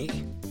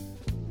McKinney.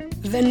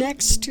 The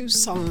next two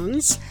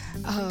songs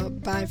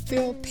by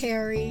Phil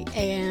Perry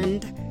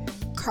and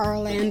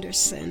Carl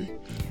Anderson,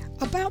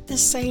 about the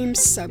same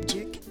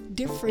subject,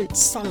 different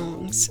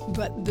songs,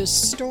 but the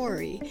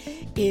story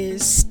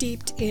is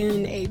steeped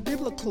in a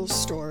biblical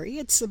story.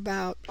 It's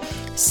about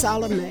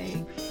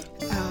Salome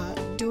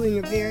doing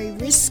a very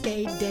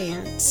risque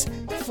dance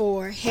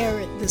for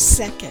Herod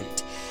II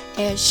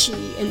as she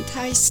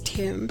enticed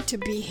him to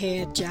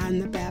behead John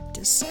the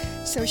Baptist.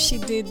 So she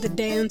did the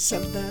dance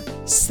of the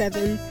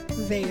 7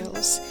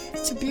 veils.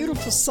 It's a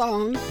beautiful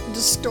song. The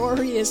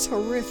story is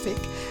horrific,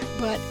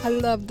 but I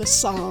love the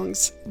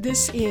songs.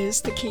 This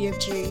is the Key of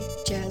G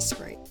Jazz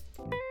Break.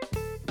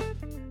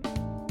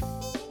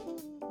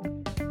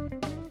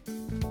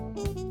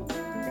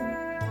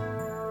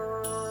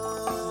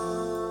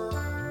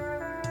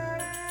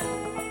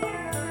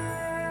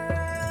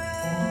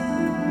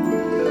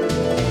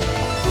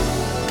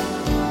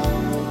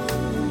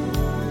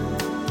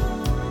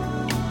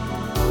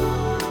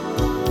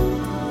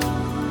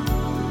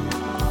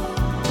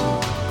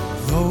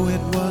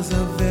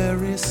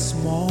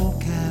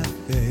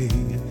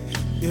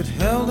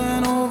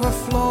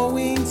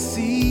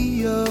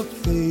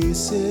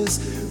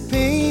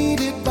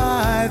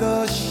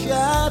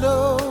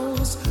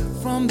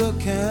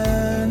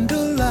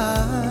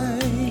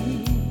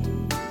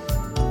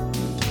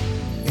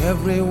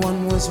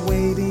 Everyone was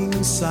waiting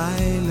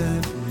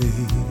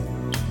silently,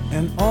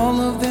 and all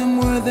of them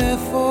were there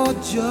for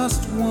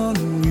just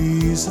one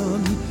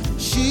reason.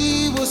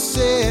 She was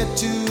said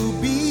to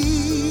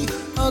be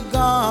a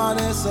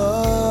goddess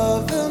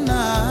of the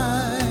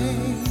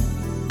night.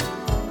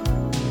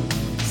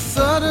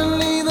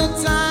 Suddenly the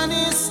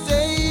tiny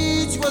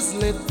stage was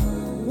lit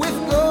with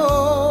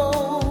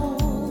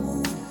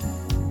gold.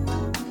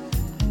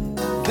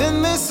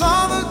 Then they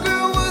saw the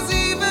girl was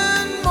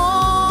even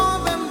more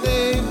than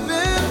they've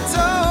been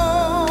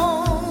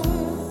told.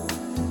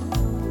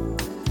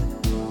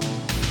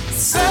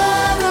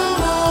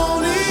 Ceremony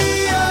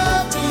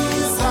of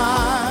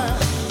desire,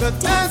 the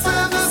dance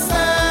of the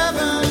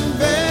 7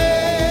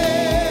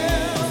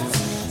 veils,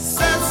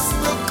 sets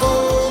the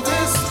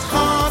coldest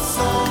hearts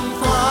on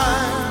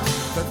fire.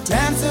 The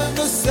dance of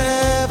the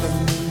 7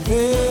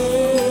 veils.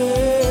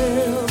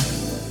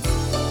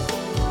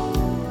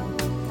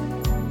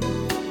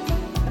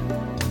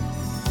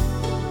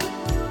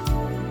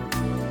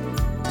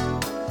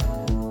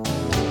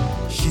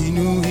 She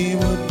knew he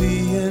would be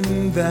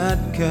in that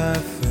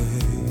cafe.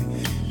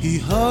 He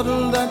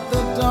huddled at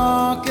the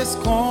darkest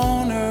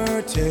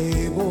corner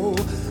table,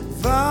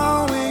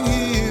 vowing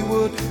he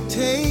would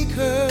take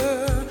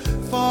her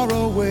far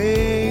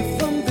away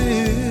from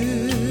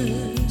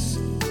this.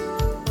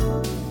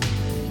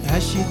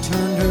 As she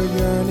turned her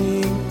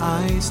yearning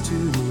eyes to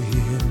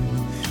him,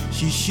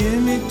 she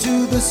shimmied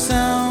to the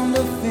sound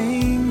of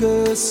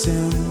finger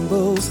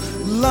cymbals,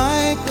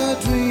 like a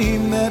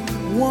dream that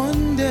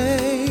one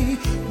day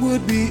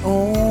would be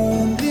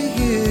only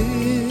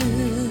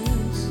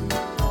his.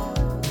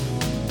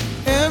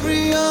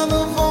 Every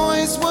other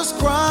voice was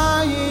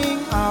crying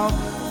out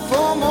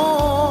for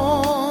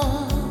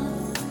more.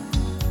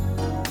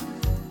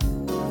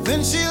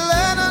 Then she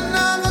let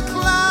another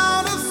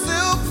cloud of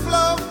silk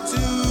float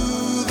to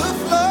the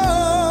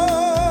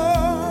floor.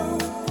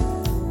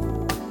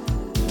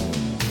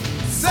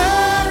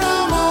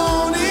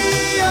 Ceremony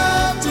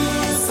of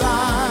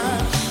desire,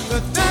 the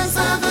dance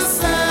of the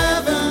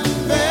 7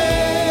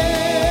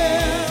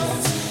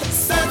 veils,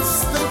 sets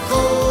the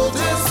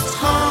coldest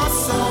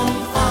hearts on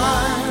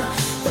fire.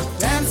 The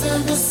dance of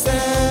the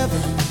 7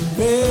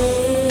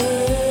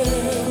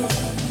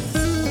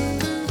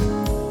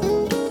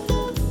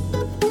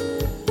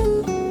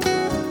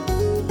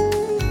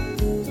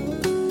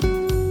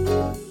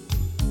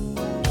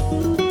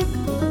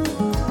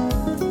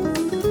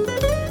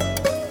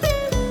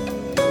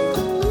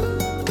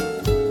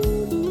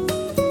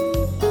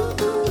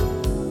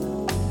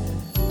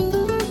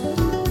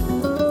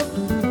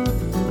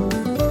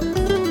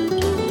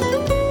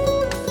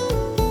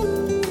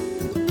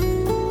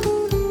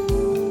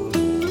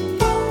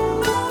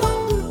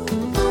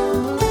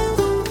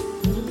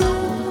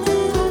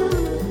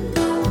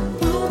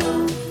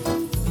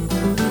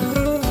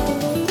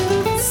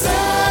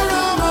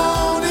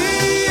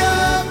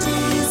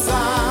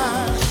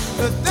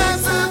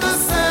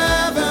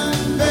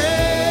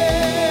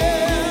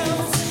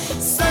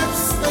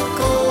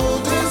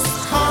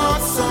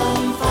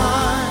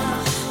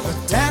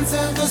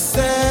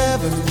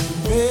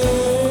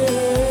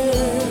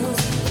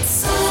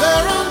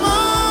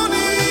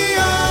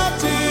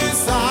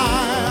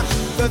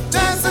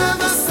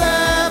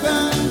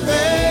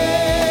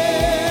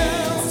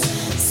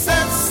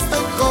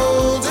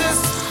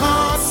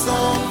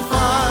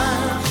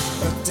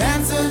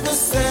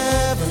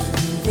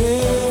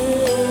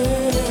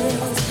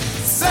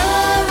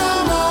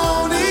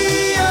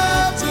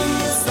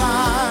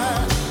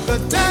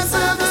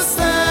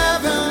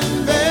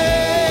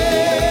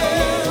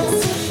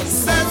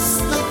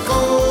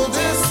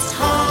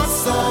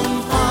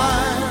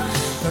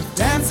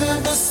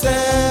 and the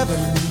 7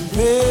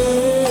 pills.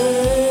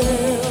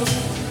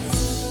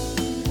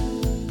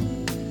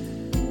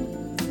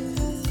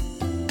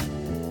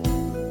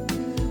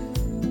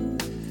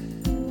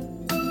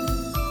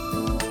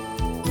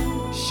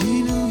 She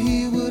knew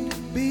he would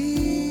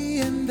be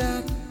in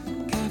that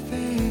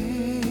cafe.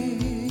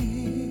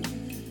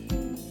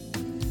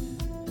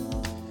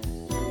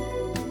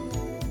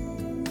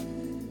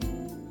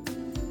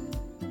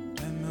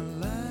 And the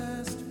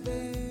last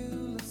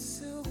veil of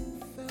silk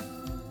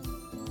fell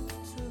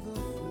to the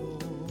floor.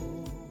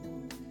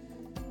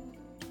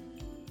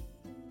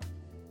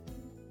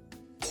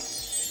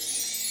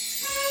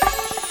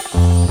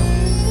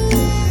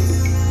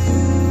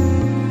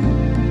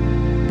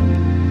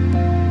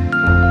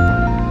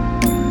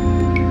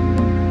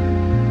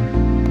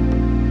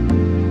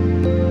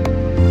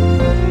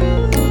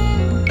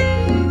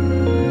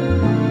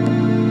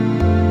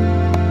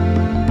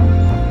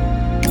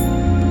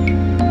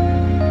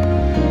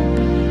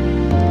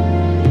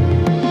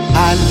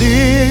 I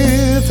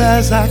live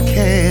as I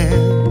can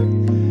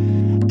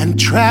and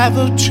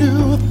travel to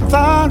a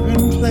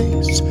foreign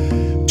place,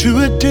 to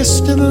a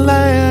distant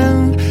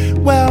land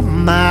where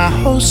my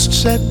host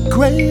said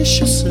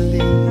graciously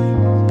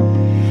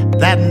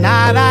that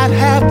night I'd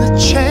have the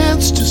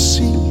chance to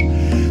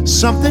see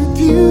something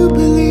few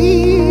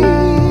believe.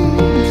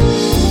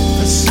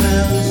 A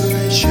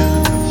celebration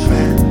of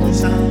grand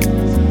design,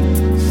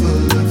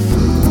 full of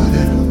food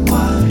and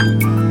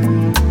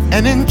wine,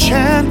 an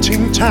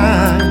enchanting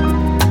time.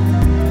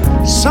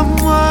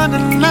 Someone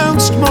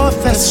announced more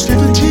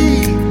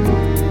festivity,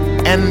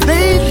 and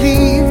they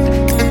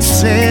leaned and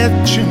said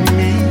to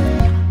me,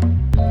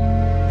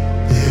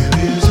 there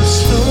is a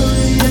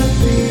story of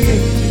the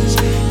ages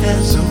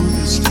as old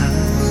as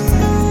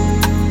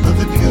time, of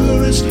the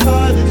purest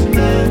hearted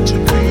man to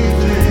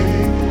breathe.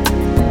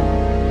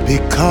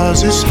 Because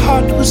his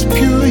heart was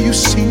pure, you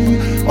see,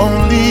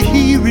 only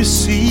he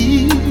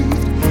received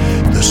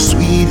the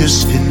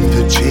sweetest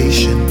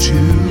invitation to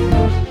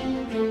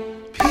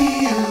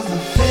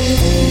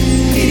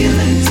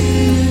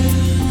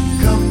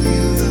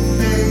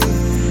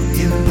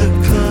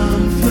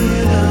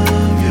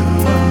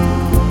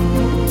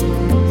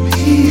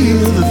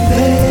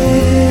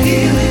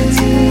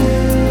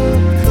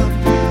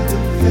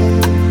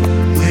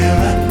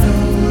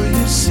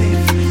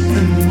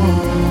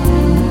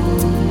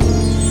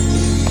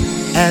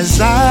as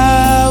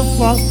I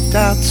walked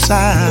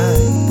outside,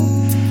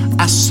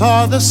 I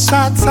saw the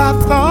sights I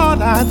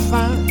thought I'd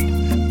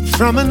find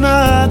from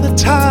another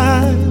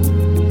time.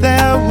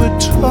 There were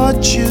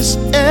torches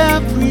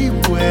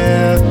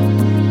everywhere,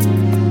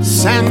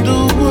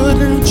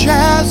 sandalwood and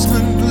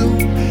jasmine blue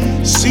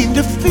seemed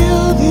to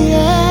fill the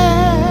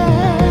air.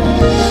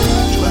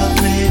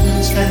 12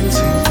 maidens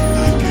dancing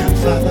by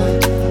campfire,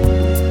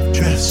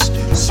 dressed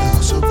in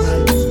silk so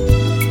bright,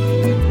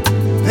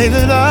 they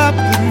lit up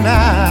the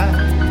night.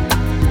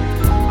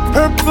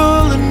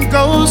 Purple and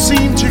gold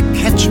seemed to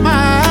catch my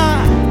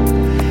eye,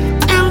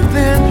 and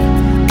then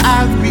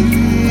I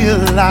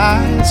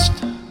realized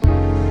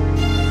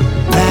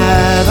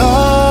that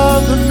all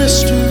the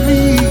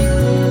mystery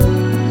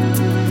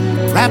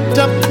wrapped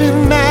up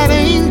in that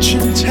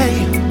ancient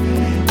tale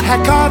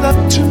had caught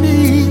up to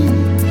me.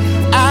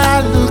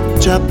 I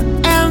looked up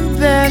and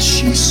there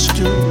she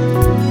stood.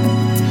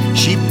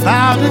 She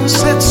bowed and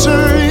said,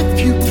 "Sir, if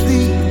you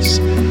please,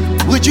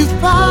 would you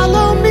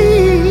follow me?"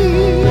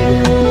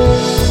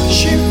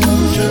 She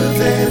moved her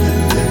veil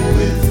and then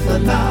with a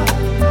nod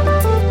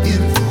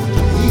informed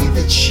me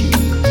that she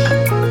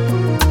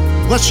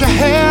was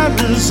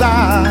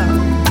Scheherazade.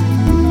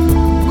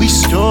 We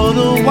stood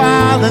a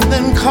while and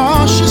then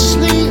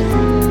cautiously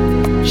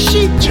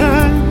she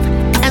turned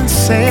and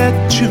said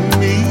to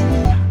me,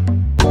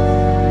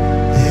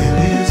 there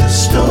is a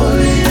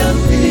story of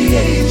the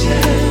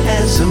ages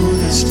as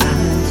old as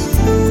time,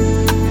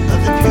 of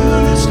the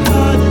purest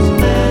hearted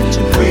man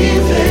to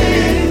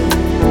prevail.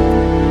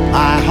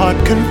 My heart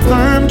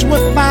confirmed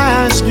what my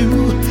eyes knew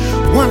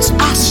once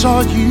I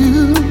saw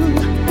you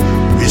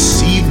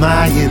receive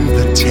my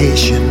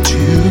invitation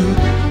to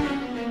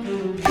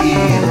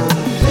peel the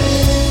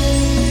veil.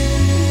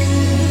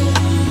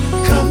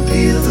 Come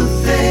peel the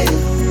veil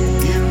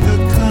in the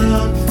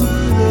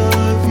comfort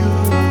of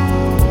your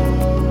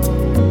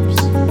arms.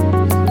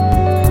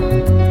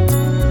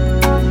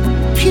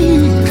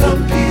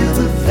 Come peel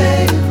the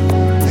veil,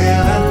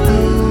 there I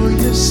know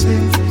you're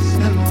safe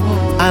and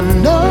warm. I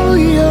know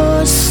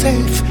you're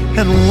safe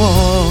and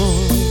warm.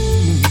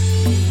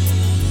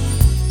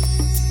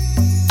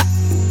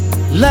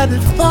 Let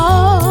it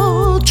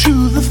fall to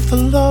the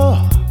floor,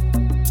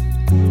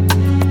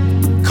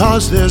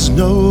 'cause there's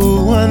no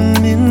one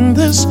in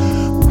this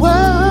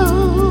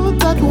world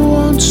that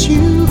wants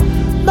you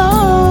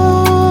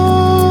more.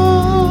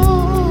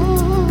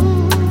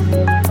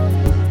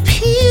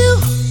 Peel,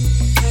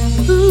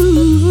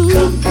 ooh,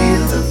 come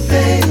peel the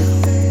veil,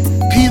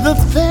 peel the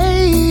veil.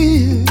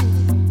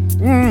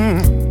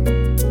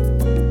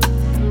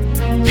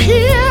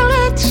 Peel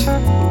it,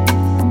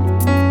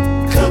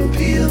 come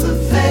peel the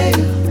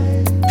veil,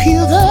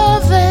 peel the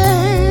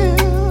veil.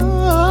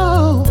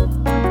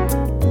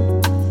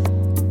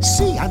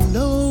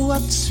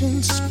 what's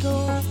in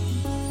store.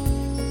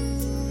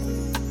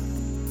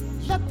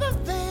 Let the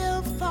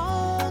veil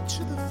fall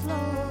to the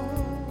floor.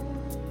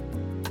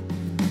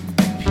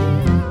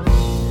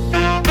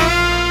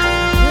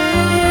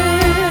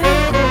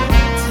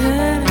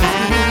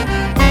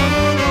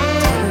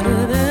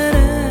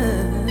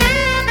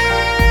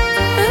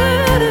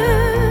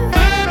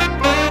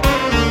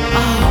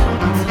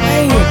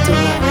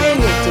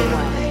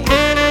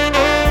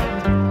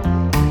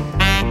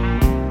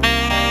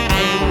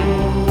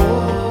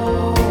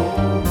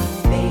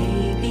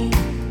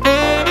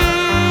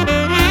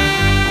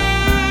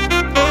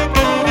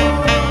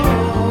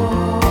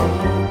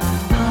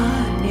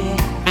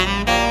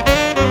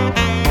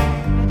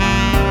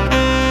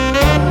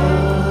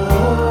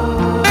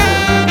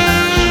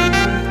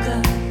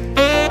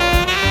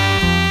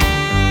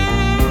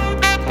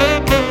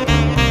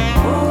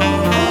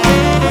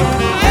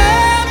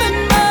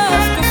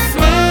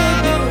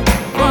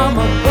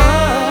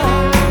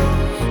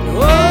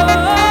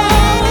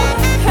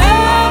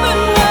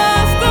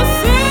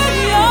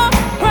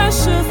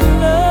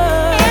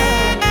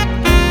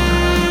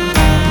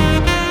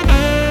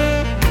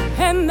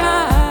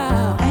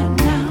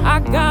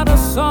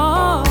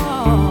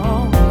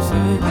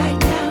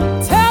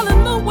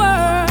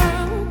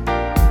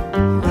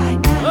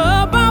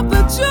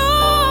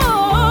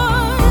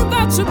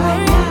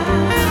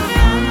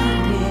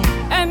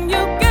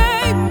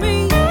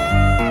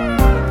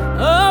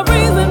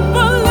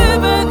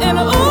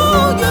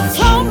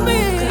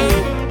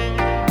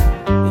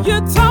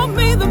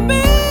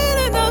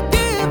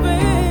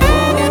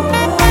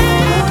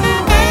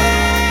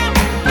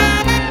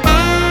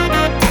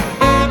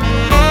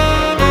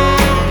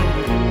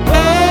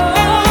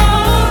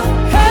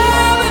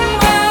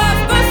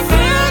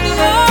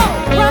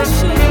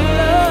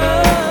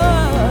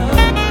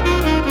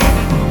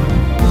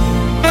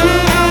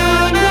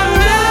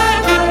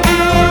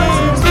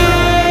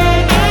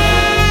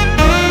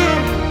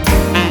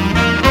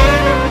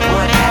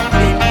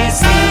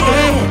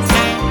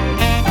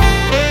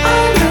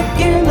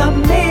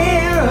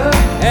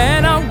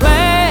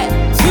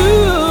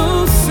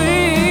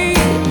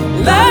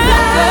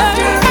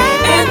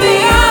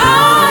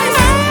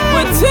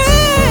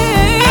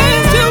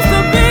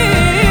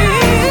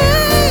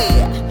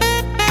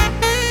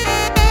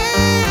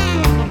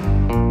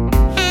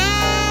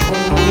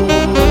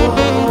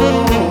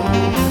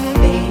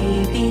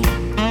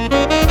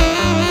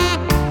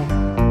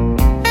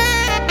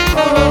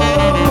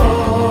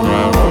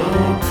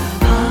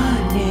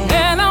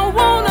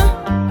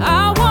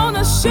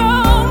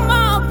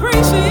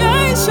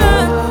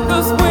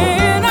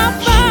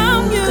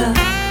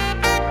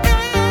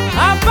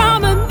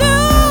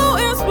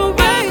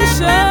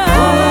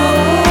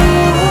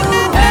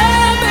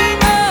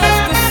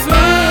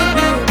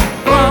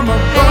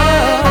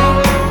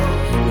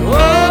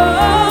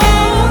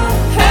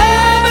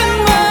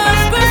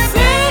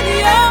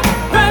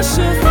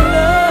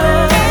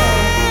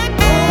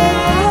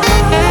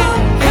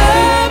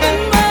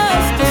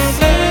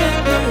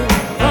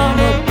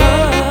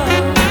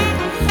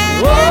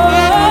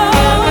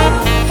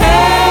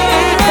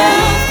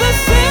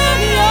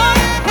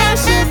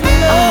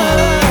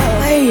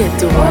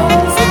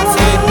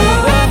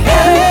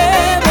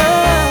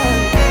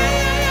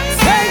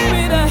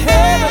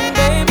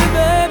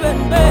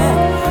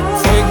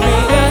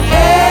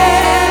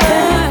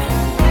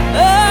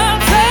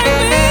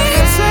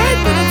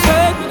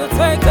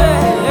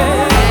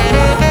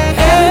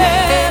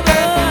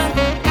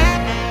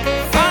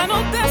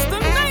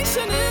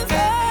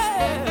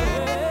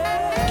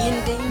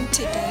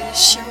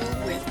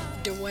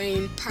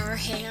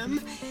 Parham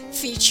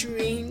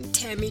featuring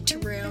Tammy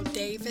Terrell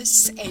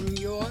Davis and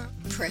Your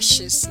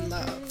Precious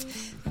Love.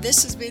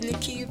 This has been the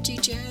Key of G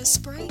Jazz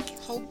Break,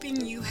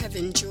 hoping you have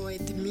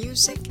enjoyed the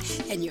music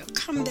and you'll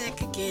come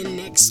back again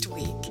next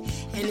week.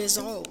 And as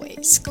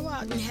always, go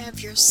out and have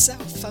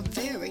yourself a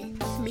very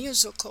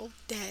musical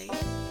day.